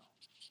right now.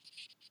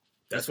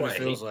 That's what it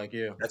feels like,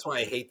 yeah. That's why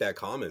I hate that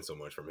comment so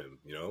much from him.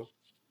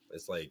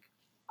 It's like,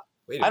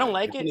 wait. I don't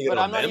like it, but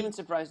I'm not even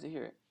surprised to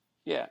hear it.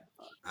 Yeah,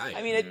 I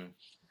mean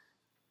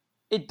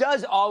it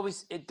does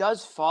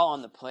fall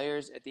on the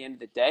players at the end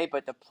of the day,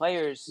 but the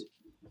players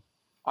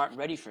aren't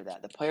ready for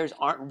that. The players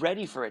aren't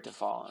ready for it to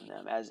fall on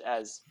them as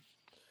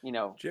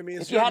Jimmy,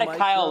 if you had a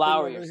Kyle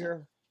Lowry or something.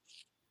 here?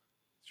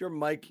 Is your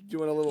mic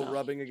doing a little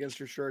rubbing against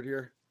your shirt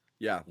here?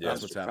 Yeah,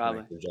 that's what's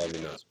happening. You're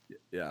driving me nuts.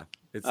 Yeah,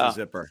 it's the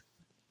zipper.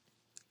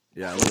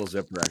 Yeah, a little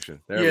zipper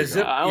action. There we go.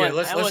 Zip.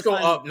 Let's go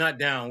up, not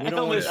down. We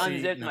don't want to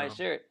unzip my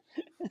shirt.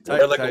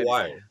 They're like a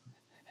wire.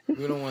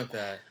 We don't want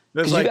that.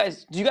 Do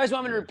you guys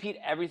want me to repeat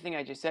everything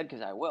I just said?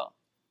 Because I will.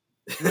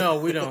 No,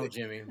 we don't,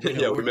 Jimmy.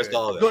 We missed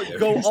all of that.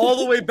 Go all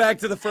the way back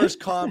to the first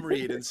com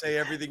read and say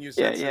everything you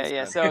said.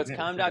 Yeah. So it's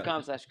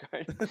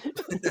com.com/card.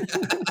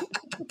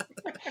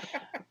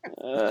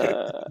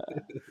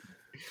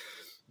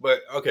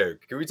 But okay,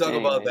 can we talk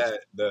about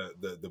that?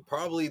 The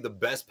probably the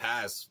best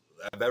pass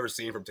I've ever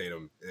seen from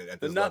Tatum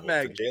at this level.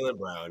 Nutmeg. Jaylen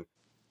Brown.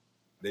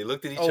 They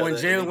looked at each other. Oh, when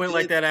Jaylen went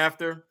like that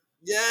after.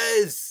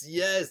 Yes.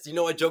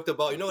 I joked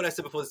about. You know what I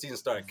said before the season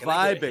started? Can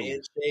I get a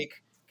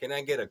handshake? Can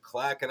I get a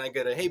clap? Can I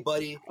get a hey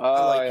buddy?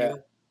 I like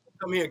you.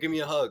 Come here, give me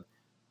a hug.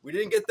 We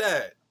didn't get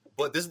that,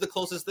 but this is the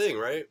closest thing,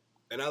 right?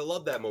 And I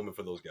love that moment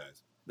for those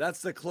guys.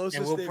 That's the closest.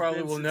 And we'll they've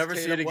probably been will since never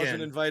see Tatum it again.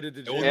 Wasn't invited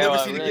to. We'll never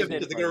see it again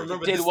because they're gonna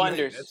remember did this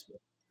wonders.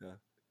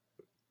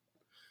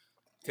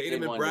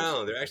 Tatum and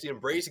Brown, they're actually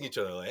embracing each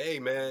other. Like, hey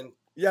man.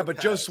 Yeah, but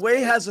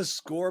Josue has a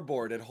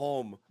scoreboard at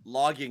home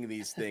logging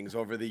these things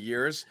over the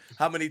years.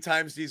 How many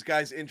times these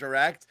guys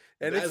interact,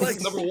 and it's like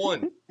number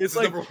one. It's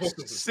like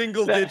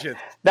single digit.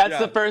 That's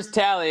the first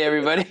tally,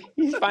 everybody.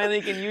 He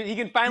finally can use. He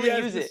can finally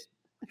use it.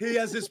 He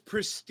has this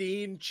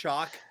pristine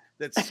chalk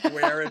that's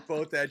square at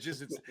both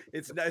edges.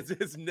 It's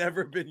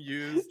never been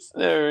used. It's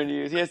never been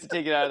used. He has to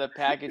take it out of the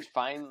package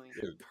finally.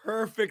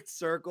 Perfect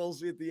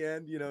circles at the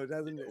end. It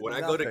hasn't. When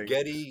I go to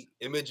Getty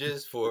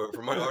Images for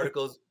my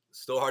articles.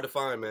 Still hard to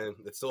find, man.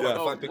 It's still hard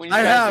to find pictures. I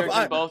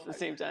have both at the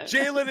same time.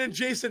 Jaylen and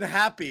Jason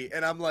happy,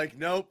 and I'm like,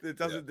 nope, it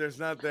doesn't. Yeah. There's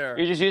not there.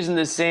 You're just using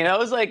the same. I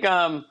was like,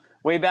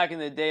 way back in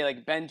the day,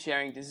 like Ben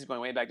Cherington. This is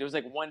going way back. There was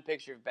like one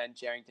picture of Ben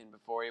Cherington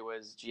before he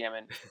was GM,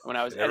 and when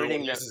I was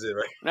editing this,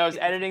 when I was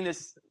editing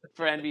this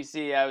for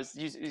NBC, I was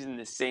using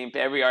the same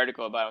every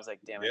article about it. I was like,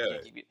 damn, I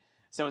can't keep it.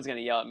 Someone's gonna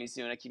yell at me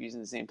soon. I keep using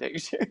the same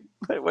picture.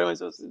 What am I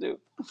supposed to do?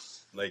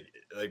 Like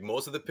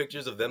most of the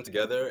pictures of them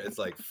together, it's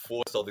like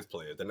 4 Celtics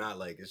players. They're not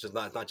like it's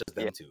not just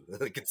them two.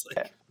 Like it's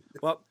like.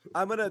 Well,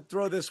 I'm gonna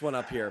throw this one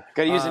up here.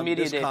 Gotta use the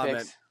media day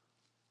picks.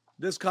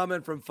 This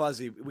comment from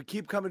Fuzzy. We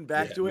keep coming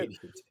back to it.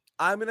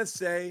 I'm gonna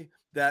say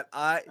that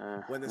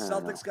when the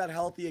Celtics got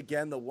healthy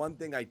again, the one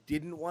thing I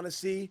didn't want to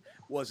see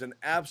was an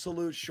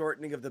absolute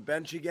shortening of the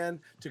bench again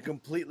to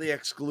completely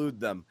exclude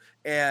them,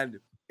 and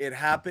it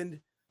happened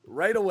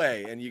right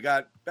away, and you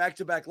got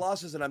back-to-back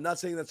losses, and I'm not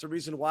saying that's the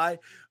reason why.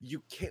 You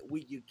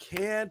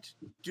can't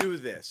do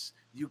this.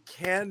 You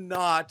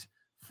cannot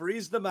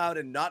freeze them out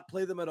and not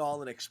play them at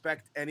all and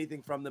expect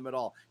anything from them at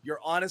all. You're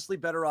honestly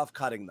better off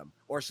cutting them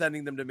or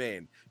sending them to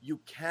Maine. You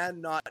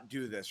cannot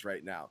do this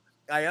right now.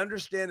 I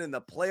understand in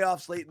the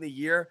playoffs late in the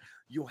year,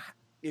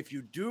 if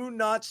you do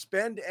not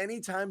spend any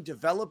time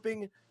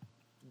developing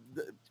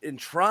in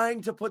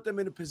trying to put them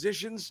in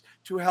positions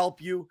to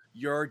help you,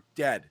 you're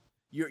dead.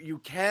 You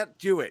can't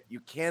do it. You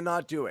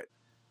cannot do it.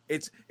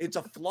 It's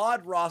a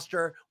flawed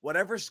roster.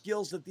 Whatever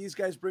skills that these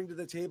guys bring to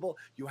the table,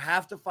 you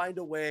have to find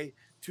a way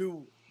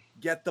to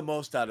get the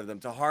most out of them,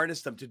 to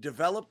harness them, to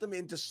develop them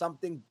into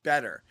something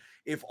better.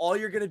 If all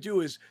you're going to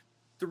do is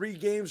 3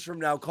 games from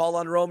now call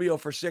on Romeo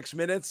for 6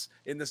 minutes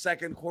in the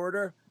second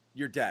quarter,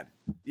 you're dead.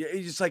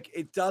 It's just like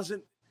it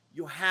doesn't.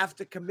 You have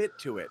to commit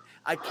to it.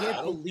 I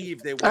can't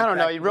believe they went I don't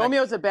know. back to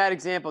Romeo's a bad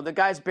example. The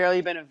guy's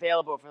barely been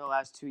available for the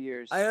last 2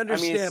 years. I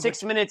understand. I mean,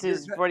 6 minutes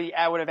is what he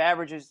would have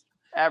averaged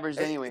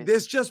anyway.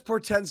 This just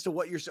portends to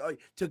what you're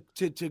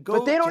to go.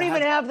 But they don't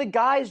even have the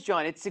guys,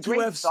 John. It's a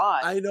great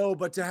thought. I know,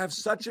 but to have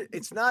such a,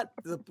 it's not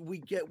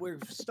we're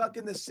stuck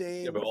in the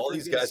same. Yeah, but all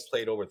these guys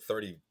played over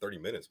 30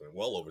 minutes, man.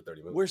 Well over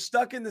 30 minutes. We're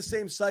stuck in the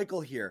same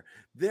cycle here.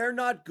 They're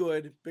not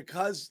good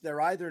because they're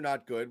either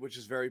not good, which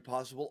is very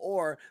possible,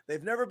 or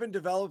they've never been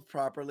developed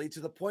properly to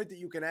the point that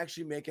you can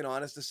actually make an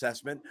honest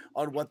assessment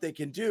on what they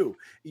can do.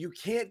 You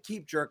can't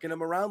keep jerking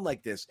them around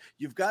like this.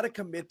 You've got to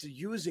commit to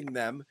using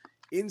them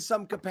in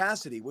some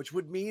capacity, which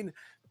would mean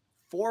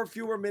 4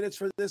 fewer minutes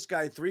for this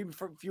guy, 3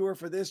 fewer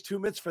for this, 2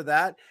 minutes for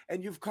that,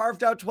 and you've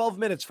carved out 12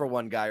 minutes for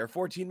one guy or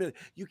 14 minutes.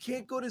 You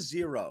can't go to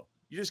 0.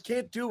 You just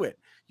can't do it.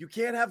 You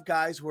can't have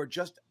guys who are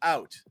just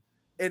out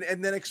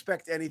and then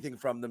expect anything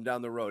from them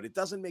down the road. It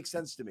doesn't make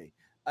sense to me.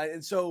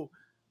 And so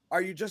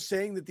are you just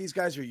saying that these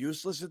guys are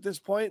useless at this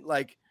point?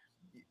 Like,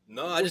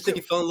 no, I just think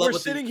he fell in love with We're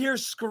sitting here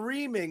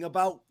screaming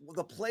about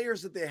the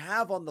players that they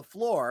have on the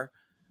floor.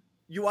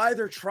 You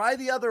either try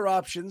the other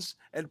options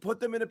and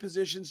put them in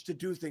positions to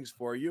do things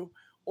for you,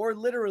 or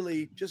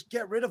literally just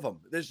get rid of them.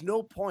 There's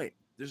no point.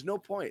 There's no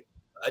point.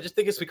 I just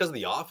think it's because of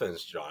the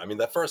offense, John. I mean,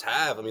 that first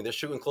half, they're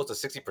shooting close to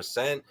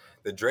 60%.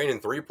 They're draining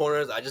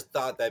 3-pointers. I just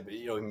thought that,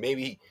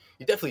 maybe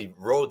he definitely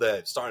rode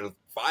that starting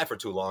 5 for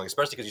too long,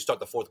 especially because you start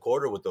the fourth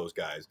quarter with those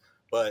guys.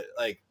 But,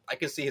 I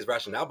can see his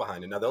rationale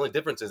behind it. Now, the only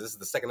difference is this is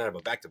the second night of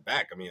a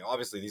back-to-back. I mean,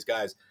 obviously, these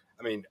guys,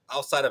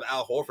 outside of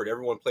Al Horford,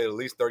 everyone played at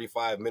least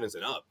 35 minutes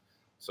and up.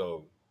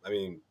 So,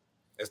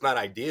 it's not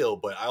ideal,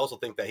 but I also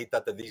think that he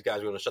thought that these guys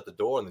were going to shut the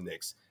door on the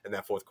Knicks in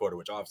that fourth quarter,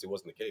 which obviously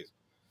wasn't the case.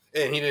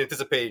 And he didn't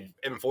anticipate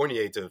Evan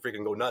Fournier to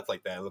freaking go nuts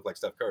like that and look like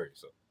Steph Curry.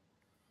 So,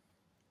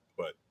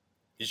 but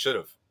he should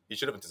have. He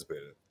should have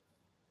anticipated it.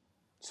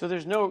 So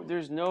there's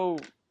no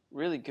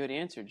really good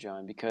answer,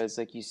 John, because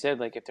like you said,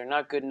 if they're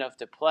not good enough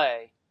to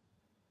play,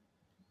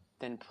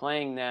 then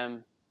playing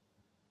them,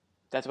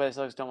 that's why the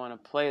Celtics don't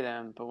want to play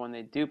them. But when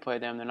they do play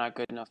them, they're not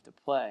good enough to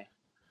play.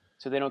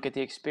 So they don't get the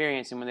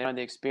experience, and when they don't have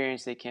the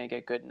experience, they can't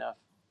get good enough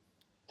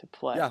to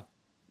play. Yeah,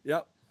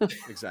 yep,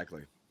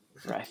 exactly.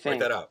 I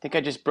think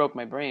I just broke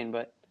my brain,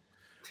 but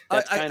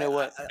that's kind of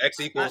what X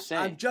equals.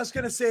 I'm just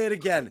gonna say it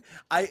again.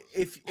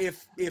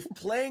 If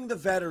playing the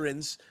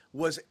veterans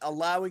was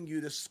allowing you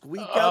to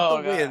squeak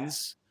out the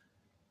wins,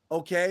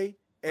 okay,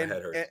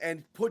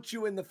 and put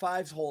you in the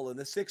 5 hole, in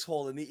the 6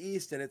 hole, in the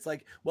East, and it's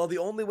like, well, the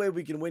only way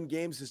we can win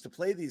games is to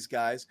play these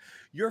guys.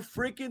 You're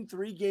freaking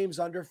 3 games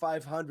under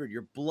 500.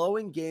 You're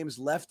blowing games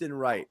left and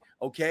right.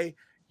 Okay,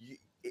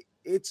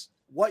 it's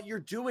what you're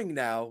doing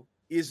now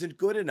isn't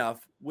good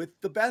enough with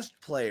the best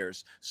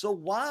players. So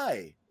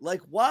why?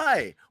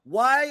 Why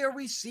are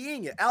we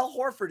seeing it? Al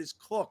Horford is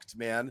cooked,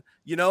 man.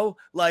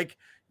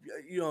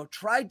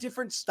 Try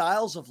different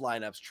styles of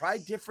lineups, try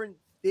different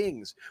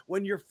things.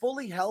 When you're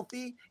fully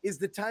healthy is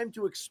the time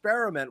to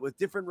experiment with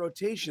different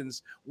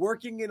rotations,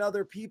 working in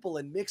other people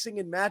and mixing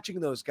and matching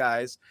those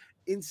guys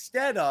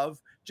instead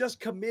of just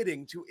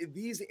committing to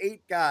these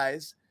 8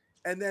 guys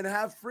and then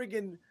have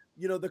friggin',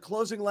 the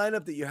closing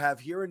lineup that you have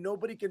here and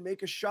nobody can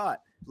make a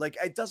shot.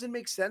 It doesn't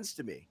make sense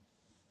to me.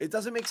 It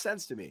doesn't make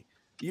sense to me.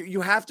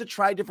 You have to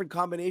try different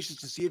combinations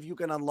to see if you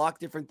can unlock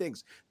different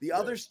things. The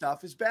other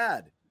stuff is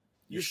bad.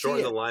 You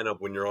shorten the lineup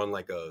when you're on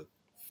a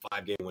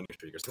 5-game winning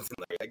streak or something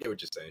like that. I get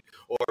what you're saying.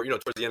 Or,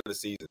 towards the end of the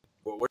season.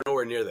 We're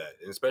nowhere near that.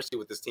 And especially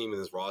with this team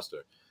and this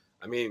roster.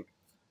 In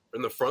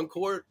the front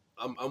court,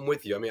 I'm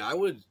with you. I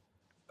wouldn't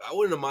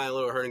have minded a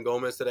little Hernan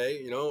Gomez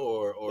today,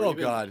 or oh,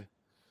 even, God.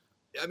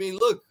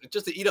 Look,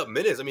 just to eat up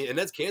minutes. And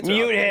that's cancer.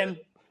 Mute him.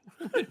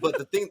 But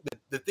the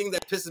thing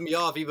that pisses me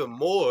off even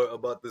more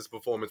about this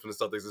performance from the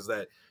Celtics is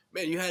that,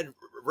 man, you had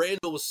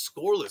Randall was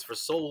scoreless for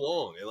so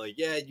long.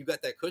 And, you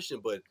got that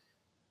cushion, but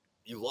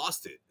you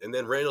lost it. And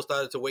then Randall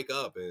started to wake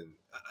up. And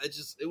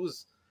it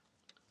was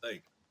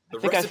like the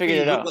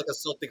recipe looked like a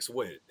Celtics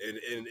win.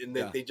 And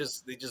they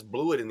just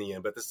blew it in the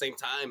end. But at the same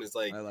time, it's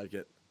like, I like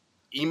it.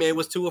 Ime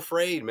was too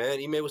afraid, man.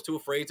 Ime was too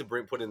afraid to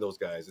put in those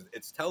guys.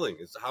 It's telling.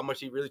 It's how much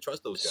he really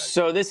trusts those guys.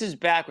 So this is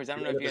backwards. I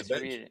don't know if you guys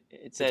read it.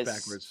 It says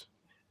it's backwards.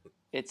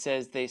 It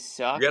says they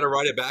suck. You got to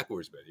write it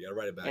backwards, man. You got to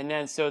write it backwards. And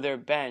then so they're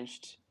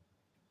benched,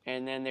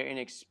 and then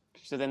they're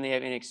so then they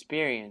have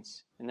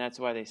inexperience, and that's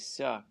why they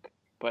suck.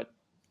 But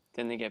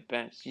then they get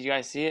benched. Did you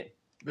guys see it?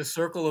 The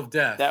circle of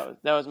death. That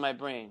was my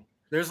brain.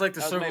 There's like the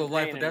That was circle my of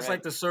life, brain but in that's red.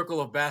 like the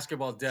circle of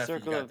basketball death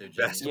Circle you got of there,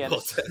 Jimmy.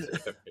 Basketball Yeah,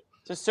 death.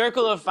 It's a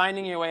circle of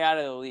finding your way out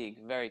of the league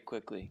very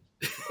quickly.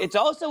 It's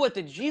also what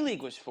the G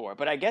League was for,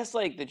 but I guess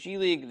like the G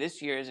League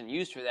this year isn't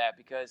used for that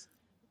because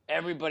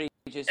everybody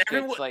just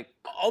gets like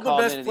all the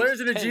called best into players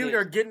these in the G League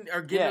tenders.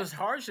 are getting Yeah. us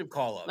hardship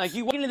call ups. Like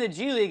you walk into the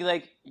G League,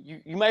 like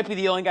you might be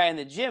the only guy in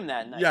the gym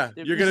that night. Yeah,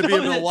 There- you're gonna be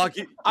a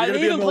Milwaukee. Are You're gonna they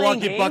be a even playing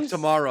Milwaukee Buck games?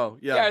 tomorrow.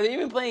 Yeah, Yeah, are they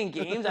even playing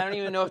games? I don't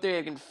even know if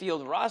they can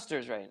field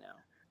rosters right now.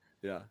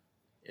 yeah.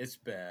 it's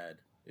bad.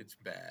 It's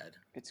bad.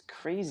 It's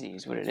crazy,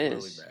 is what It's it really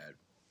is. bad.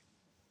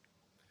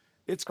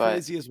 It's But-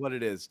 crazy, is what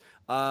it is.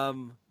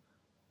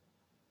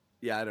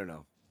 Yeah, I don't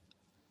know.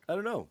 I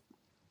don't know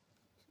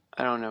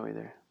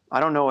either. I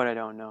don't know what I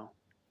don't know.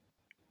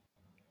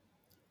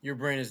 Your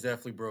brain is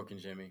definitely broken,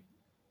 Jimmy.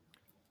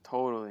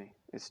 Totally.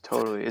 It's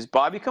totally. Is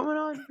Bobby coming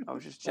on? I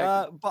was just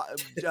checking.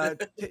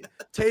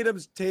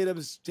 Tatum's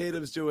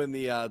doing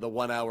the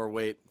 1 hour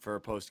wait for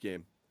a post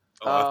game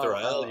Oh, after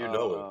L, you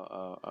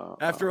know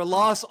it. after a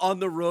loss on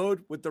the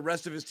road with the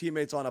rest of his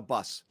teammates on a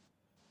bus,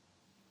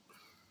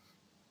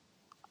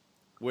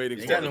 waiting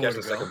They for got him. nowhere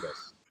to Second go.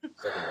 best.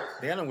 Second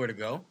best. They got nowhere to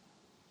go.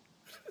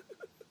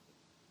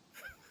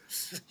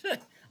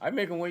 I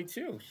make them wait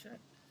too. Shit.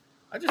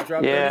 I just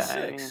dropped Yeah,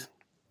 36.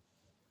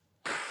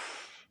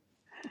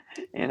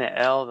 In an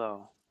L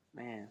though,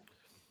 man.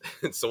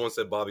 Someone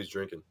said Bobby's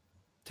drinking.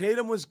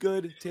 Tatum was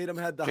good. Tatum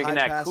had the Drinking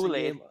high that passing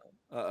Kool-Aid. game.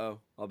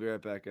 I'll be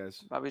right back,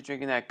 guys. Bobby's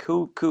drinking that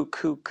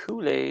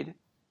Kool-Aid.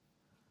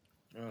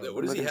 Yeah,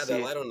 what does he Look have and that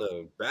see light on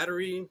the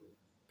battery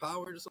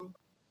powered or something?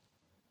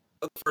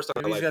 That's the first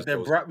time Maybe he's got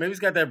that. Maybe he's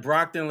got that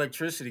Brockton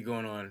electricity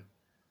going on.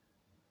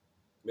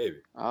 Maybe.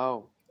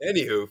 Oh,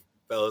 Anywho,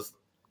 fellas,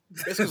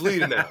 guess who's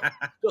leading now?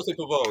 Joseph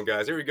Pavone,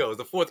 guys. Here we go. It's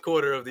the fourth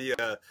quarter of the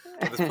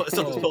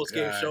Celtics post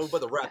game show. We're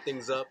about to wrap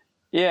things up.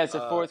 yeah. It's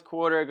the fourth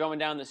quarter going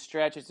down the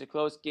stretch. It's a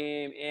close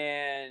game,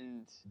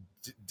 and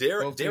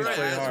Dare Both I teams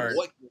play ask hard.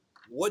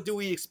 what do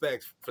we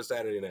expect for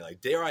Saturday night? Like,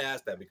 dare I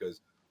ask that?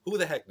 Because who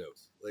the heck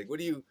knows? Like, what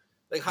do you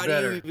like? How do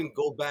Better. you even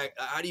go back?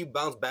 How do you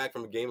bounce back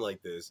from a game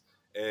like this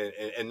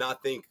and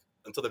not think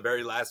until the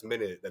very last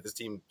minute that this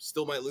team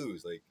still might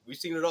lose? Like, we've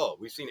seen it all.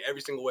 We've seen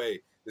every single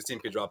way this team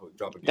could drop a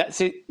game. that's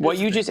it. What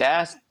you just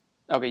asked.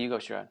 Okay, you go,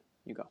 Sherrod.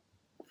 You go.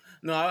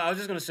 No, I was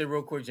just going to say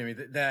real quick, Jimmy,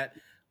 that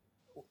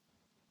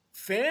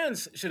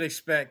fans should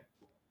expect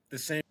the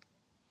same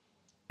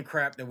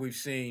crap that we've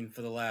seen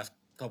for the last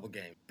couple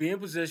games. Be in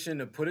position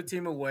to put a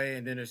team away,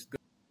 and then it's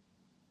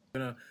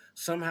going to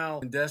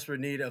somehow in desperate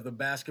need of the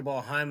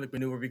basketball Heimlich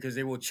maneuver because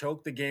they will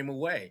choke the game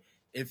away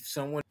if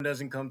someone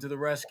doesn't come to the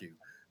rescue.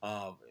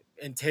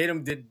 And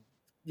Tatum did,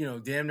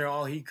 damn near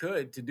all he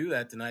could to do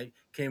that tonight,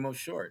 came up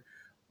short.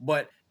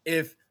 But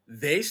if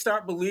they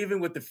start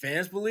believing what the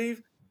fans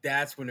believe,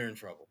 that's when they're in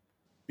trouble.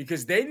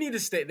 Because they need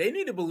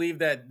to believe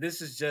that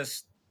this is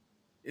just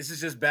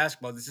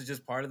basketball. This is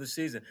just part of the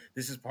season.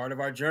 This is part of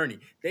our journey.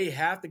 They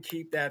have to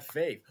keep that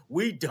faith.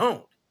 We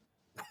don't.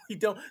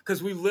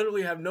 Because we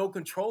literally have no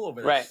control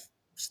over that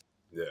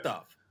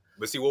stuff.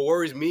 But see, what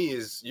worries me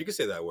is you can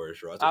say that word,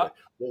 Sherrod.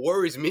 What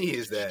worries me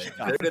is that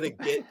they're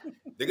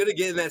gonna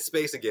get in that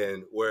space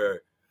again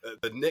where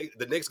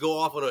the Knicks go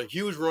off on a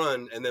huge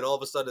run, and then all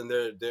of a sudden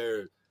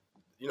they're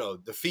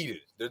defeated,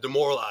 they're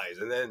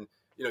demoralized, and then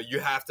you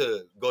have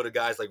to go to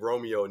guys like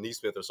Romeo and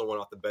Neesmith or someone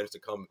off the bench to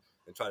come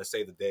and try to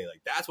save the day.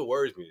 Like, that's what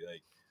worries me.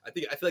 Like, I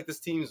feel like this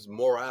team's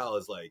morale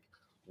is like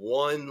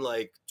one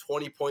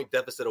 20-point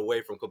deficit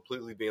away from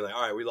completely being like,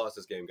 all right, we lost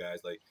this game, guys.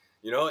 Like,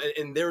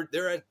 and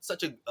they're at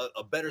such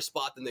a better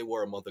spot than they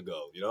were a month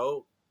ago.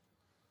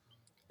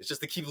 It's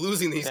just to keep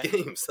losing these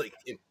games like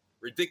in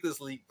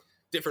ridiculously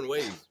different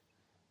ways.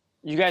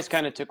 You guys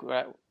kind of took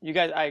you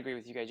guys. I agree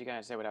with you guys. You kind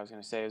of said what I was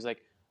going to say. It was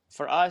like,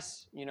 for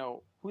us,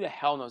 who the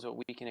hell knows what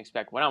we can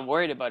expect? What I'm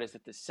worried about is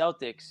that the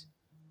Celtics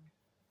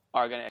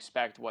are going to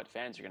expect what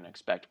fans are going to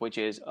expect, which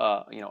is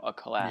a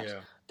collapse.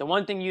 Yeah. The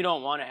one thing you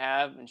don't want to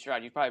have, and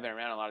Sherrod, you've probably been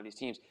around a lot of these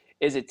teams,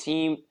 is a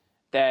team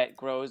that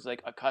grows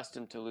like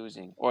accustomed to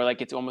losing, or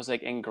like it's almost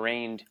like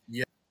ingrained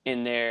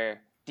in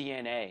their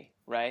DNA,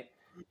 right?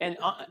 And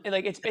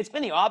like it's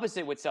been the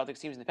opposite with Celtics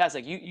teams in the past.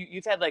 Like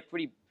you've had like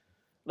pretty,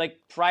 like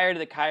prior to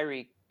the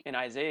Kyrie and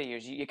Isaiah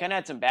years, you kind of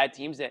had some bad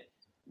teams that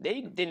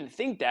they didn't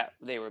think that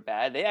they were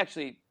bad. They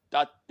actually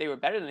thought they were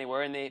better than they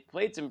were, and they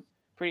played some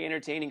pretty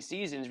entertaining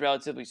seasons,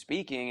 relatively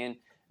speaking, and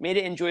made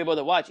it enjoyable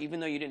to watch, even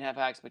though you didn't have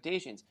high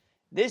expectations.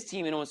 This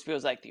team, it almost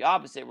feels like the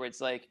opposite, where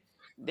it's like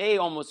they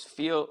almost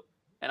feel,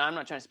 and I'm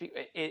not trying to speak,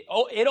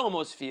 it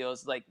almost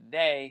feels like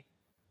they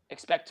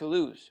expect to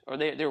lose, or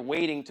they're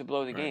waiting to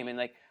blow the game. And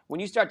like when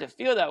you start to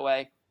feel that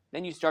way,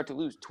 then you start to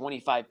lose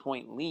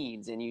 25-point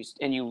leads, and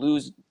you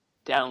lose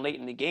down late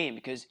in the game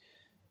because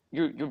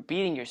you're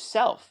beating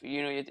yourself.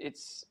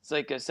 It's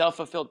like a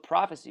self-fulfilled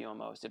prophecy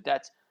almost, if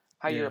that's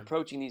how you're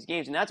approaching these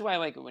games. And that's why,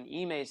 like, when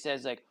Ime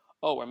says, like,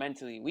 oh, we're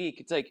mentally weak,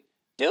 it's like,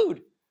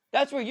 dude,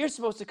 that's where you're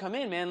supposed to come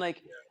in, man.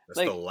 Like, that's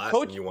the last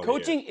thing you want to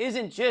coaching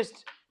isn't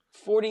just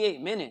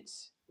 48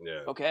 minutes.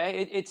 Yeah.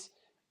 Okay?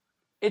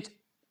 It's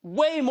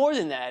way more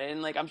than that.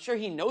 And like, I'm sure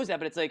he knows that,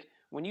 but it's like,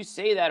 when you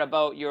say that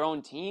about your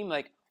own team,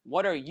 like,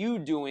 what are you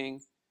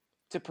doing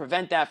to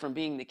prevent that from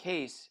being the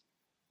case?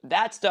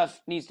 That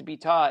stuff needs to be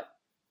taught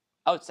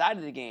outside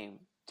of the game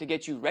to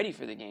get you ready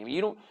for the game.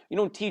 You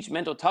don't teach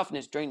mental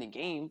toughness during the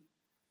game.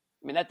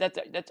 I mean,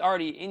 that's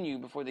already in you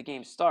before the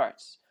game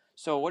starts.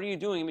 So what are you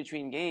doing in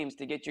between games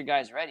to get your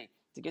guys ready,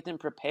 to get them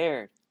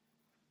prepared?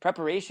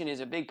 Preparation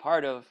is a big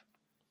part of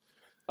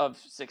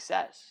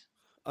success.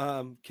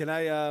 Can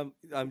I?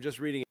 I'm just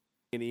reading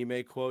an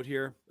email quote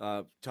here.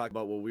 Talk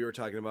about what we were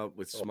talking about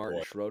with Smart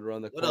and Schroeder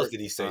on the court. What else did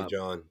he say,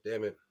 John?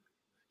 Damn it.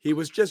 He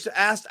was just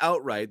asked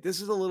outright.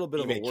 This is a little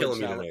bit of a word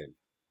killing salad. me tonight.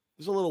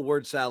 There's a little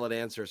word salad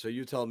answer. So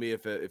you tell me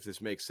if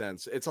this makes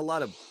sense. It's a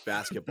lot of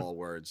basketball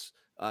words.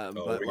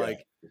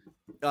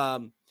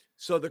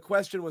 So the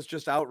question was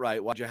just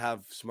outright, why'd you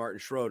have Smart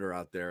and Schroeder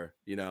out there?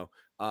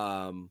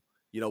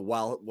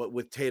 While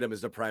with Tatum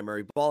as the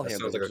primary ball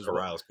handler. Sounds like a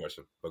Corrales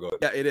question. But go ahead.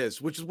 Yeah, it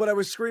is, which is what I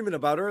was screaming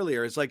about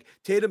earlier. It's like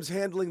Tatum's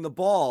handling the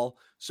ball,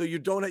 so you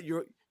don't have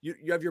you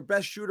have your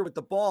best shooter with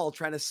the ball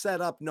trying to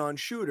set up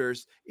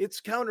non-shooters. It's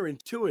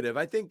counterintuitive.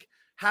 I think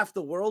half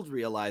the world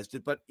realized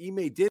it, but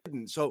Ime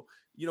didn't. So,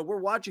 we're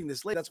watching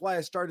this late. That's why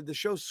I started the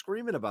show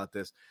screaming about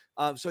this.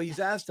 So he's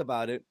asked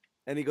about it,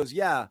 and he goes,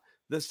 yeah,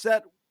 the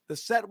set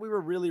we were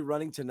really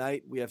running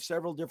tonight, we have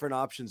several different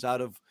options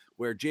out of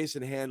where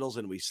Jason handles,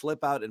 and we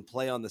slip out and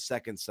play on the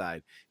second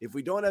side. If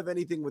we don't have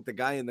anything with the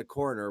guy in the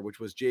corner, which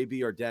was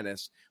JB or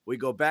Dennis, we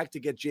go back to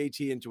get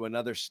JT into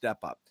another step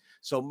up.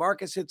 So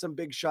Marcus hit some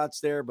big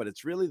shots there, but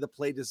it's really the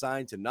play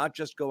design to not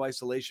just go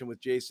isolation with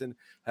Jason,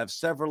 have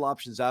several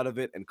options out of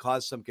it, and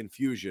cause some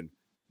confusion.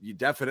 You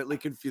definitely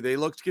confused. They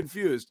looked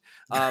confused.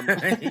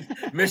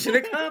 Mission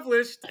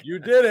accomplished. You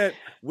did it,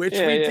 which we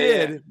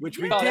did.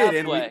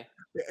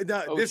 And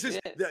this is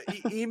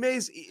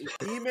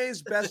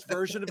Ime's best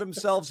version of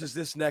himself is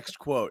this next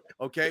quote,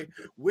 okay?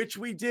 Which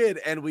we did,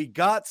 and we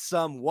got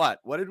some what?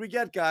 What did we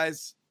get,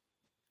 guys?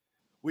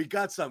 We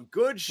got some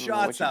good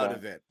shots out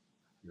of it.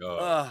 I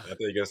thought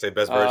you were gonna say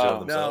best version of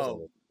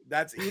themselves. No,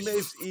 that's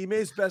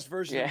Ime's best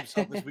version of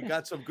himself. Is we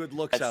got some good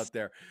looks out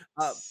there.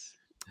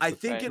 I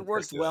think it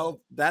worked well,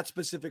 that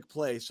specific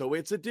play. So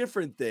it's a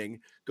different thing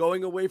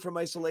going away from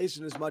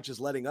isolation as much as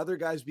letting other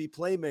guys be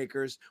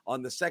playmakers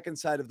on the second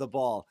side of the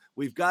ball.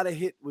 We've got to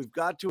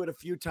it a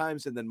few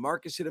times, and then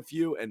Marcus hit a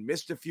few and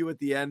missed a few at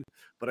the end.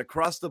 But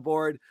across the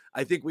board,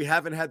 I think we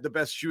haven't had the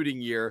best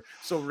shooting year.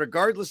 So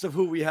regardless of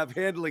who we have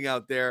handling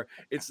out there,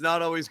 it's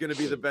not always going to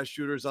be the best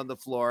shooters on the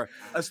floor,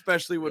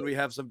 especially when we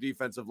have some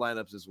defensive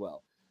lineups as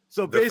well.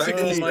 So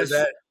basically, my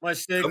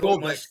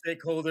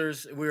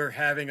stakeholders, we're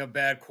having a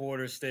bad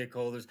quarter,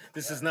 stakeholders.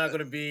 This is not going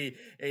to be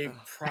a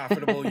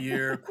profitable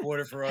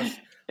quarter for us.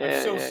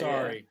 I'm so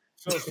sorry.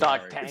 So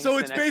sorry. So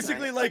it's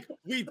basically like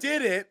we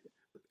did it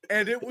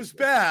and it was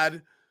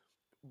bad,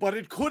 but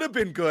it could have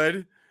been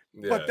good.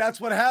 Yeah. But that's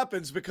what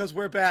happens because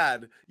we're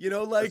bad.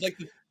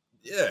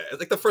 It's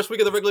like the first week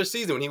of the regular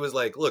season when he was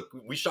like, look,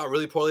 we shot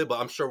really poorly, but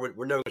I'm sure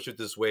we're never going to shoot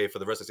this way for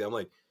the rest of the season. I'm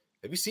like,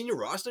 have you seen your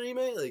roster,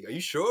 Ime? Like, are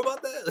you sure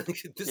about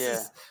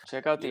that?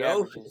 Check out the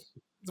averages.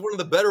 It's one of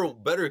the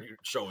better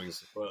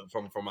showings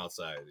from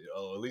outside,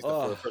 at least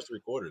for the first 3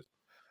 quarters.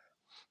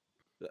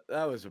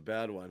 That was a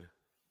bad one.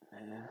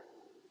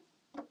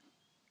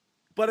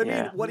 But I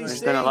mean, what he's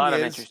saying is, been a lot of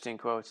interesting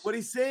quotes. What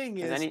he's saying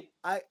is,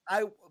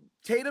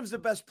 Tatum's the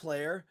best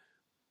player.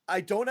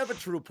 I don't have a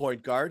true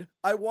point guard.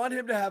 I want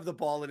him to have the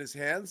ball in his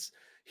hands.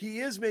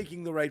 He is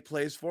making the right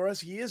plays for us.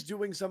 He is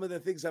doing some of the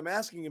things I'm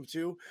asking him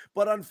to.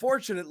 But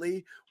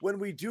unfortunately, when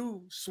we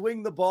do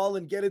swing the ball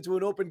and get into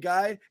an open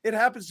guy, it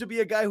happens to be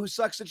a guy who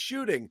sucks at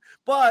shooting.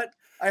 But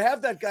I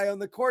have that guy on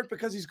the court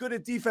because he's good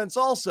at defense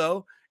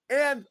also.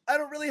 And I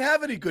don't really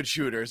have any good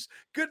shooters.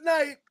 Good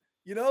night.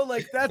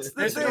 That's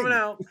the thing. Coming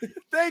out.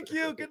 Thank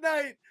you. Good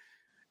night.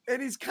 And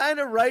he's kind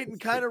of right and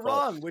kind of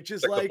wrong, which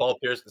is like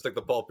it's like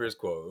the Paul Pierce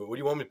quote. What do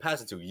you want me to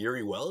pass it to?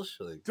 Yuri Welsh?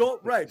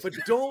 Don't run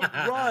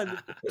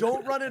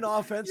an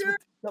offense.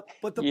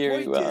 But the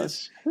Yuri point Welsh.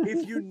 is,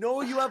 if you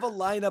have a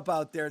lineup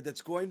out there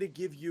that's going to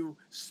give you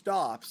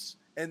stops,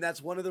 and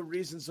that's one of the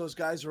reasons those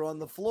guys are on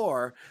the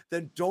floor,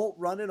 then don't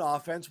run an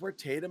offense where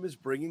Tatum is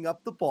bringing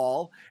up the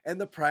ball and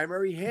the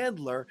primary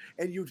handler,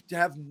 and you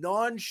have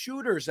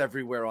non-shooters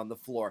everywhere on the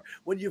floor.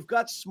 When you've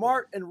got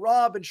Smart and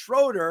Rob and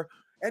Schroeder,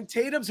 and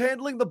Tatum's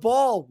handling the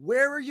ball,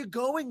 where are you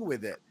going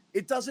with it?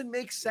 It doesn't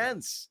make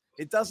sense.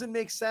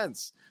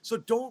 So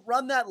don't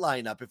run that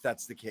lineup if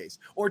that's the case.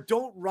 Or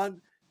don't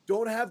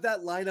have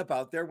that lineup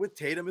out there with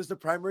Tatum as the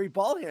primary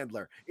ball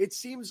handler. It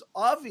seems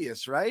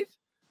obvious, right?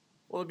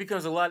 Well, they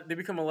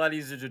become a lot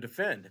easier to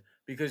defend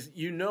because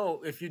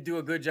if you do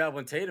a good job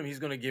on Tatum, he's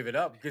going to give it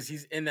up because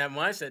he's in that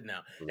mindset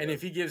now. Yeah. And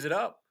if he gives it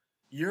up,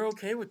 you're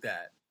okay with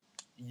that.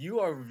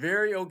 You are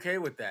very okay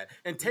with that.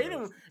 And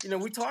Tatum,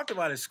 we talked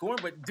about his scoring,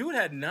 but dude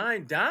had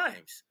 9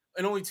 dimes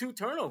and only 2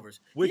 turnovers.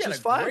 Which is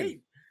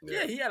fine.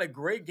 He had a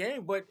great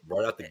game. But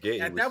right out the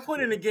gate. At that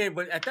point in the game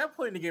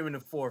in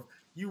the fourth,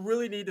 you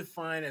really need to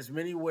find as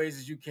many ways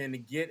as you can to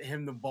get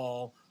him the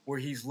ball where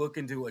he's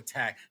looking to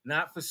attack,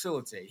 not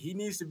facilitate. He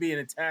needs to be in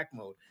attack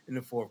mode in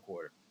the fourth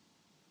quarter.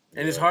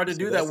 And it's hard to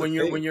do that when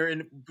you're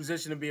in a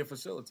position to be a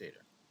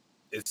facilitator.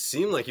 It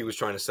seemed like he was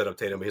trying to set up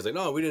Tatum, but he's like,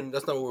 no, we didn't.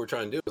 That's not what we were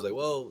trying to do. I was like,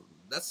 well,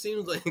 that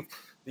seems like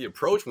the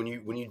approach when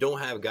you don't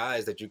have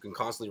guys that you can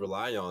constantly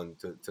rely on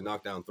to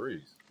knock down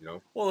threes. You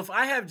know. Well, if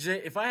I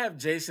have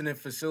Jason in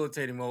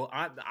facilitating mode,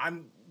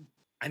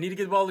 I need to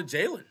get the ball to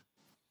Jalen.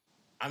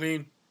 I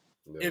mean,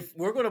 if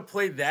we're going to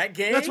play that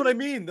game, that's what I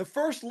mean. The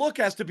first look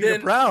has to be to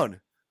Brown.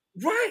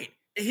 Right.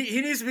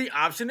 He needs to be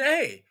option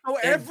A. Oh,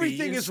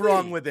 everything is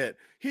wrong with it.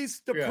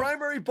 He's the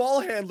primary ball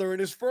handler, and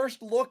his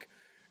first look,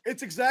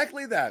 it's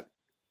exactly that.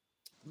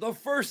 The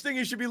first thing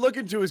you should be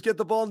looking to is get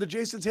the ball into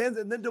Jason's hands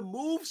and then to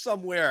move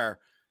somewhere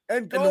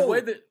and go.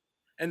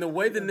 And the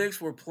way the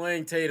Knicks were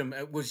playing Tatum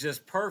was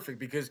just perfect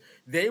because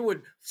they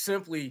would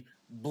simply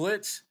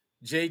blitz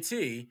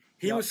JT.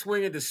 He would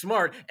swing it to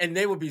Smart, and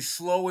they would be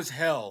slow as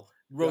hell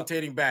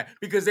rotating back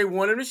because they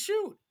want him to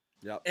shoot.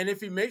 Yep. And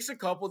if he makes a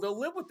couple, they'll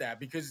live with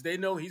that because they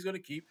know he's going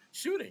to keep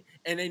shooting.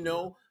 And they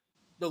know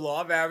the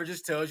law of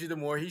averages tells you the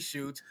more he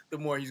shoots, the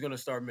more he's going to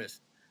start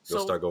missing.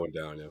 He'll start going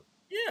down,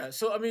 Yeah,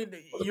 so I mean,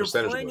 you're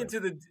playing into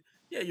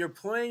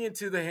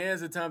the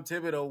hands of Tom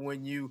Thibodeau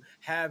when you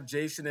have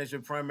Jason as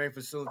your primary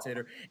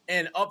facilitator,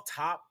 and up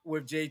top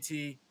with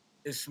JT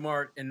is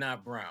Smart and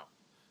not Brown.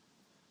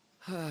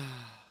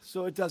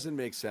 So it doesn't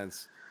make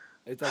sense.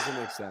 It doesn't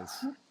make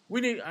sense.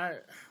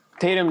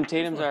 Tatum's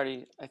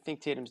already. I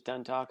think Tatum's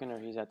done talking, or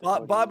he's at the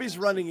podium. Bobby's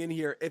running in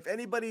here. If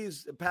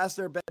anybody's past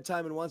their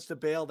bedtime and wants to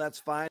bail, that's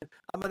fine.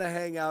 I'm going to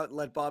hang out and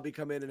let Bobby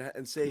come in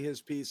and say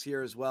his piece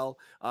here as well.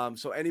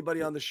 So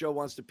anybody on the show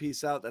wants to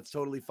peace out, that's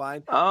totally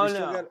fine. Oh,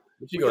 no.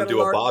 You going to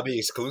do a Bobby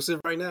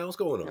exclusive right now? What's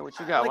going on? Yeah, what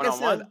you got? Like I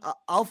said,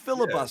 I'll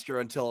filibuster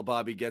until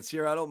Bobby gets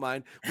here. I don't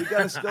mind. We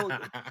got to still.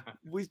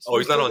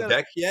 He's not on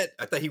deck yet?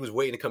 I thought he was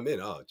waiting to come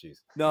in. Oh, jeez.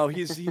 No,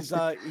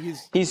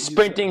 he's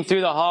sprinting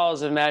through the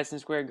halls of Madison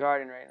Square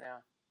Garden right now.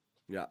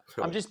 Yeah.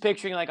 I'm just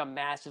picturing like a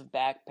massive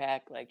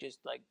backpack, just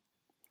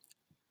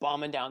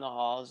bombing down the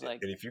halls, and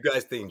if you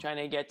guys think trying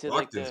to get to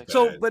like the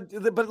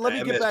but let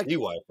me get back to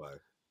Wi-Fi.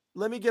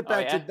 Let me get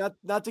back to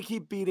not to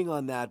keep beating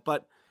on that,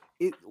 but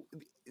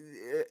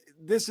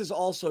this is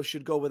also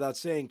should go without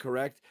saying,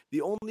 correct?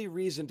 The only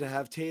reason to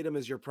have Tatum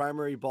as your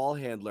primary ball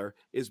handler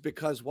is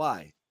because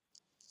why?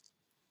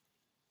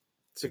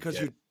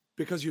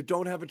 Because you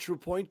don't have a true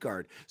point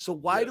guard. So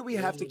why do we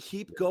have to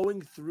keep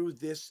going through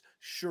this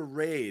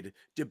charade,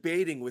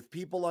 debating with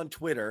people on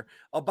Twitter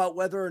about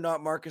whether or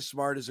not Marcus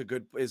Smart is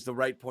the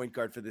right point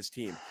guard for this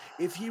team?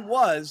 If he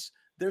was,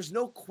 there's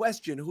no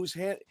question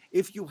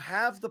if you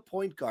have the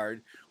point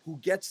guard who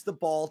gets the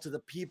ball to the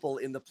people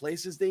in the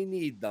places they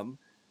need them,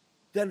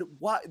 then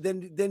why?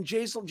 Then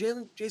Jason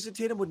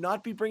Tatum would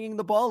not be bringing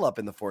the ball up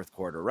in the fourth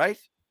quarter, right?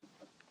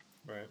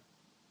 Right.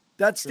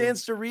 That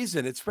stands to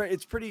reason. It's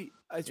pretty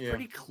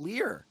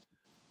clear.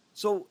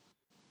 So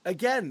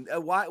again,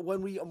 why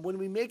when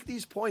we make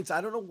these points,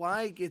 I don't know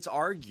why it gets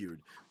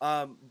argued.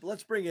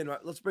 Let's bring in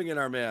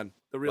our man,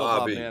 the real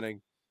Bob Manning.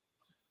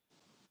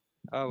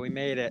 Oh, we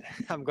made it.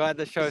 I'm glad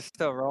the show's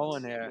still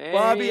rolling here.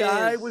 Bobby,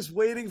 I was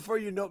waiting for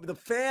you. No, the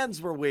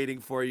fans were waiting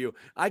for you.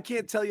 I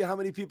can't tell you how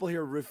many people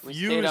here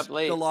refused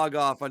to log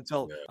off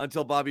until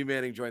Bobby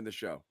Manning joined the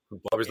show.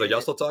 Bobby's like,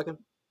 y'all still talking?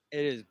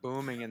 It is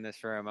booming in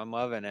this room. I'm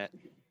loving it.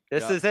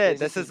 This is it.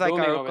 This is like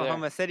our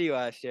Oklahoma City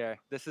last year.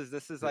 This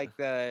is like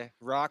the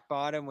rock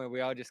bottom where we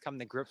all just come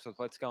to grips with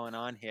what's going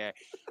on here.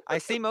 I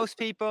see most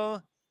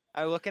people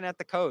are looking at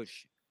the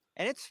coach,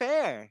 and it's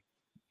fair.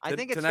 I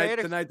think it's fair.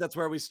 Tonight, that's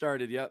where we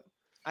started. Yep.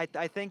 I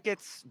think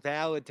it's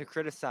valid to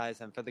criticize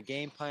him for the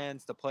game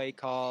plans, the play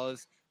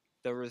calls,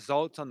 the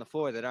results on the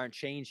floor that aren't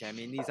changing. I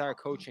mean, these are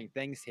coaching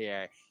things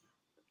here.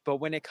 But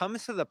when it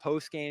comes to the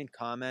post-game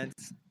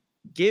comments,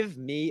 give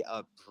me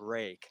a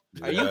break.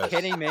 Are you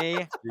kidding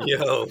me?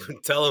 Yo,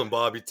 tell him,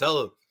 Bobby.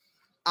 Tell him.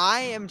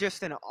 I am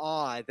just in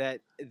awe that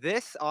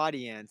this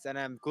audience, and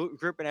I'm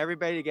grouping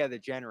everybody together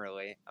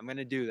generally. I'm going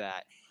to do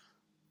that.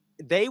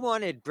 They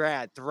wanted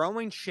Brad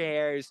throwing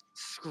chairs,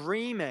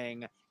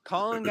 screaming,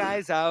 calling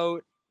guys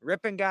out,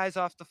 ripping guys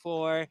off the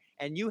floor,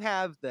 and you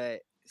have the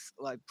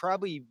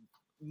probably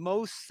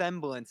most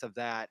semblance of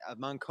that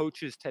among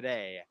coaches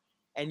today.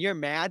 And you're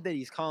mad that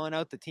he's calling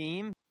out the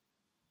team?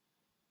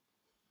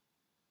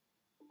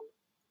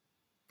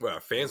 Well,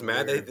 fans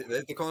mad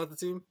that they calling out the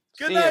team?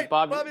 Good night,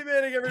 Bobby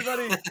Manning,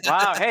 everybody.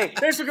 Wow, hey,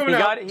 thanks for coming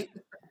out.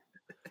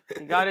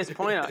 He got his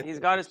point out. He's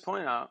got his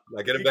point out.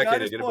 Now get him back in.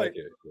 Get him back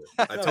in.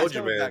 I told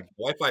you, man.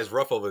 Wi-Fi is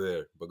rough over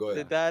there. But go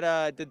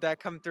ahead. Did that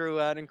come through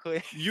loud and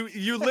clear?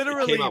 You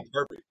literally came out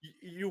perfect.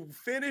 You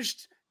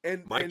finished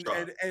and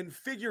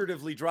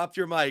figuratively dropped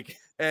your mic,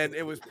 and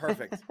it was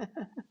perfect.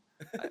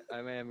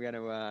 I'm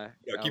gonna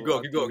keep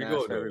going. I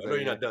know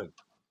you're not done.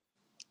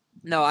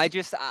 No,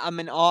 I'm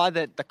in awe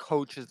that the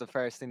coach is the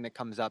first thing that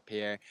comes up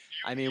here.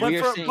 I mean,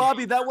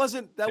 Bobby, that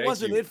wasn't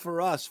it for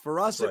us. For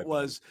us, right.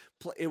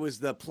 it was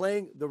the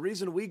playing. The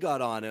reason we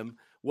got on him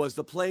was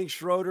the playing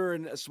Schroeder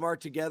and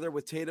Smart together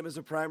with Tatum as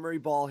a primary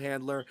ball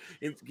handler.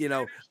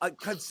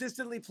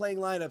 Consistently playing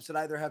lineups that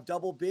either have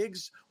double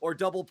bigs or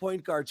double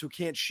point guards who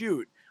can't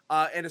shoot.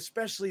 And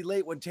especially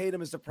late when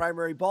Tatum is the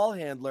primary ball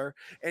handler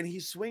and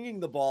he's swinging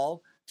the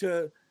ball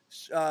to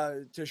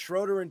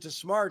Schroeder and to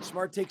Smart.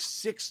 Smart takes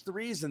 6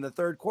 threes in the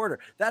third quarter.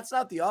 That's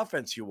not the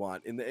offense you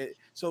want.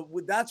 So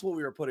that's what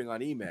we were putting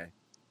on Ime.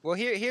 Well,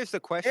 here's the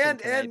question.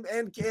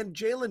 And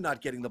Jalen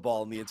not getting the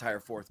ball in the entire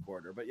fourth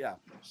quarter. But yeah,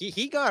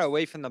 he got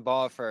away from the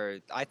ball for,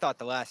 I thought,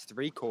 the last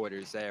 3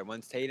 quarters there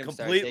once Tatum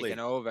started taking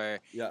over.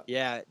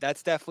 Yeah,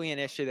 that's definitely an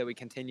issue that we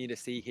continue to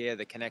see here,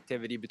 the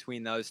connectivity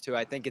between those two.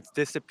 I think it's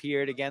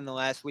disappeared again the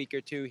last week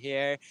or two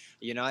here.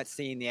 You're not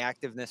seeing the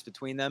activeness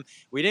between them.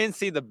 We didn't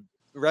see the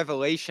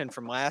revelation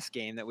from last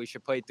game that we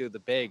should play through the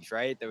bigs,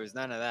 right? There was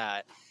none of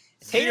that.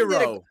 Tatum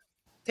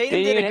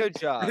did a good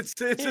job. It's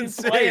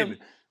insane.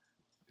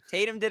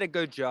 Tatum did a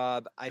good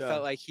job. I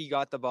felt like he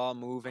got the ball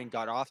moving,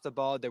 got off the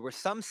ball. There were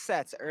some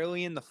sets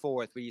early in the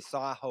fourth where you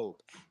saw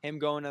hope. Him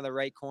going to the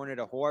right corner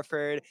to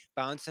Horford,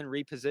 bouncing,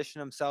 reposition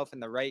himself in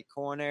the right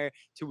corner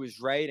to his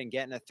right and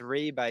getting a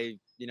 3 by,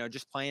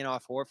 just playing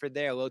off Horford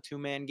there, a little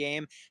 2-man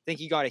game. I think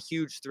he got a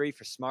huge 3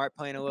 for Smart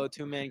playing a little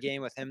 2-man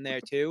game with him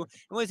there too.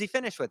 And what does he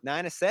finish with?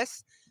 9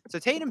 assists? So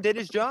Tatum did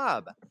his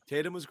job.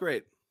 Tatum was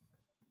great.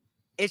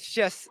 It's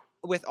just,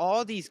 with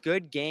all these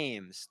good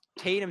games,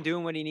 Tatum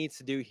doing what he needs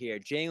to do here.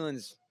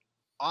 Jalen's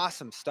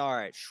awesome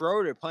start.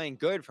 Schroeder playing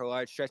good for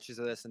large stretches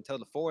of this until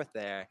the fourth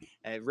there.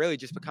 And really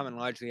just becoming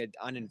largely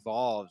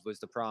uninvolved was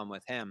the problem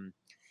with him.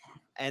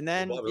 And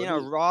then,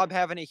 Rob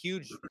having a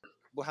huge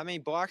 – how many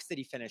blocks did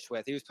he finish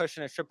with? He was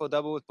pushing a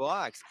triple-double with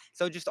blocks.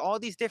 So just all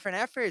these different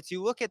efforts.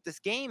 You look at this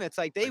game, it's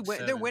like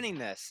they're winning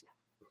this.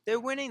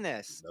 They're winning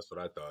this. That's what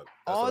I thought.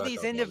 All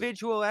these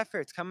individual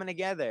efforts coming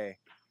together.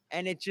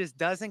 And it just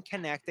doesn't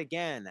connect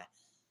again.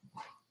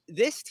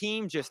 This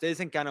team just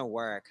isn't going to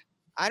work.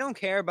 I don't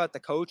care about the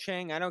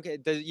coaching.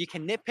 You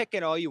can nitpick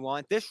it all you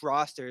want. This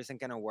roster isn't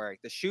going to work.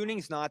 The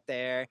shooting's not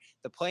there.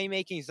 The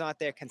playmaking's not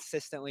there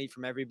consistently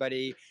from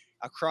everybody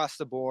across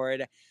the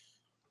board.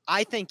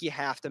 I think you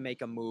have to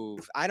make a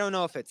move. I don't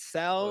know if it's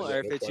sell or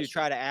if it's you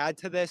try to add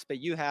to this, but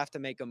you have to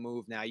make a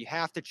move now. You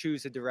have to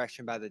choose a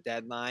direction by the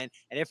deadline.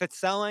 And if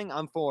it's selling,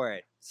 I'm for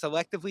it.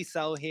 Selectively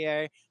sell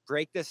here,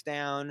 break this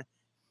down,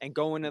 and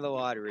go into the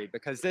lottery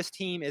because this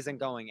team isn't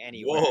going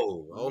anywhere.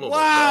 Whoa. Hold on.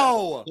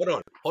 Wow.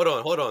 Hold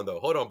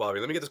on, Bobby.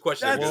 Let me get this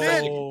question.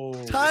 That's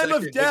it. Time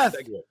of death.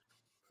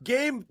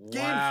 Game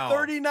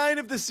 39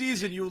 of the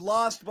season. You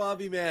lost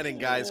Bobby Manning,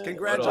 guys.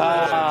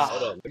 Congratulations.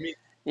 Hold on.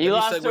 You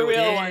lost a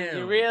real one.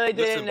 You really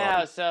did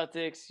now,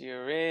 Celtics.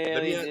 You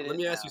really did. Let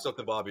me ask you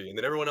something, Bobby, and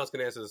then everyone else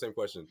can answer the same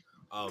question.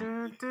 Off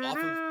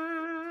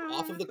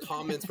of the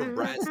comments from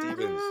Brad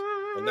Stevens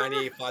on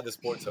 98.5 The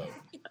Sports Hub,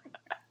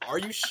 are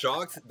you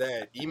shocked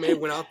that Ime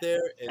went out there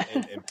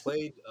and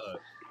played?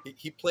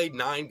 He played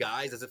 9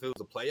 guys as if it was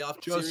a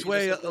playoff series.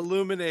 Josue,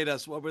 illuminate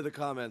us. What were the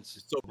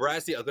comments? So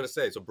Brad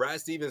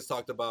Stevens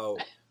talked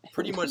about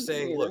pretty much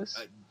saying, look,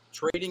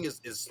 trading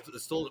is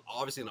still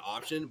obviously an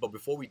option, but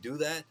before we do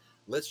that,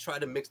 let's try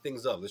to mix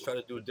things up. Let's try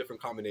to do a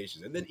different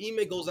combinations. And then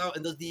Ime goes out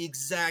and does the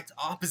exact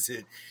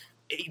opposite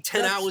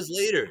 10 hours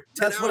later.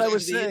 That's what I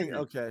was saying.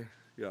 Okay.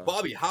 Yeah.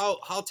 Bobby, how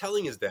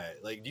telling is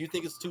that? Like, do you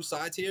think it's two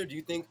sides here? Do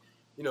you think,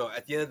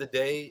 at the end of the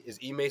day, is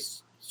Ime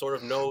sort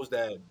of knows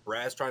that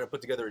Brad's trying to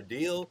put together a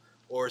deal,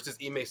 or is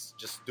just Ime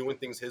just doing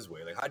things his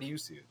way? Like, how do you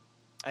see it?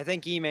 I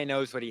think Ime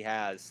knows what he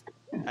has.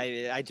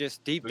 I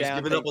just deep he's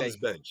down giving up on his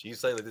bench. He's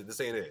saying like,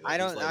 this ain't it. Like,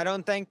 I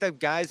don't think the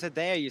guys are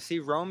there. You see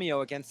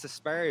Romeo against the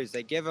Spurs.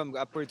 They give him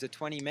upwards of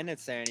 20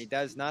 minutes there, and he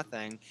does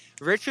nothing.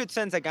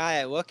 Richardson's a guy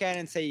I look at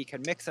and say you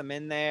could mix him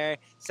in there,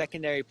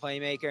 secondary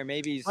playmaker.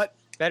 Maybe he's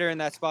better in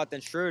that spot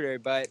than Schroeder,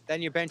 but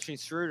then you're benching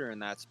Schroeder in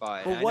that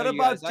spot. But what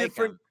about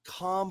different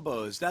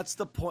combos? That's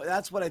the point.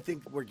 That's what I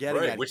think we're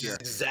getting at which here. is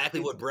exactly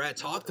what Brad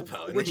talked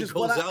about. Which is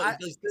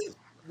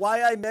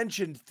why I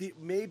mentioned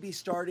maybe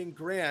starting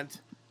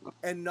Grant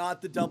and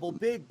not the double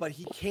big, but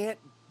he can't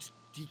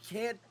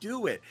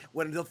do it.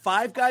 When the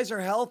 5 guys are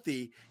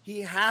healthy,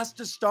 he has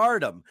to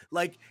start them.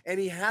 And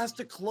he has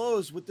to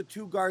close with the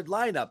 2-guard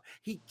lineup.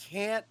 He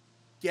can't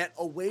get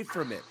away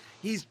from it.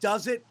 He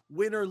does it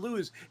win or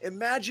lose.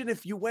 Imagine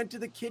if you went to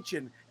the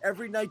kitchen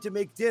every night to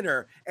make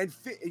dinner and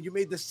you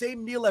made the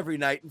same meal every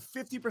night, and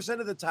 50%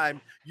 of the time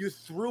you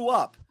threw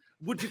up.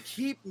 Would you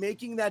keep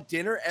making that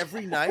dinner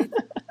every night?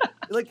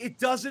 It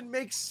doesn't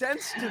make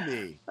sense to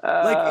me.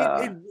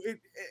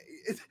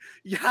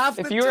 You have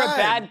if you're a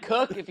bad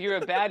cook,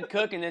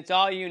 and it's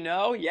all you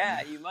know,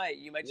 yeah, you might.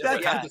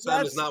 Half the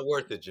time it's not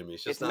worth it, Jimmy.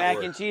 It's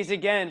mac and cheese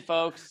again,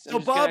 folks. So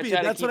Bobby,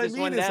 that's what I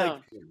mean. Is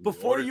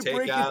before you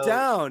break it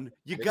down,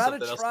 you gotta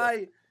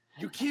try.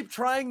 You keep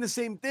trying the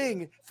same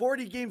thing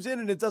 40 games in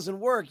and it doesn't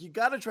work. You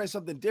got to try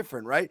something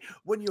different, right?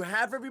 When you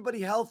have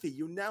everybody healthy,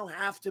 you now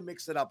have to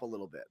mix it up a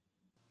little bit.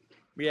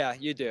 Yeah,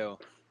 you do.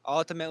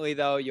 Ultimately,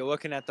 though, you're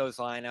looking at those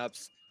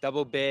lineups,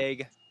 double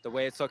big, the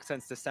way it's looked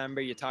since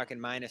December, you're talking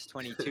minus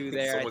 22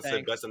 there, Someone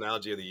said best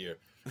analogy of the year.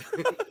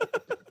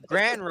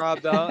 Grant and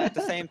Rob, though, at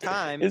the same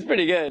time, It's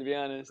pretty good, to be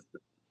honest.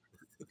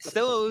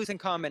 still a losing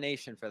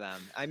combination for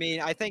them. I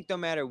mean, I think no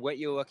matter what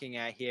you're looking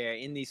at here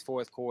in these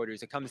fourth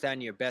quarters, it comes down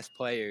to your best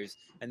players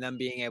and them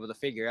being able to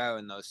figure out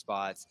in those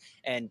spots.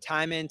 And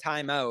time in,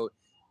 time out,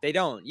 they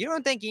don't. You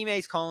don't think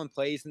Ime's calling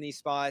plays in these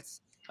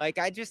spots? Like,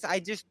 I just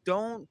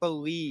don't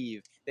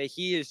believe that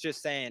he is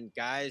just saying,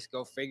 guys,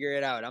 go figure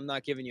it out. I'm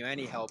not giving you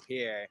any help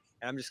here,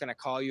 and I'm just going to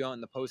call you out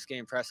in the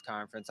post-game press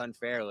conference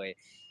unfairly.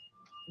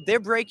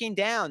 They're breaking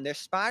down. They're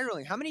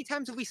spiraling. How many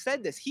times have we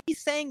said this? He's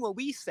saying what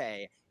we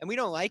say, and we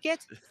don't like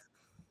it?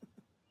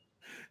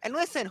 And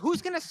listen,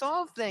 who's going to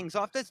solve things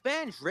off this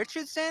bench?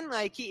 Richardson?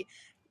 Like,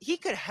 he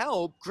could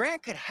help.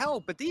 Grant could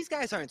help, but these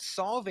guys aren't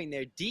solving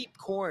their deep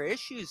core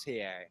issues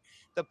here.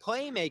 The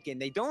playmaking,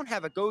 they don't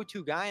have a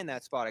go-to guy in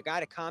that spot, a guy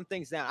to calm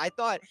things down. I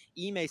thought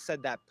Ime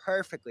said that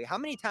perfectly. How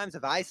many times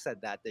have I said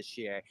that this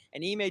year?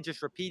 And Ime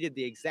just repeated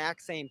the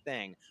exact same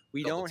thing.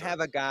 We don't have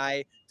a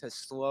guy to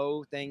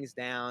slow things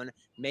down,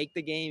 make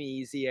the game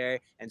easier,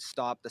 and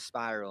stop the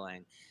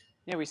spiraling.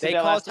 Yeah, we said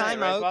that last night,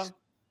 right, Bob?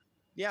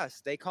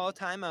 Yes, they call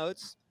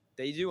timeouts.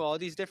 They do all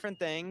these different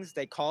things.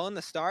 They call in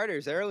the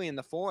starters early in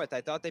the fourth.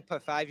 I thought they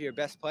put 5 of your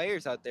best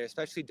players out there,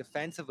 especially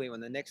defensively when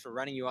the Knicks were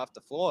running you off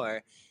the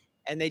floor,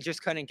 and they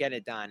just couldn't get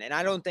it done. And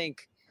I don't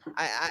think –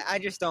 I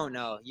just don't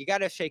know. You got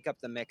to shake up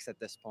the mix at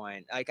this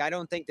point. Like, I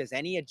don't think there's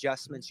any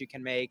adjustments you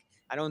can make.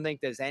 I don't think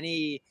there's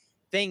anything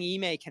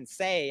Ime can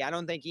say. I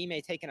don't think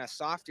Ime taking a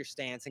softer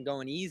stance and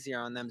going easier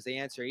on them is the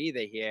answer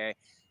either here.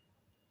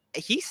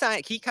 He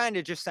kind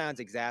of just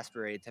sounds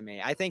exasperated to me.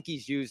 I think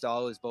he's used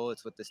all his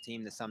bullets with this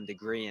team to some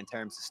degree in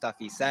terms of stuff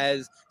he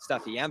says,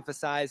 stuff he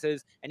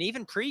emphasizes, and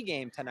even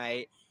pregame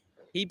tonight,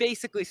 he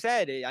basically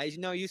said, I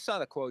know you saw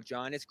the quote,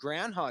 John, it's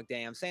Groundhog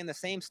Day. I'm saying the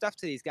same stuff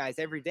to these guys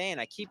every day, and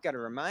I keep got to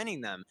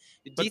reminding them.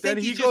 But then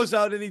he goes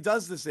out and he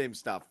does the same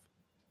stuff.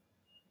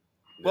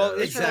 Well,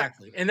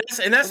 exactly, and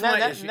that's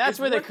my issue. And that's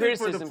where the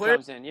criticism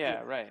comes in.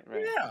 Yeah, right.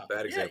 Yeah,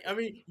 bad example. I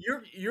mean,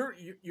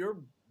 you're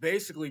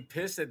basically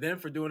pissed at them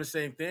for doing the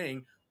same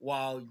thing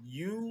while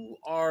you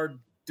are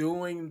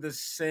doing the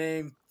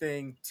same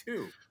thing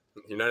too.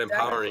 You're not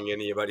empowering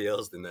anybody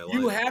else in that line.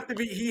 You have to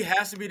be. He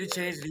has to be the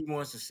change that he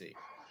wants to see.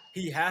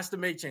 He has to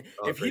make change.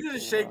 If he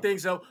doesn't shake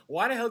things up,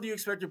 why the hell do you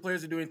expect your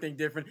players to do anything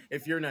different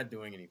if you're not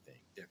doing anything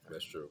different?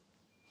 That's true.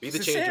 Be the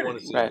change you want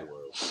to see in the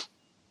world.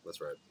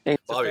 That's right.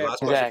 Bobby, last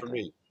question for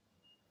me.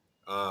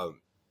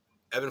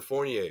 Evan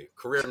Fournier,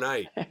 career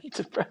night.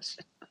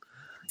 Depression.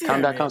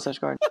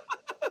 Calm.com/guard.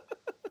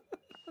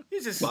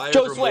 He's just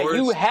Joe Sweat,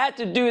 you had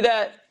to do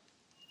that.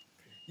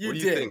 What do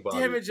you think,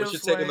 Bobby? What's your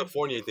take on the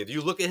Fournier thing? Do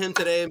you look at him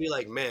today and be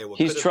like, man, what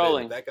he's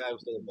trolling. That guy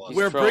was still in Boston.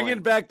 We're bringing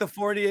back the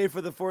Fournier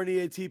for the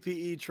Fournier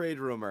TPE trade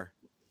rumor.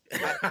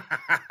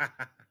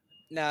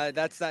 No,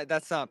 that's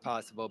not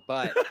possible,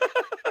 but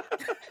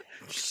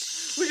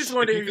we just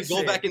wanted to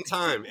go back in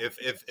time.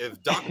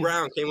 If Doc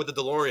Brown came with the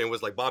DeLorean and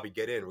was like, Bobby,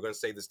 get in. We're going to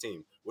save this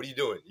team. What are you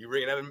doing? You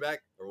bringing Evan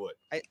back or what?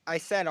 I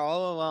said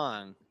all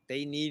along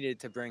they needed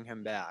to bring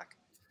him back.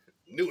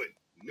 Knew it.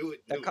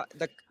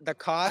 The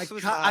cost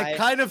was high. I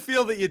kind of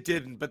feel that you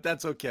didn't, but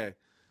that's okay.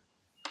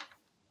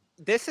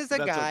 This is a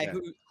guy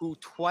who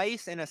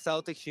twice in a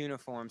Celtics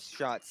uniform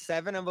shot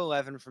 7 of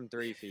 11 from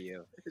 3 for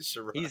you. He's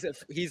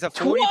a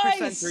 40%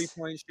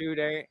 3-point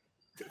shooter.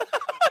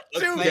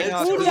 Two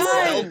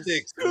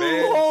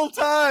whole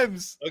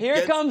times.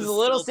 Here comes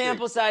little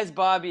sample size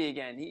Bobby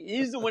again.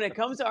 When it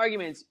comes to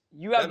arguments,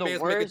 you have the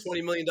worst.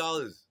 $20 million.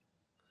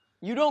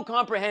 You don't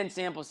comprehend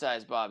sample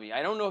size, Bobby.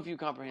 I don't know if you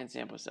comprehend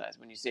sample size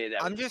when you say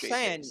that. I'm just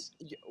saying,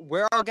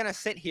 we're all going to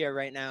sit here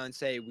right now and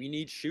say, we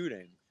need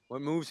shooting. What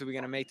moves are we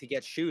going to make to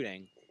get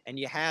shooting? And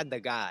you had the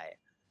guy.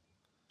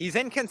 He's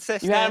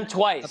inconsistent. You had him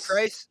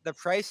twice. The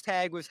price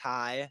tag was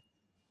high.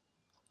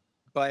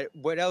 But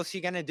what else are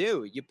you going to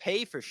do? You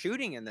pay for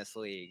shooting in this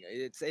league.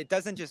 It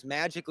doesn't just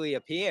magically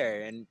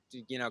appear and,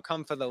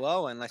 come for the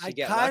low unless you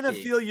get lucky. I kind of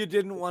feel you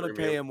didn't want to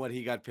pay him what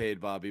he got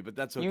paid, Bobby, but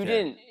that's okay. You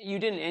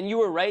didn't. And you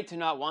were right to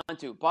not want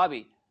to.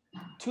 Bobby,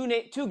 two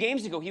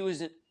games ago, he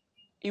was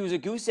a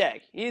goose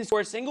egg. He didn't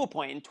score a single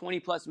point in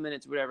 20-plus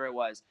minutes, whatever it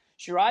was.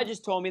 Sherrod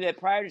just told me that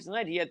prior to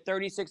tonight, he had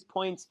 36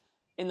 points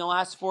in the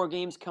last 4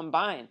 games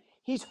combined.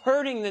 He's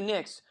hurting the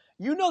Knicks.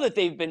 You know that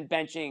they've been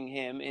benching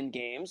him in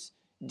games.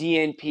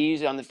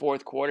 DNPs on the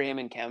fourth quarter, him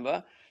and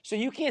Kemba. So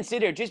you can't sit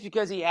there just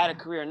because he had a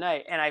career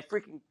night. And I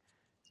freaking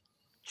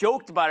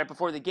joked about it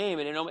before the game,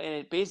 and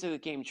it basically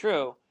came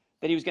true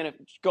that he was going to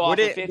go off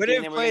for 50, and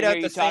then we're going to hear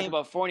you talk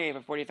about Fournier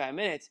for 45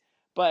 minutes.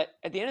 But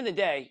at the end of the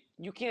day,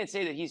 you can't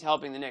say that he's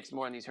helping the Knicks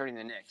more than he's hurting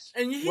the Knicks.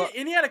 And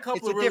he had a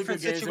couple of really good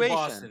games in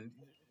Boston.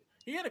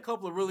 He had a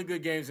couple of really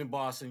good games in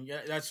Boston. Yeah,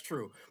 that's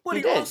true. But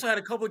he also had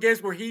a couple of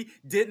games where he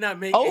did not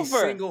make a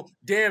single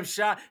damn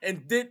shot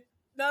and did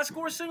not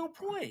score a single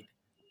point.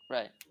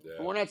 Right.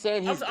 Yeah. We're not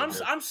saying he's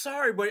I'm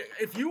sorry, but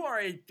if you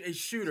are a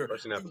shooter,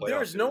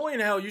 there's no way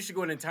in hell you should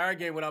go an entire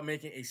game without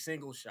making a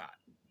single shot.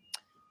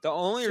 The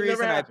only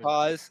reason I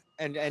paused,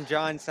 and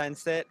John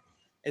sensed it,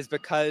 is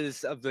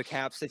because of the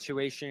cap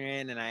situation you're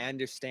in, and I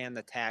understand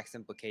the tax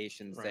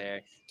implications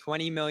there.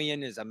 20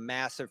 million is a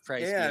massive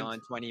price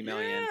beyond 20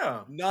 million.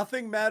 Yeah.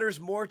 Nothing matters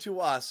more to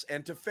us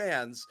and to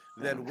fans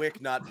than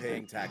Wick not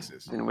paying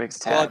taxes. And Wick's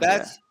Well,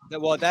 tax.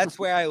 that's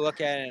where I look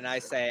at it and I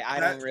say I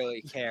don't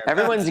really care.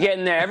 Everyone's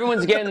getting there.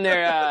 Everyone's getting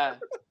their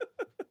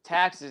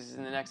taxes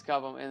in the next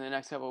couple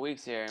of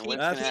weeks here, and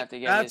Wick's gonna have to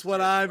get. That's his what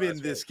too. I'm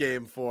in this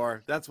game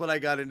for. That's what I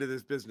got into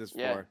this business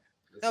Yeah. for.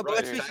 No,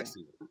 but Right,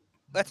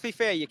 let's be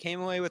fair. You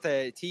came away with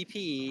a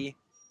TPE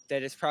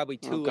that is probably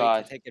too late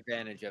God. to take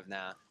advantage of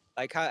now.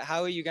 Like,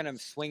 how are you going to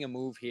swing a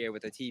move here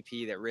with a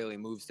TP that really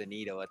moves the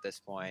needle at this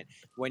point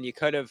when you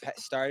could have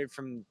started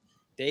from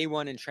day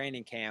one in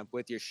training camp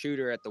with your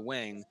shooter at the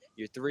wing,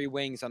 your 3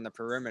 wings on the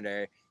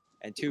perimeter,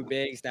 and 2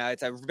 bigs? Now,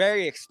 it's a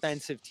very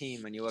expensive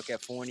team when you look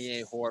at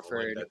Fournier,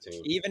 Horford.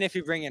 Even if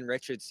you bring in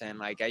Richardson,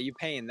 like, are you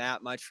paying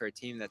that much for a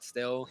team that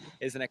still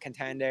isn't a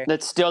contender?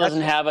 That still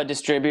doesn't have a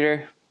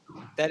distributor.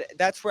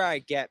 That's where I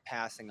get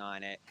passing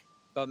on it.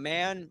 But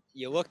man,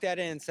 you looked at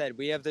it and said,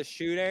 we have the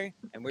shooter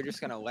and we're just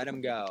going to let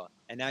him go.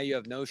 And now you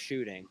have no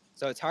shooting.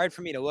 So it's hard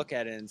for me to look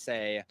at it and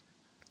say,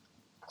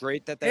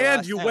 great that they And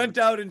lost you him. went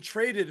out and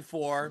traded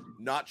for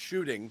not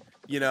shooting,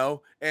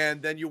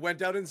 and then you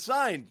went out and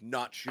signed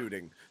not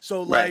shooting.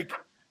 So like,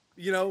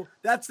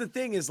 that's the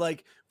thing is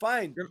like,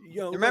 fine.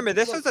 Remember,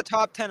 this was a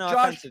top 10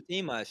 offensive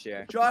team last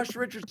year. Josh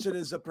Richardson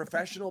is a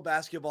professional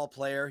basketball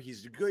player.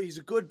 He's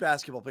a good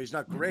basketball player. He's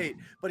not great,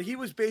 but he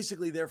was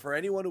basically there for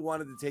anyone who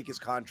wanted to take his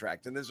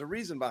contract. And there's a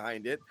reason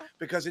behind it,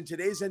 because in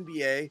today's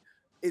NBA,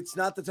 it's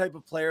not the type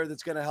of player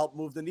that's going to help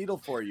move the needle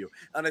for you.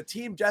 On a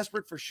team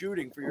desperate for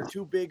shooting, for your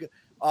 2 big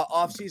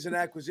offseason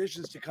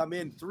acquisitions to come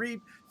in,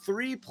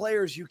 three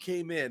players you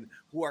came in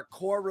who are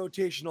core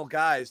rotational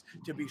guys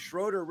to be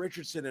Schroeder,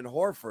 Richardson, and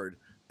Horford,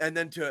 and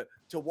then to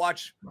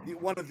watch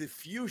one of the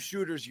few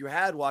shooters you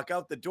had walk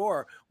out the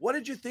door. What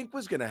did you think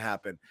was going to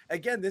happen?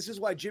 Again, this is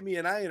why Jimmy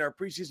and I in our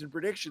preseason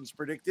predictions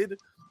predicted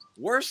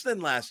worse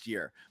than last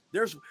year.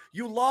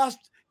 You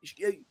lost.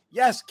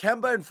 Yes,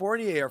 Kemba and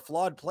Fournier are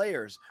flawed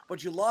players,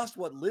 but you lost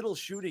what little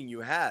shooting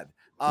you had.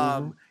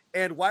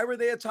 And why were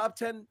they a top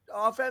 10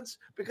 offense?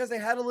 Because they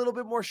had a little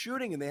bit more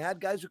shooting and they had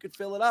guys who could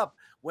fill it up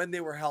when they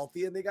were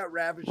healthy, and they got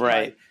ravaged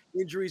by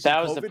injuries.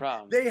 That and was COVID. the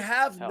problem.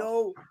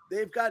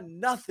 They've got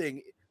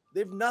nothing.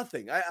 They've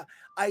nothing.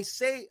 I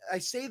say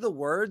the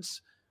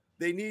words.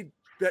 They need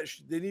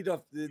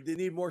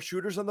more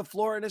shooters on the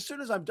floor. And as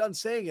soon as I'm done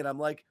saying it, I'm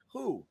like,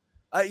 who?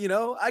 I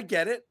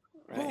get it.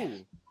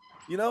 Right.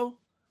 Who?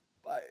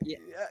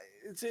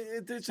 It's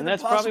an that's probably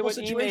impossible what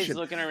situation. Ime's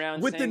looking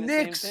around with the saying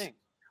Knicks. The same thing.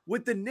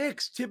 With the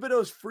Knicks,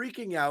 Thibodeau's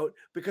freaking out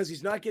because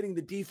he's not getting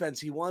the defense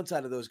he wants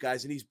out of those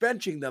guys, and he's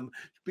benching them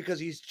because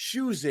he's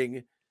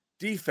choosing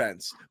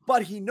defense.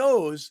 But he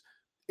knows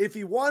if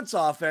he wants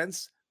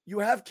offense, you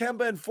have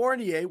Kemba and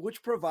Fournier,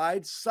 which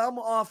provides some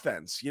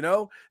offense.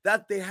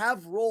 That they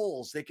have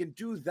roles, they can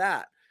do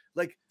that.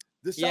 Like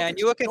the Celtics and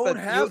you look at don't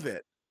have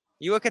it.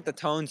 You look at the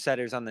tone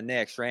setters on the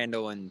Knicks,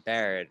 Randall and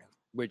Barrett,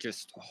 were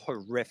just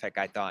horrific,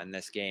 I thought, in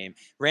this game.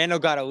 Randall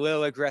got a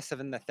little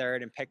aggressive in the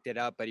third and picked it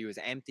up, but he was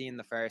empty in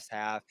the first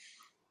half.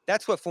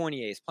 That's what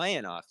Fournier is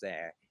playing off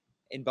there.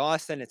 In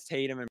Boston, it's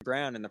Tatum and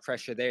Brown and the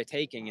pressure they're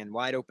taking and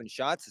wide open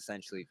shots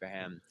essentially for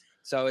him.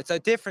 So it's a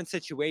different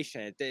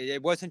situation.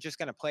 It wasn't just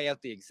going to play out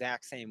the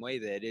exact same way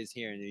that it is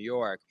here in New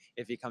York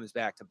if he comes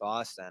back to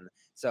Boston.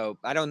 So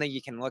I don't think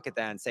you can look at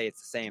that and say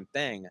it's the same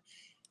thing.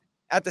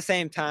 At the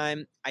same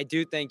time, I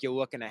do think you're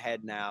looking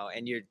ahead now,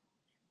 and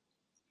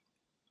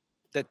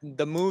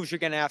the moves you're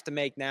going to have to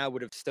make now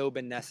would have still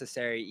been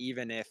necessary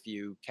even if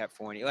you kept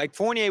Fournier. Like,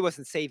 Fournier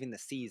wasn't saving the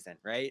season,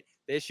 right?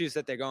 The issues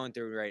that they're going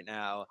through right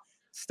now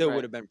still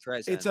would have been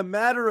present. It's a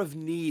matter of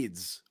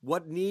needs.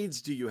 What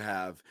needs do you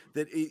have?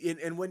 Then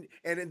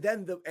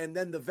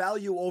the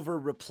value over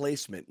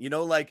replacement.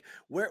 Like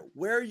where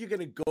are you going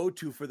to go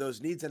to for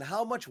those needs, and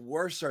how much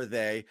worse are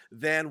they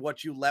than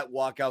what you let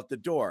walk out the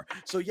door?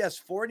 So yes,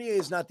 Fournier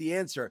is not the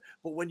answer,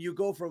 but when you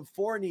go from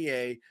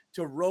Fournier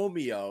to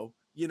Romeo,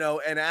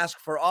 and ask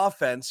for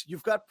offense,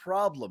 you've got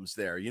problems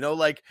there.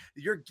 Like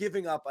you're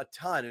giving up a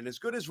ton. And as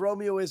good as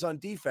Romeo is on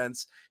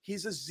defense,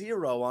 he's a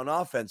 0 on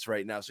offense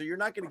right now. So you're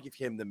not going to give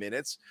him the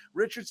minutes.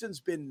 Richardson's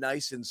been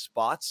nice in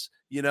spots,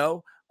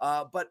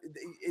 but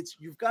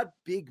you've got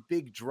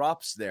big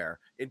drops there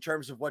in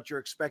terms of what you're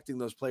expecting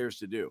those players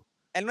to do.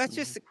 And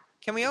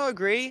can we all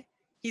agree?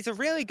 He's a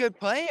really good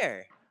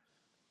player.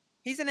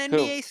 He's an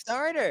NBA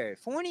starter,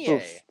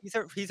 Fournier.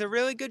 He's a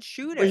really good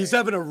shooter. Well, he's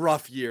having a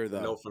rough year,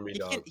 though. No, for me,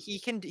 dog. He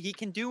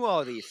can do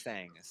all these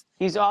things.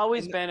 He's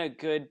always been a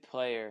good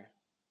player.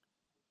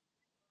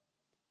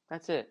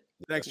 That's it.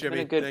 Thanks, He's Jimmy.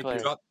 been a good Thank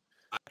player.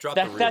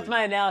 That's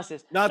my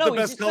analysis. Not the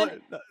best color.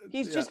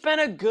 He's just been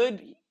a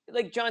good,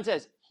 like John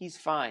says, he's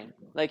fine.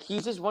 Like,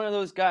 he's just one of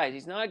those guys.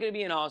 He's not going to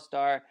be an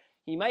all-star.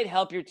 He might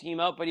help your team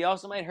out, but he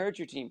also might hurt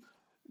your team.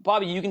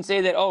 Bobby, you can say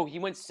that, he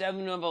went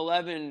 7 of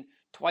 11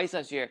 twice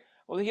last year.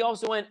 Well, he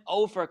also went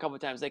 0 for a couple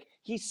of times. Like,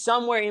 he's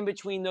somewhere in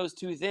between those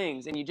two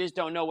things, and you just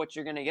don't know what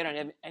you're going to get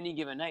on any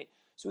given night.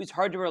 so he's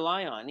hard to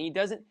rely on. He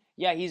doesn't.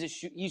 Yeah,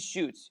 he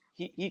shoots.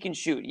 He can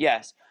shoot.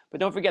 Yes, but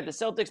don't forget the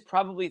Celtics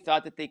probably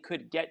thought that they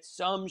could get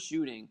some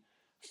shooting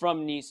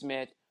from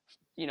Nesmith,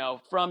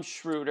 from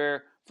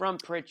Schroeder, from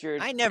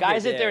Pritchard, I never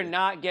guys did. that they're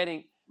not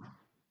getting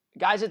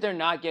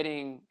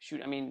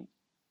shooting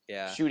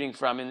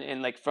from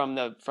and like from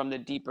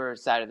the deeper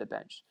side of the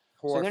bench.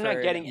 So they're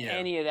not getting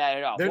any of that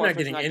at all. They're not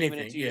getting giving anything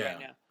it to you right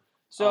now.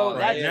 So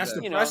that's,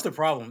 that's the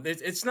problem.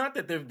 It's not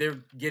that they're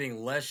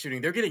getting less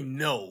shooting; they're getting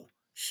no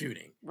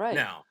shooting right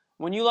now.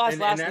 When you lost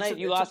last night,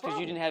 you lost because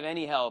you didn't have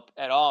any help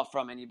at all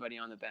from anybody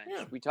on the bench.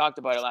 Yeah. We talked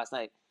about it last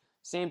night.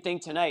 Same thing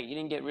tonight. You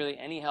didn't get really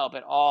any help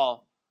at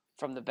all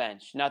from the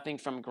bench. Nothing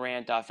from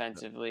Grant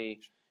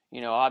offensively.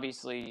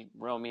 Obviously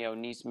Romeo,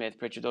 Nesmith,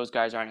 Pritchard, those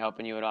guys aren't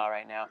helping you at all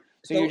right now.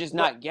 So you're just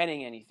not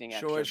getting anything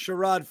extra.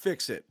 Sherrod,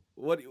 fix it.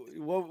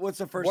 What's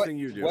the first thing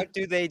you do? What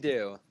do they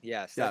do?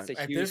 Yes, that's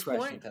a huge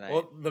question tonight.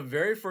 Well, the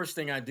very first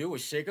thing I do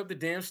was shake up the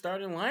damn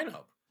starting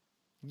lineup.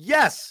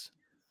 Yes.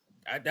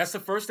 That's the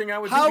first thing I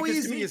would do. How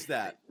easy is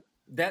that?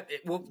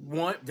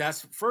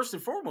 That's first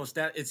and foremost,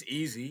 that it's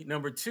easy.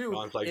 Number two,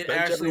 it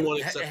bench everyone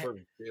except for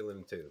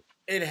Jalen too.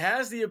 It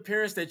has the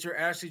appearance that you're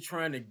actually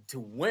trying to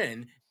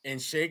win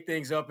and shake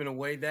things up in a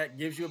way that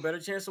gives you a better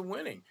chance of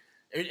winning.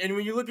 And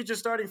when you look at your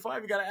starting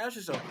five, you got to ask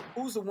yourself,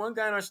 who's the one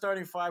guy in our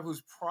starting five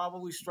who's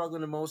probably struggling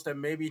the most that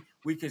maybe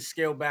we could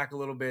scale back a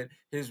little bit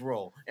his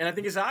role? And I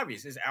think it's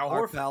obvious. It's Al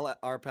Horford.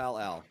 Our pal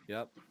Al.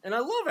 Yep. And I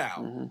love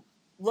Al. Mm-hmm.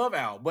 Love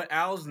Al. But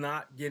Al's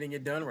not getting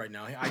it done right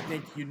now. I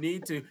think you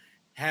need to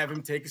have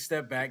him take a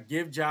step back,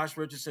 give Josh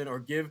Richardson or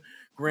give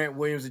Grant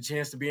Williams a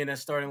chance to be in that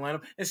starting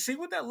lineup and see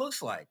what that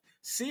looks like.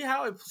 See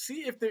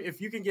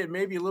if you can get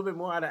maybe a little bit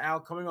more out of Al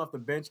coming off the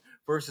bench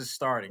versus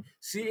starting.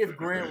 See if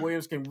Grant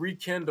Williams can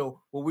rekindle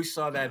what we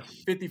saw, that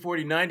 50,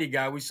 40, 90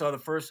 guy we saw the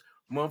first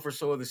month or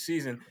so of the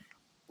season.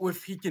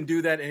 If he can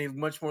do that in a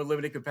much more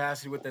limited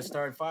capacity with that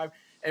starting five.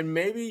 And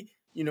maybe,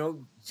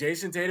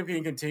 Jason Tatum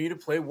can continue to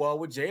play well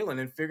with Jalen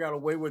and figure out a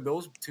way where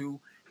those two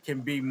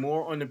can be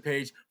more on the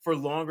page for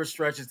longer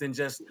stretches than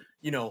just,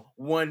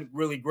 one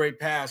really great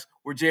pass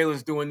where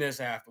Jalen's doing this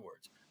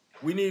afterwards.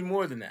 We need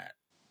more than that.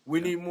 We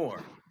need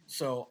more.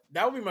 So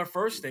that would be my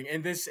first thing,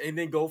 and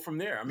then go from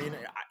there. I mean,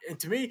 and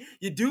to me,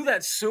 you do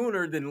that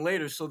sooner than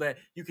later so that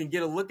you can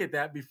get a look at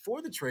that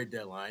before the trade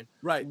deadline,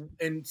 right?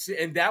 And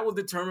that will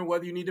determine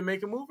whether you need to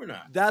make a move or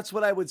not. That's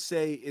what I would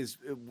say is,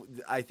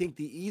 I think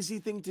the easy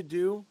thing to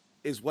do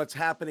is what's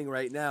happening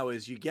right now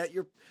is you get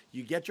your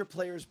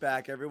players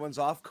back. Everyone's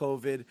off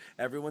COVID.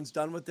 Everyone's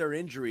done with their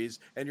injuries.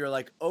 And you're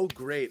like, oh,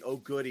 great. Oh,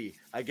 goody.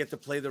 I get to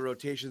play the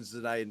rotations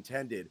that I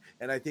intended.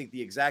 And I think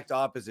the exact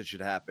opposite should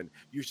happen.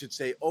 You should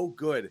say, oh,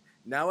 good.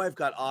 Now I've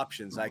got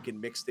options. I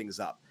can mix things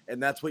up. And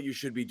that's what you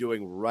should be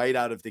doing right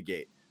out of the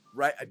gate.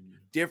 Right.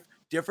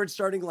 Different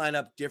starting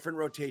lineup, different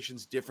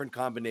rotations, different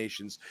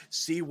combinations.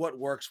 See what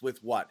works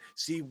with what.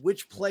 See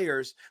which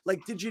players.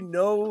 Like, did you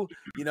know,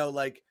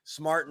 like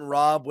Smart and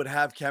Rob would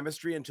have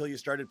chemistry until you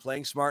started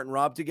playing Smart and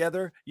Rob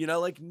together?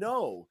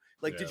 No.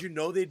 Like, did you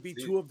know they'd be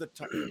two of the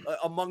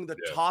among the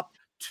top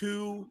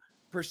 2%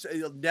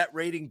 net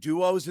rating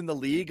duos in the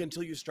league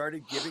until you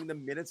started giving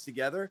them minutes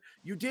together?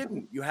 You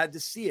didn't. You had to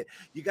see it.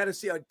 You got to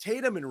see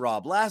Tatum and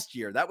Rob last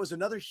year. That was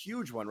another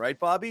huge one, right,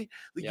 Bobby?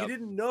 Like, you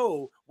didn't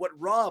know what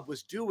Rob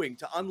was doing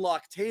to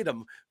unlock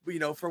Tatum,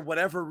 for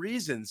whatever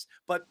reasons,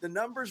 but the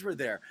numbers were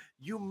there.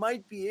 You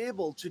might be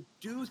able to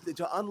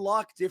to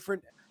unlock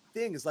different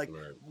things. Like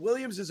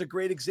Williams is a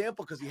great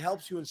example because he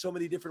helps you in so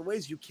many different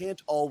ways. You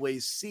can't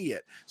always see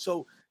it.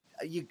 So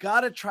you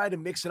got to try to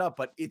mix it up,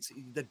 but it's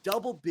the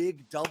double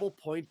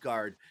point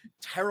guard,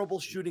 terrible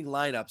shooting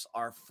lineups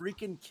are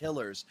freaking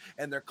killers,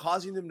 and they're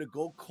causing them to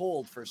go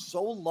cold for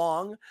so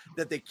long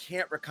that they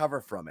can't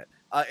recover from it.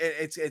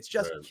 It's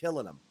just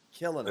killing them.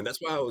 And that's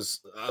why I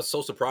was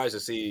so surprised to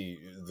see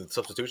the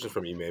substitutions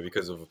from Ime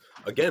because of,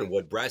 again,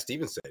 what Brad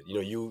Stevens said.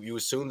 You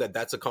assume that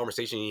that's a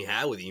conversation he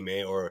had with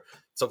Ime or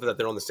something that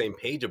they're on the same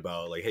page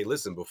about. Like, hey,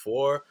 listen,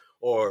 before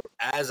or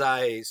as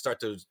I start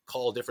to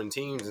call different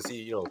teams and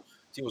see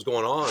what's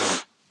going on,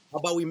 how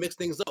about we mix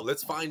things up?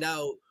 Let's find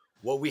out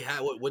what we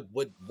have,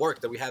 what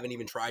worked that we haven't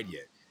even tried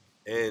yet.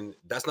 And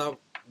that's not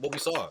what we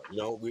saw.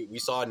 We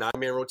saw a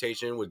 9-man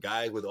rotation with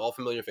guys with all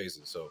familiar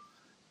faces. So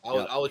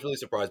I was really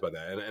surprised by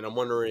that. And I'm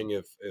wondering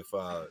if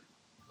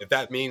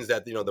that means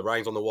that, the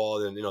writing's on the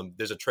wall and,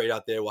 there's a trade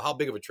out there. Well, how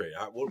big of a trade?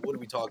 What are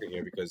we talking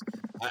here? Because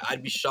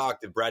I'd be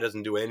shocked if Brad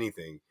doesn't do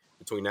anything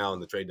between now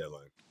and the trade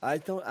deadline. I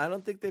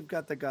don't think they've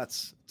got the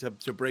guts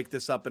to break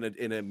this up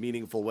in a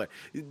meaningful way.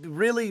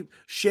 Really,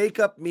 shake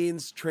up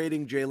means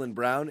trading Jaylen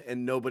Brown,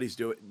 and nobody's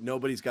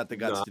got the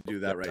guts to do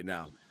that right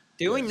now.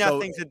 Doing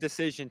nothing's a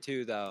decision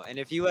too, though. And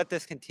if you let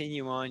this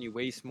continue on, you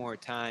waste more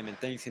time, and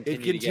things continue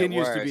to get worse. It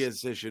continues to be a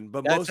decision,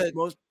 but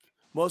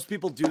most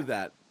people do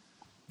that.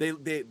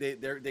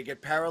 They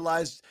get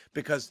paralyzed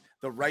because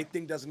the right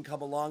thing doesn't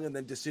come along, and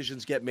then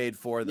decisions get made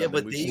for them. Yeah,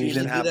 but they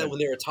usually do that when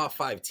they're a top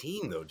 5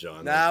 team, though,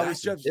 John. Now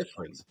it's just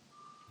different.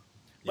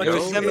 But it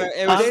was similar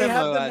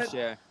last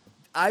year.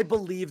 I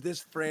believe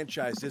this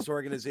franchise, this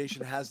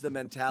organization has the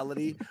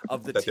mentality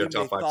of the That they're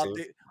team a top five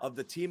team? of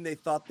the team they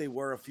thought they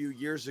were a few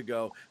years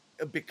ago,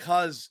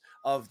 because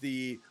of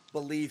the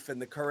belief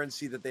and the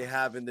currency that they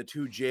have in the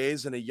two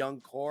J's and a young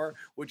core,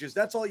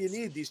 that's all you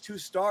need. These two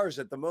stars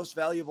at the most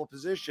valuable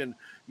position,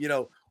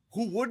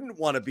 who wouldn't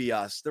want to be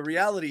us? The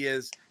reality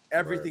is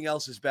everything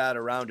else is bad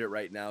around it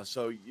right now.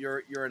 So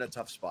you're in a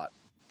tough spot.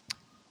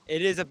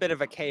 It is a bit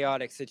of a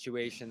chaotic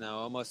situation, though,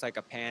 almost like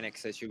a panic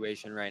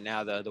situation right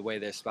now, the way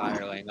they're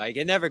spiraling. Like,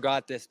 it never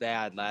got this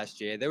bad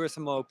last year. There were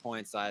some low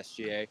points last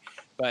year,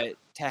 but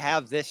to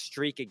have this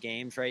streak of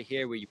games right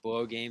here where you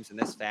blow games in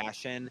this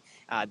fashion,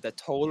 the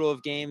total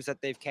of games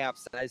that they've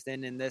capsized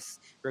in this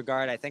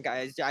regard, I think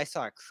I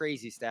saw a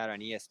crazy stat on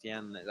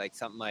ESPN, like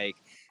something like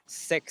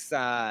six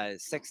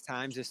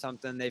times or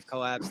something they've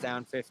collapsed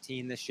down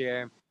 15 this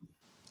year.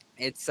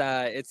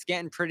 It's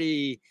getting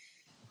pretty,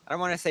 I don't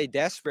want to say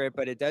desperate,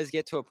 but it does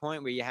get to a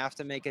point where you have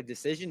to make a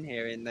decision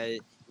here in the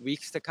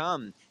weeks to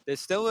come. There's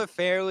still a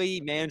fairly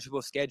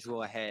manageable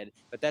schedule ahead,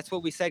 but that's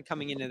what we said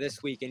coming into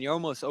this week, and you're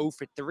almost 0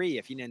 for 3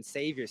 if you didn't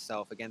save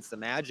yourself against the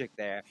Magic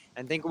there.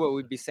 And think of what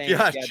we'd be saying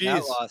if you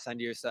had that loss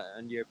under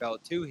your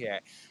belt too here.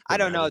 I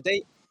don't know.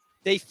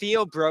 They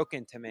feel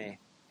broken to me,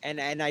 and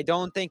I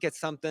don't think it's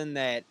something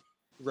that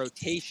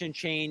rotation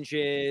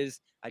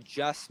changes,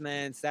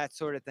 adjustments, that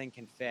sort of thing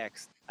can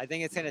fix. I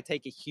think it's going to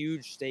take a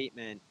huge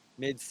statement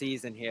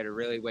mid-season here to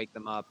really wake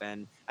them up,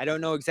 and I don't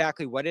know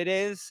exactly what it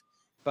is,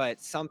 but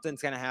something's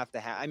going to have to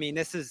happen. I mean,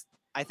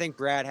 I think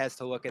Brad has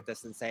to look at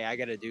this and say, I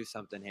got to do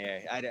something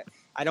here.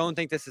 I don't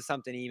think this is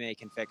something Ime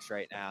can fix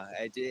right now.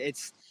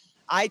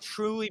 I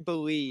truly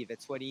believe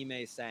it's what Ime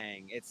is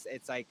saying.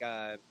 It's like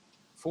a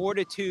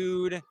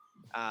fortitude,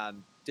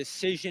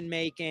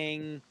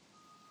 decision-making,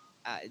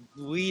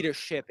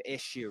 leadership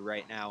issue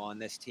right now on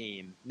this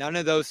team. None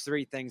of those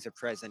three things are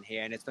present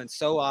here, and it's been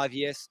so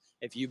obvious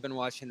if you've been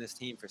watching this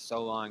team for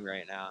so long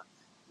right now.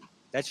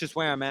 That's just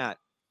where I'm at.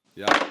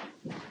 Yeah,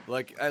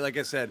 like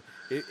I said,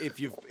 if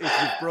you've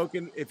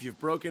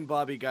broken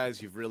Bobby,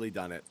 guys, you've really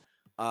done it.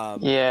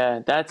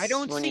 That's I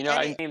don't when see you know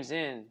any- games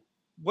in.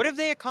 What have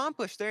they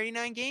accomplished?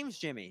 39 games,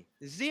 Jimmy.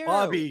 0.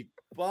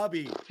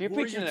 Bobby, You're who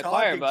preaching are to you the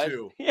choir, talking bud.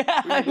 to?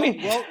 Yeah, I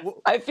mean,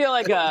 I feel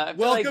like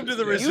welcome to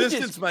the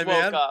resistance, my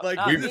man.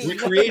 Like, we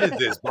created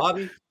this,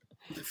 Bobby.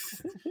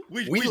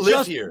 We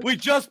live here. We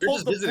just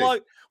pulled the visiting.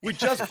 plug. We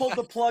just pulled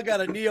the plug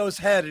out of Neo's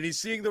head, and he's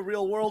seeing the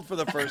real world for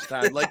the first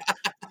time. Like,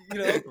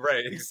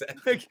 right?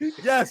 Exactly.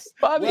 Yes,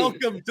 Bobby.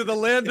 Welcome to the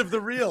land of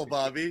the real,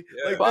 Bobby.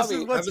 Yeah. Like, Bobby, this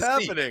is what's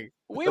happening.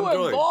 We I'm were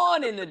going.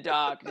 born in the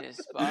darkness,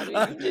 Bobby.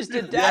 You just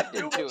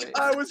adapted to it.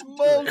 I was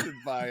molded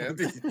by it.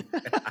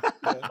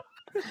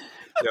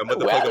 Yeah, I'm about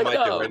to plug the mic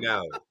in right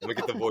now. Let me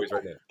get the voice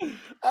right now.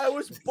 I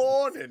was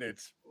born in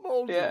it,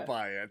 molded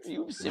by it.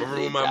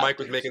 Remember when my mic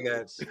was making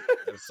that?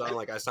 I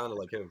sounded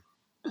like him.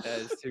 That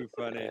is too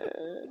funny.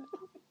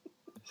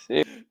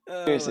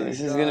 Seriously, this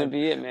is gonna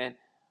be it, man.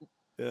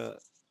 Yeah.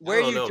 Where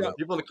I don't you know, jo- man.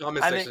 People in the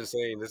comment section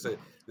saying this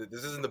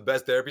isn't the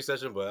best therapy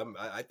session, but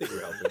I think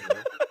we're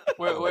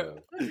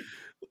helping.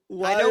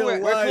 Why, I know we're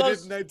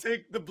close. didn't I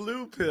take the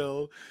blue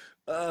pill?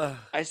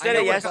 I said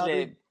it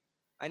yesterday.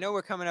 I know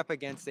we're coming up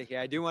against it here.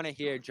 I do want to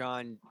hear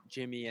John,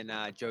 Jimmy, and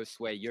Joe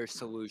Sway, your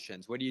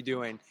solutions. What are you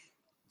doing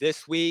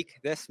this week,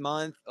 this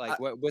month? Like,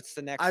 what's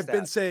the next I've step?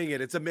 been saying it.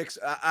 It's a mix.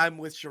 I'm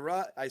with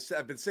Sherrod.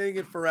 I've been saying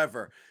it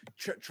forever.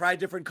 Try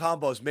different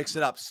combos. Mix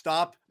it up.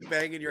 Stop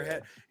banging your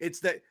head.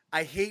 It's that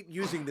I hate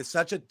using this.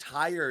 Such a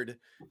tired,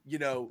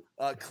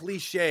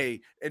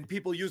 cliche, and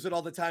people use it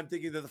all the time,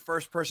 thinking they're the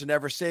first person to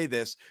ever say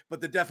this.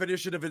 But the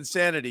definition of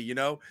insanity,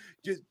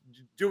 just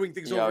doing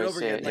things over and over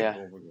again.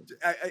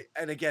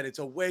 And again, it's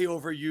a way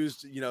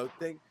overused,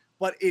 thing.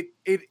 But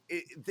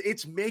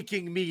it's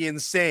making me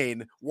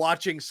insane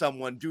watching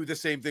someone do the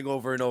same thing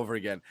over and over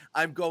again.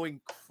 I'm going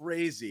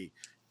crazy.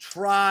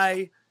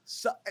 I'm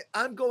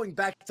going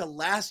back to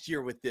last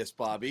year with this,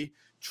 Bobby.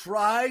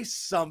 Try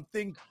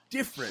something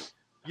different.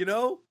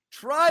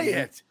 Try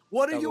it.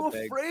 What are you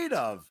afraid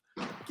of?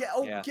 Get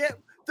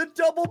the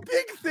double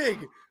big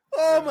thing.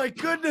 Oh my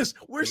goodness.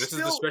 This is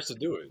the stretch to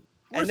do it.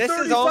 We're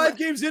 35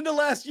 games into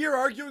last year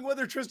arguing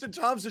whether Tristan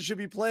Thompson should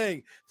be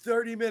playing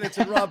 30 minutes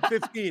and Rob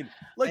 15.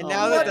 Like,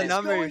 now what that the is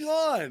numbers going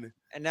on?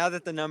 And now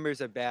that the numbers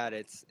are bad,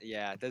 it's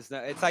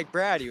like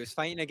Brad. He was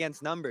fighting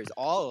against numbers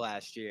all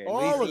last year.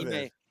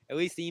 At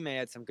least Ime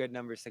had some good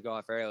numbers to go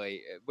off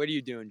early. What are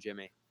you doing,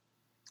 Jimmy?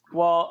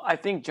 Well, I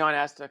think John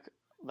asked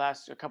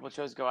a couple of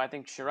shows ago. I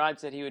think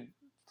Sherrod said he would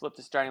flip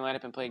the starting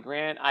lineup and play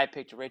Grant. I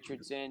picked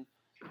Richardson.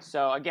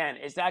 So again,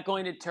 is that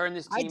going to turn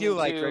this team into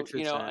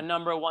a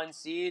number one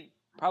seed?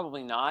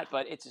 Probably not,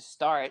 but it's a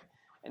start,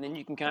 and then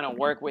you can kind of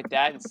work with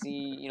that and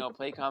see,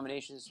 play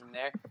combinations from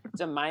there.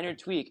 It's a minor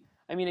tweak.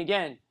 I mean,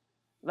 again,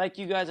 like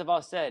you guys have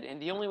all said, and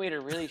the only way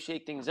to really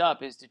shake things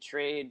up is to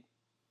trade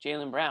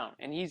Jaylen Brown,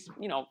 and he's,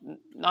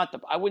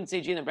 I wouldn't say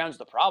Jaylen Brown's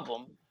the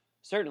problem.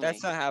 Certainly,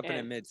 that's not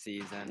happening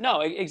mid-season.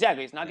 No,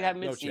 exactly, it's not gonna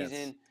happen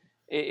mid-season.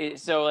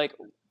 So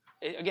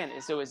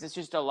is this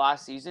just a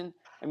lost season?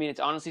 I mean, it's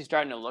honestly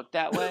starting to look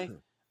that way,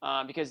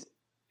 because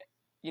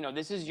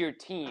this is your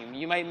team.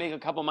 You might make a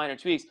couple minor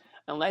tweaks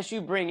unless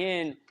you bring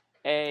in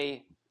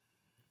a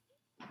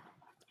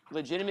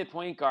legitimate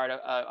point guard,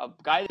 a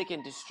guy that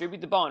can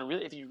distribute the ball. And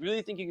really, if you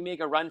really think you can make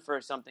a run for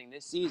something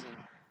this season,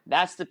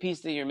 that's the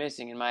piece that you're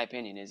missing, in my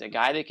opinion, is a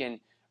guy that can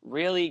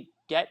really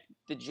get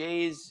the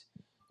Jays,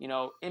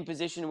 in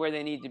position where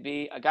they need to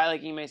be. A guy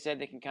like Ime said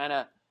that can kind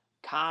of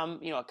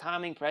a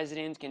calming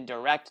presence, can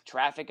direct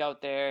traffic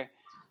out there,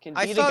 can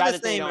be the guy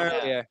that they don't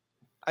have.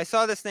 I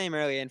saw this name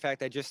earlier. In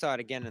fact, I just saw it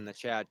again in the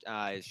chat.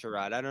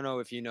 Sherrod. I don't know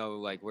if you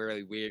know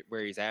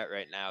where he's at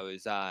right now.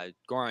 Is Goran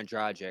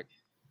Dragic?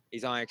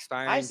 He's on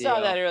expiring deal. I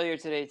saw that earlier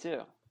today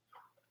too.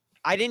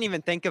 I didn't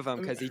even think of him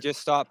because he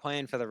just stopped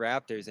playing for the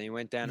Raptors and he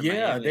went down to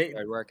Miami and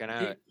started working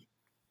out.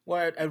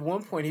 Well, at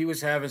one point he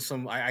was having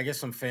some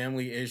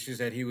family issues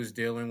that he was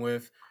dealing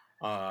with,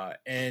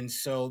 and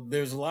so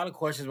there's a lot of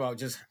questions about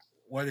just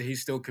whether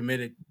he's still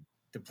committed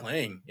to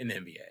playing in the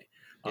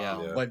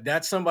NBA. But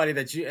that's somebody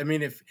that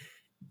if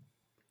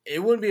it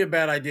wouldn't be a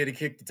bad idea to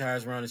kick the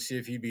tires around and see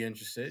if he'd be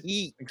interested.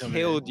 He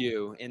killed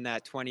you in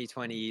that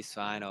 2020 East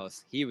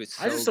Finals. He was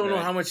so I just don't good.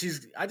 know how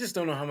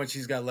much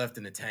he's got left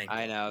in the tank.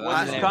 I know.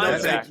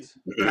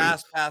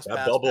 Pass.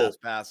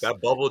 That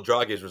bubble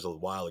Dragic was a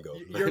while ago.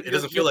 It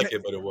doesn't feel like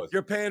it, but it was.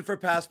 You're paying for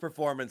past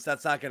performance.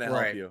 That's not going to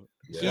help you.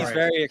 Yeah. He's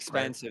very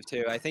expensive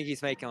too. I think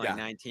he's making like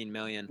 19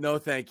 million. No,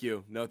 thank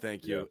you.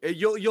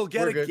 You'll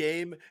get a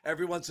game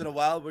every once in a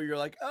while where you're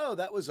like, oh,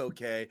 that was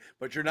okay,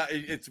 but you're not.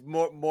 It's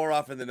more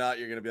often than not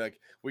you're going to be like,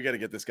 we got to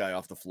get this guy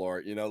off the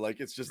floor.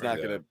 It's just not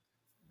going to.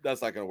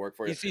 That's not going to work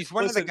for you. He's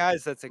one of the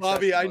guys that's accessible.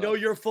 Bobby, I know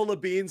you're full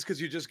of beans because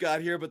you just got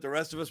here, but the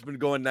rest of us have been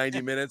going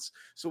 90 minutes.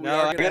 So we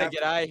are I gotta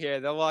get out of here.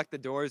 They'll lock the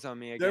doors on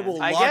me again. They will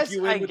lock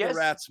you in with the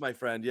rats, my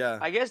friend. Yeah.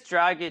 I guess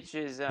Dragic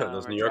is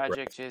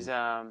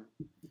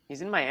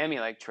he's in Miami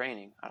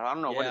training. I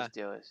don't know what his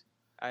deal is.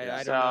 I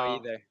don't know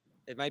either.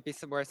 It might be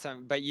somewhere,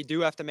 but you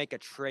do have to make a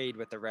trade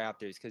with the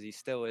Raptors because he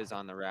still is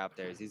on the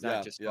Raptors. He's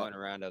not just going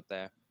around out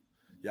there.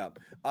 Yeah.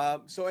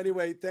 So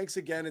anyway, thanks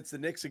again. It's the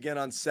Knicks again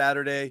on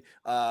Saturday.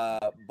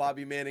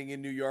 Bobby Manning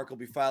in New York will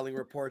be filing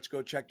reports.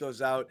 Go check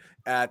those out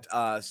on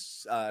our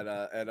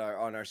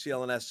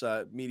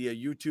CLNS Media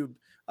YouTube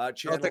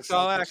channel. Celtics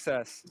All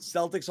Access.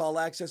 Celtics All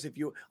Access. A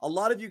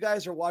lot of you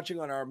guys are watching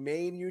on our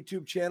main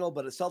YouTube channel,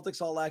 but at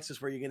Celtics All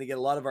Access, where you're going to get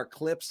a lot of our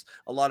clips,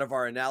 a lot of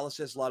our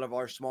analysis, a lot of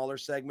our smaller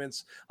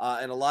segments,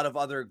 and a lot of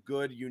other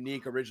good,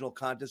 unique, original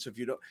content. So if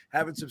you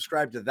haven't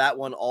subscribed to that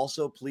one,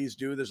 also please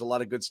do. There's a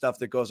lot of good stuff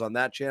that goes on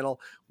that channel.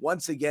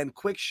 Once again,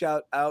 quick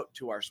shout out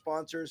to our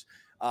sponsors.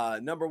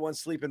 Number one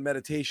sleep and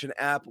meditation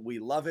app. We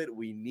love it.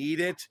 We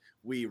need it.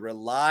 We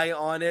rely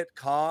on it.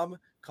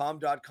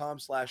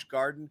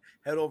 Calm.com/garden.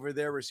 Head over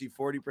there, receive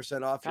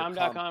 40% off.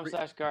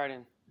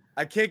 Calm.com/garden.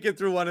 I can't get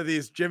through one of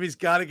these. Jimmy's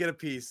got to get a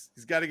piece.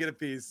 He's got to get a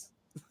piece.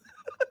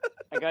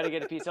 I got to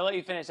get a piece. I'll let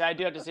you finish. I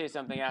do have to say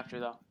something after,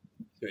 though.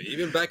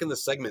 Even back in the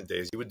segment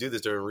days, you would do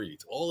this during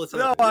reads all the time.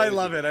 No, I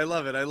love it. I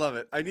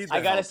need that.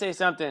 I got to say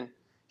something.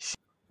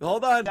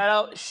 Hold on.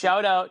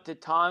 Shout out to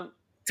Tom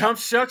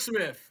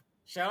Shucksmith.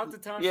 Shout out to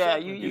Tom. Yeah,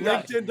 Shucksmith. you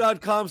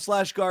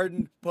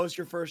LinkedIn.com/garden. Post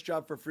your first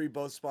job for free.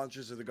 Both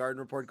sponsors of the Garden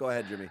Report. Go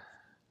ahead, Jimmy.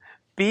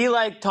 Be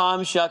like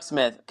Tom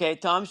Shucksmith. Okay,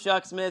 Tom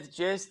Shucksmith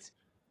just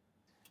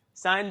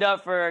signed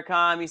up for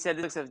Calm. He said,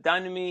 "This have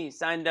done to me." He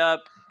signed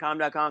up.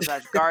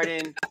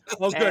 Calm.com/garden.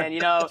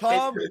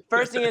 And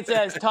first thing it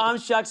says, Tom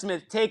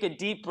Shucksmith, take a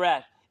deep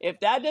breath. If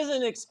that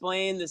doesn't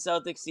explain the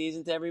Celtics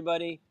season to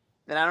everybody,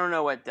 then I don't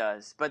know what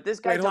does. But this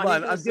guy,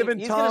 Tom, he's going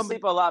to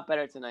sleep a lot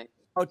better tonight.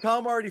 Oh,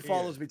 Tom already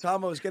follows me.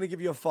 Tom, I was going to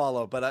give you a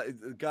follow,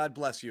 but God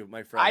bless you,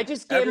 my friend. I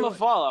just gave him a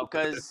follow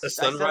because I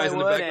said I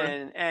would,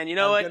 and you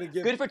know what?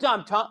 Good for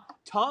Tom.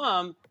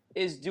 Tom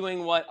is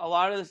doing what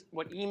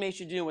what Ime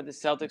should do and what the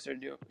Celtics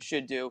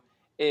should do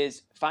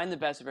is find the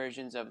best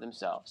versions of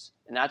themselves.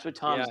 And that's what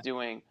Tom's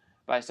doing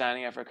by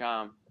signing up for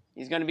Calm.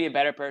 He's going to be a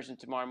better person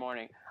tomorrow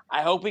morning.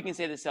 I hope we can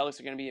say the Celtics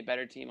are going to be a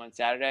better team on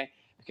Saturday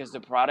because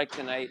the product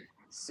tonight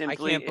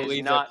simply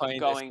is not going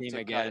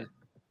to cut it.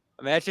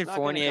 Imagine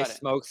Fournier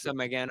smokes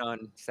them again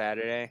on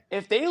Saturday.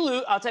 If they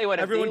lose, I'll tell you what.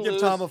 Everyone give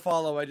Tom a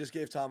follow. I just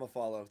gave Tom a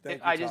follow.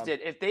 I just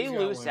did. If they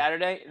lose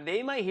Saturday,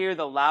 they might hear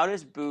the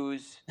loudest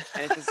boos.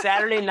 And it's a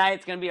Saturday night.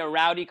 It's going to be a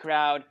rowdy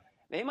crowd.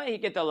 They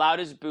might get the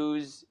loudest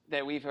boos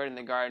that we've heard in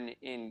the Garden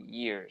in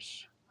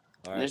years.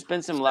 Right. There's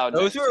been some loud.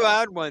 Those were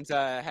loud ones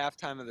at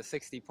halftime of the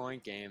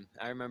 60-point game.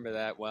 I remember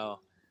that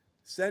well.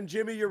 Send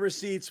Jimmy your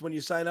receipts when you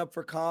sign up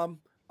for Calm,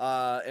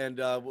 and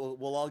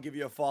we'll all give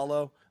you a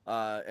follow.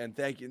 And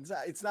thank you.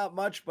 It's not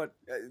much, but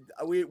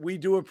we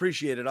do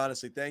appreciate it.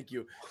 Honestly, thank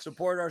you.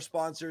 Support our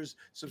sponsors.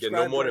 Subscribe.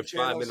 No more than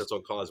 5 minutes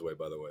on Causeway,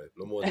 by the way.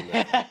 No more than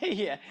that.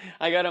 Yeah,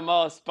 I got them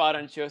all spot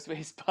on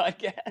Josue's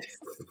podcast.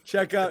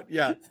 Check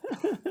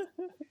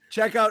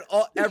out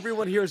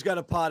everyone here has got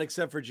a pod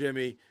except for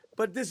Jimmy.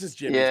 But this is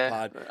Jimmy's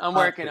pod. I'm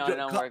working on it.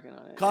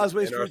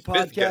 Causeway Street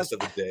Podcast. Guest of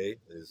the day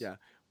is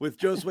with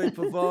Josue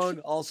Pavone,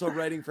 also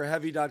writing for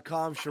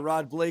Heavy.com.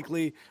 Sherrod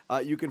Blakely.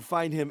 You can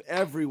find him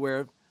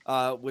everywhere.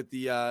 with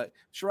the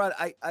Sherrod,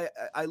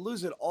 I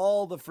lose it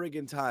all the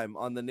friggin' time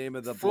on the name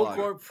of the Full blog.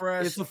 Court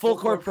Press. It's the Full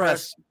Court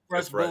Press.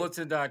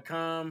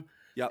 Pressbulletin.com.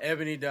 Yep.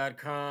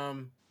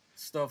 Ebony.com.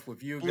 Stuff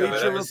with you Bleacher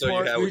guys. Report. So you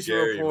had with Bleacher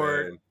Gary,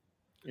 Report. man.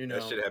 You know,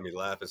 That shit had me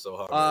laughing so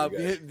hard.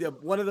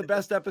 One of the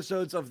best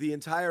episodes of the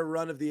entire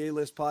run of the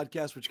A-List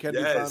podcast, which can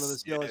be found on the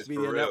CLS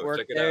Media Network.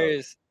 Check it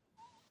There's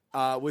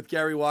with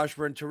Gary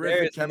Washburn.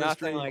 Terrific there's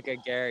chemistry. nothing like a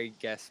Gary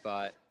guest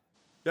spot.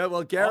 Yeah,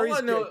 well, Gary's all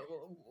I know,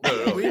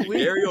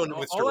 Gary on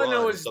with all I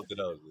know Sherrod is something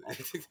else.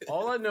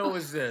 all I know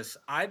is this: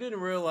 I didn't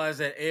realize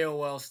that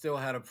AOL still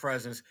had a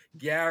presence.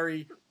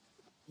 Gary,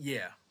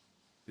 yeah.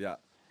 Yeah.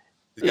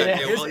 His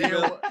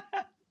AOL,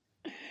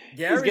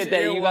 Gary's get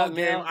that, you AOL got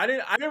game. mail. I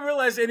didn't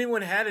realize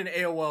anyone had an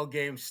AOL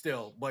game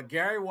still, but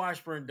Gary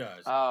Washburn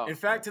does. Oh. In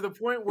fact, to the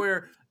point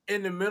where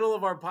in the middle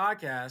of our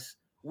podcast,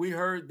 we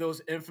heard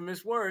those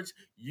infamous words,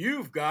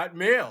 "You've got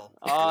mail."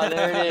 Oh,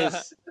 there it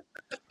is.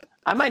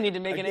 I might need to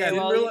make an Again,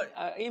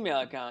 AOL email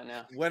account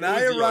now. When What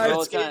I was the arrived,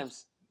 All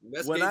times.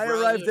 when I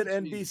arrived at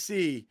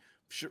NBC,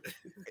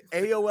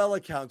 AOL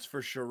accounts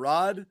for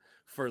Sherrod,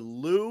 for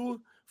Lou,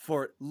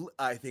 for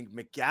I think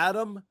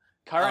McAdam,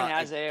 Curran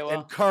has AOL.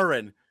 and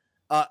Curran.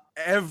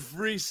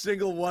 Every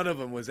single one of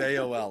them was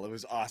AOL. It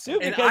was awesome.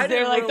 Dude, And because I they're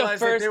didn't like the realize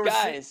that first they were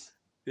guys.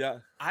 Yeah.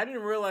 I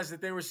didn't realize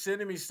that they were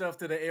sending me stuff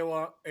to the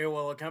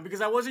AOL account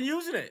because I wasn't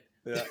using it.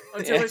 Yeah.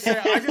 Until they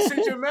said, I just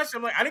sent you a message.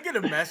 I'm like, I didn't get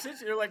a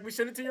message. They're like, we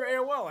sent it to your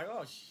AOL. Like,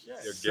 oh, shit.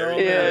 Yeah,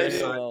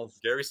 Yeah.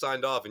 Gary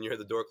signed off, and you heard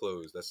the door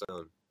close. That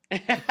sound.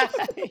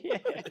 Yeah.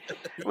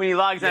 When he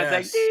logs out,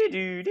 Yes. it's like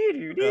doo doo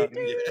doo doo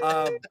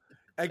doo.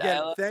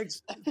 Again, Dial-up.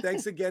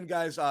 thanks again,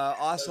 guys.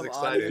 Awesome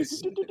exciting.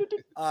 audience.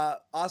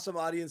 Awesome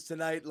audience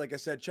tonight. Like I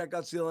said, check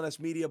out CLNS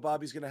Media.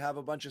 Bobby's going to have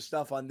a bunch of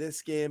stuff on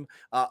this game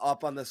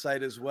up on the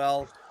site as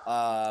well,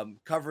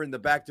 covering the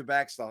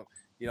back-to-back stuff.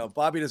 You know,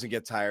 Bobby doesn't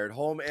get tired,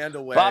 home and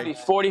away. Bobby,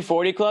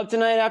 40-40 club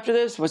tonight after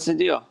this? What's the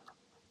deal?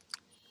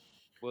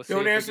 We'll see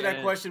Don't if answer we that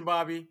can- question,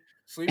 Bobby.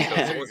 Sleep.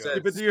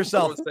 Keep it to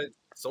yourself.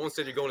 Someone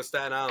said you're going to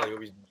Staten Island. You'll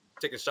be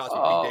taking shots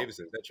with Oh. Pete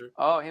Davidson. Is that true?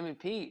 Oh, him and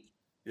Pete.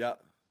 Yeah.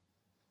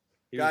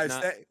 He was Guys,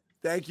 not-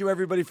 thank you,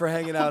 everybody, for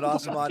hanging out.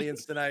 Awesome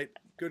audience tonight.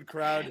 Good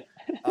crowd.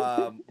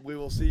 We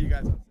will see you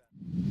guys on Saturday.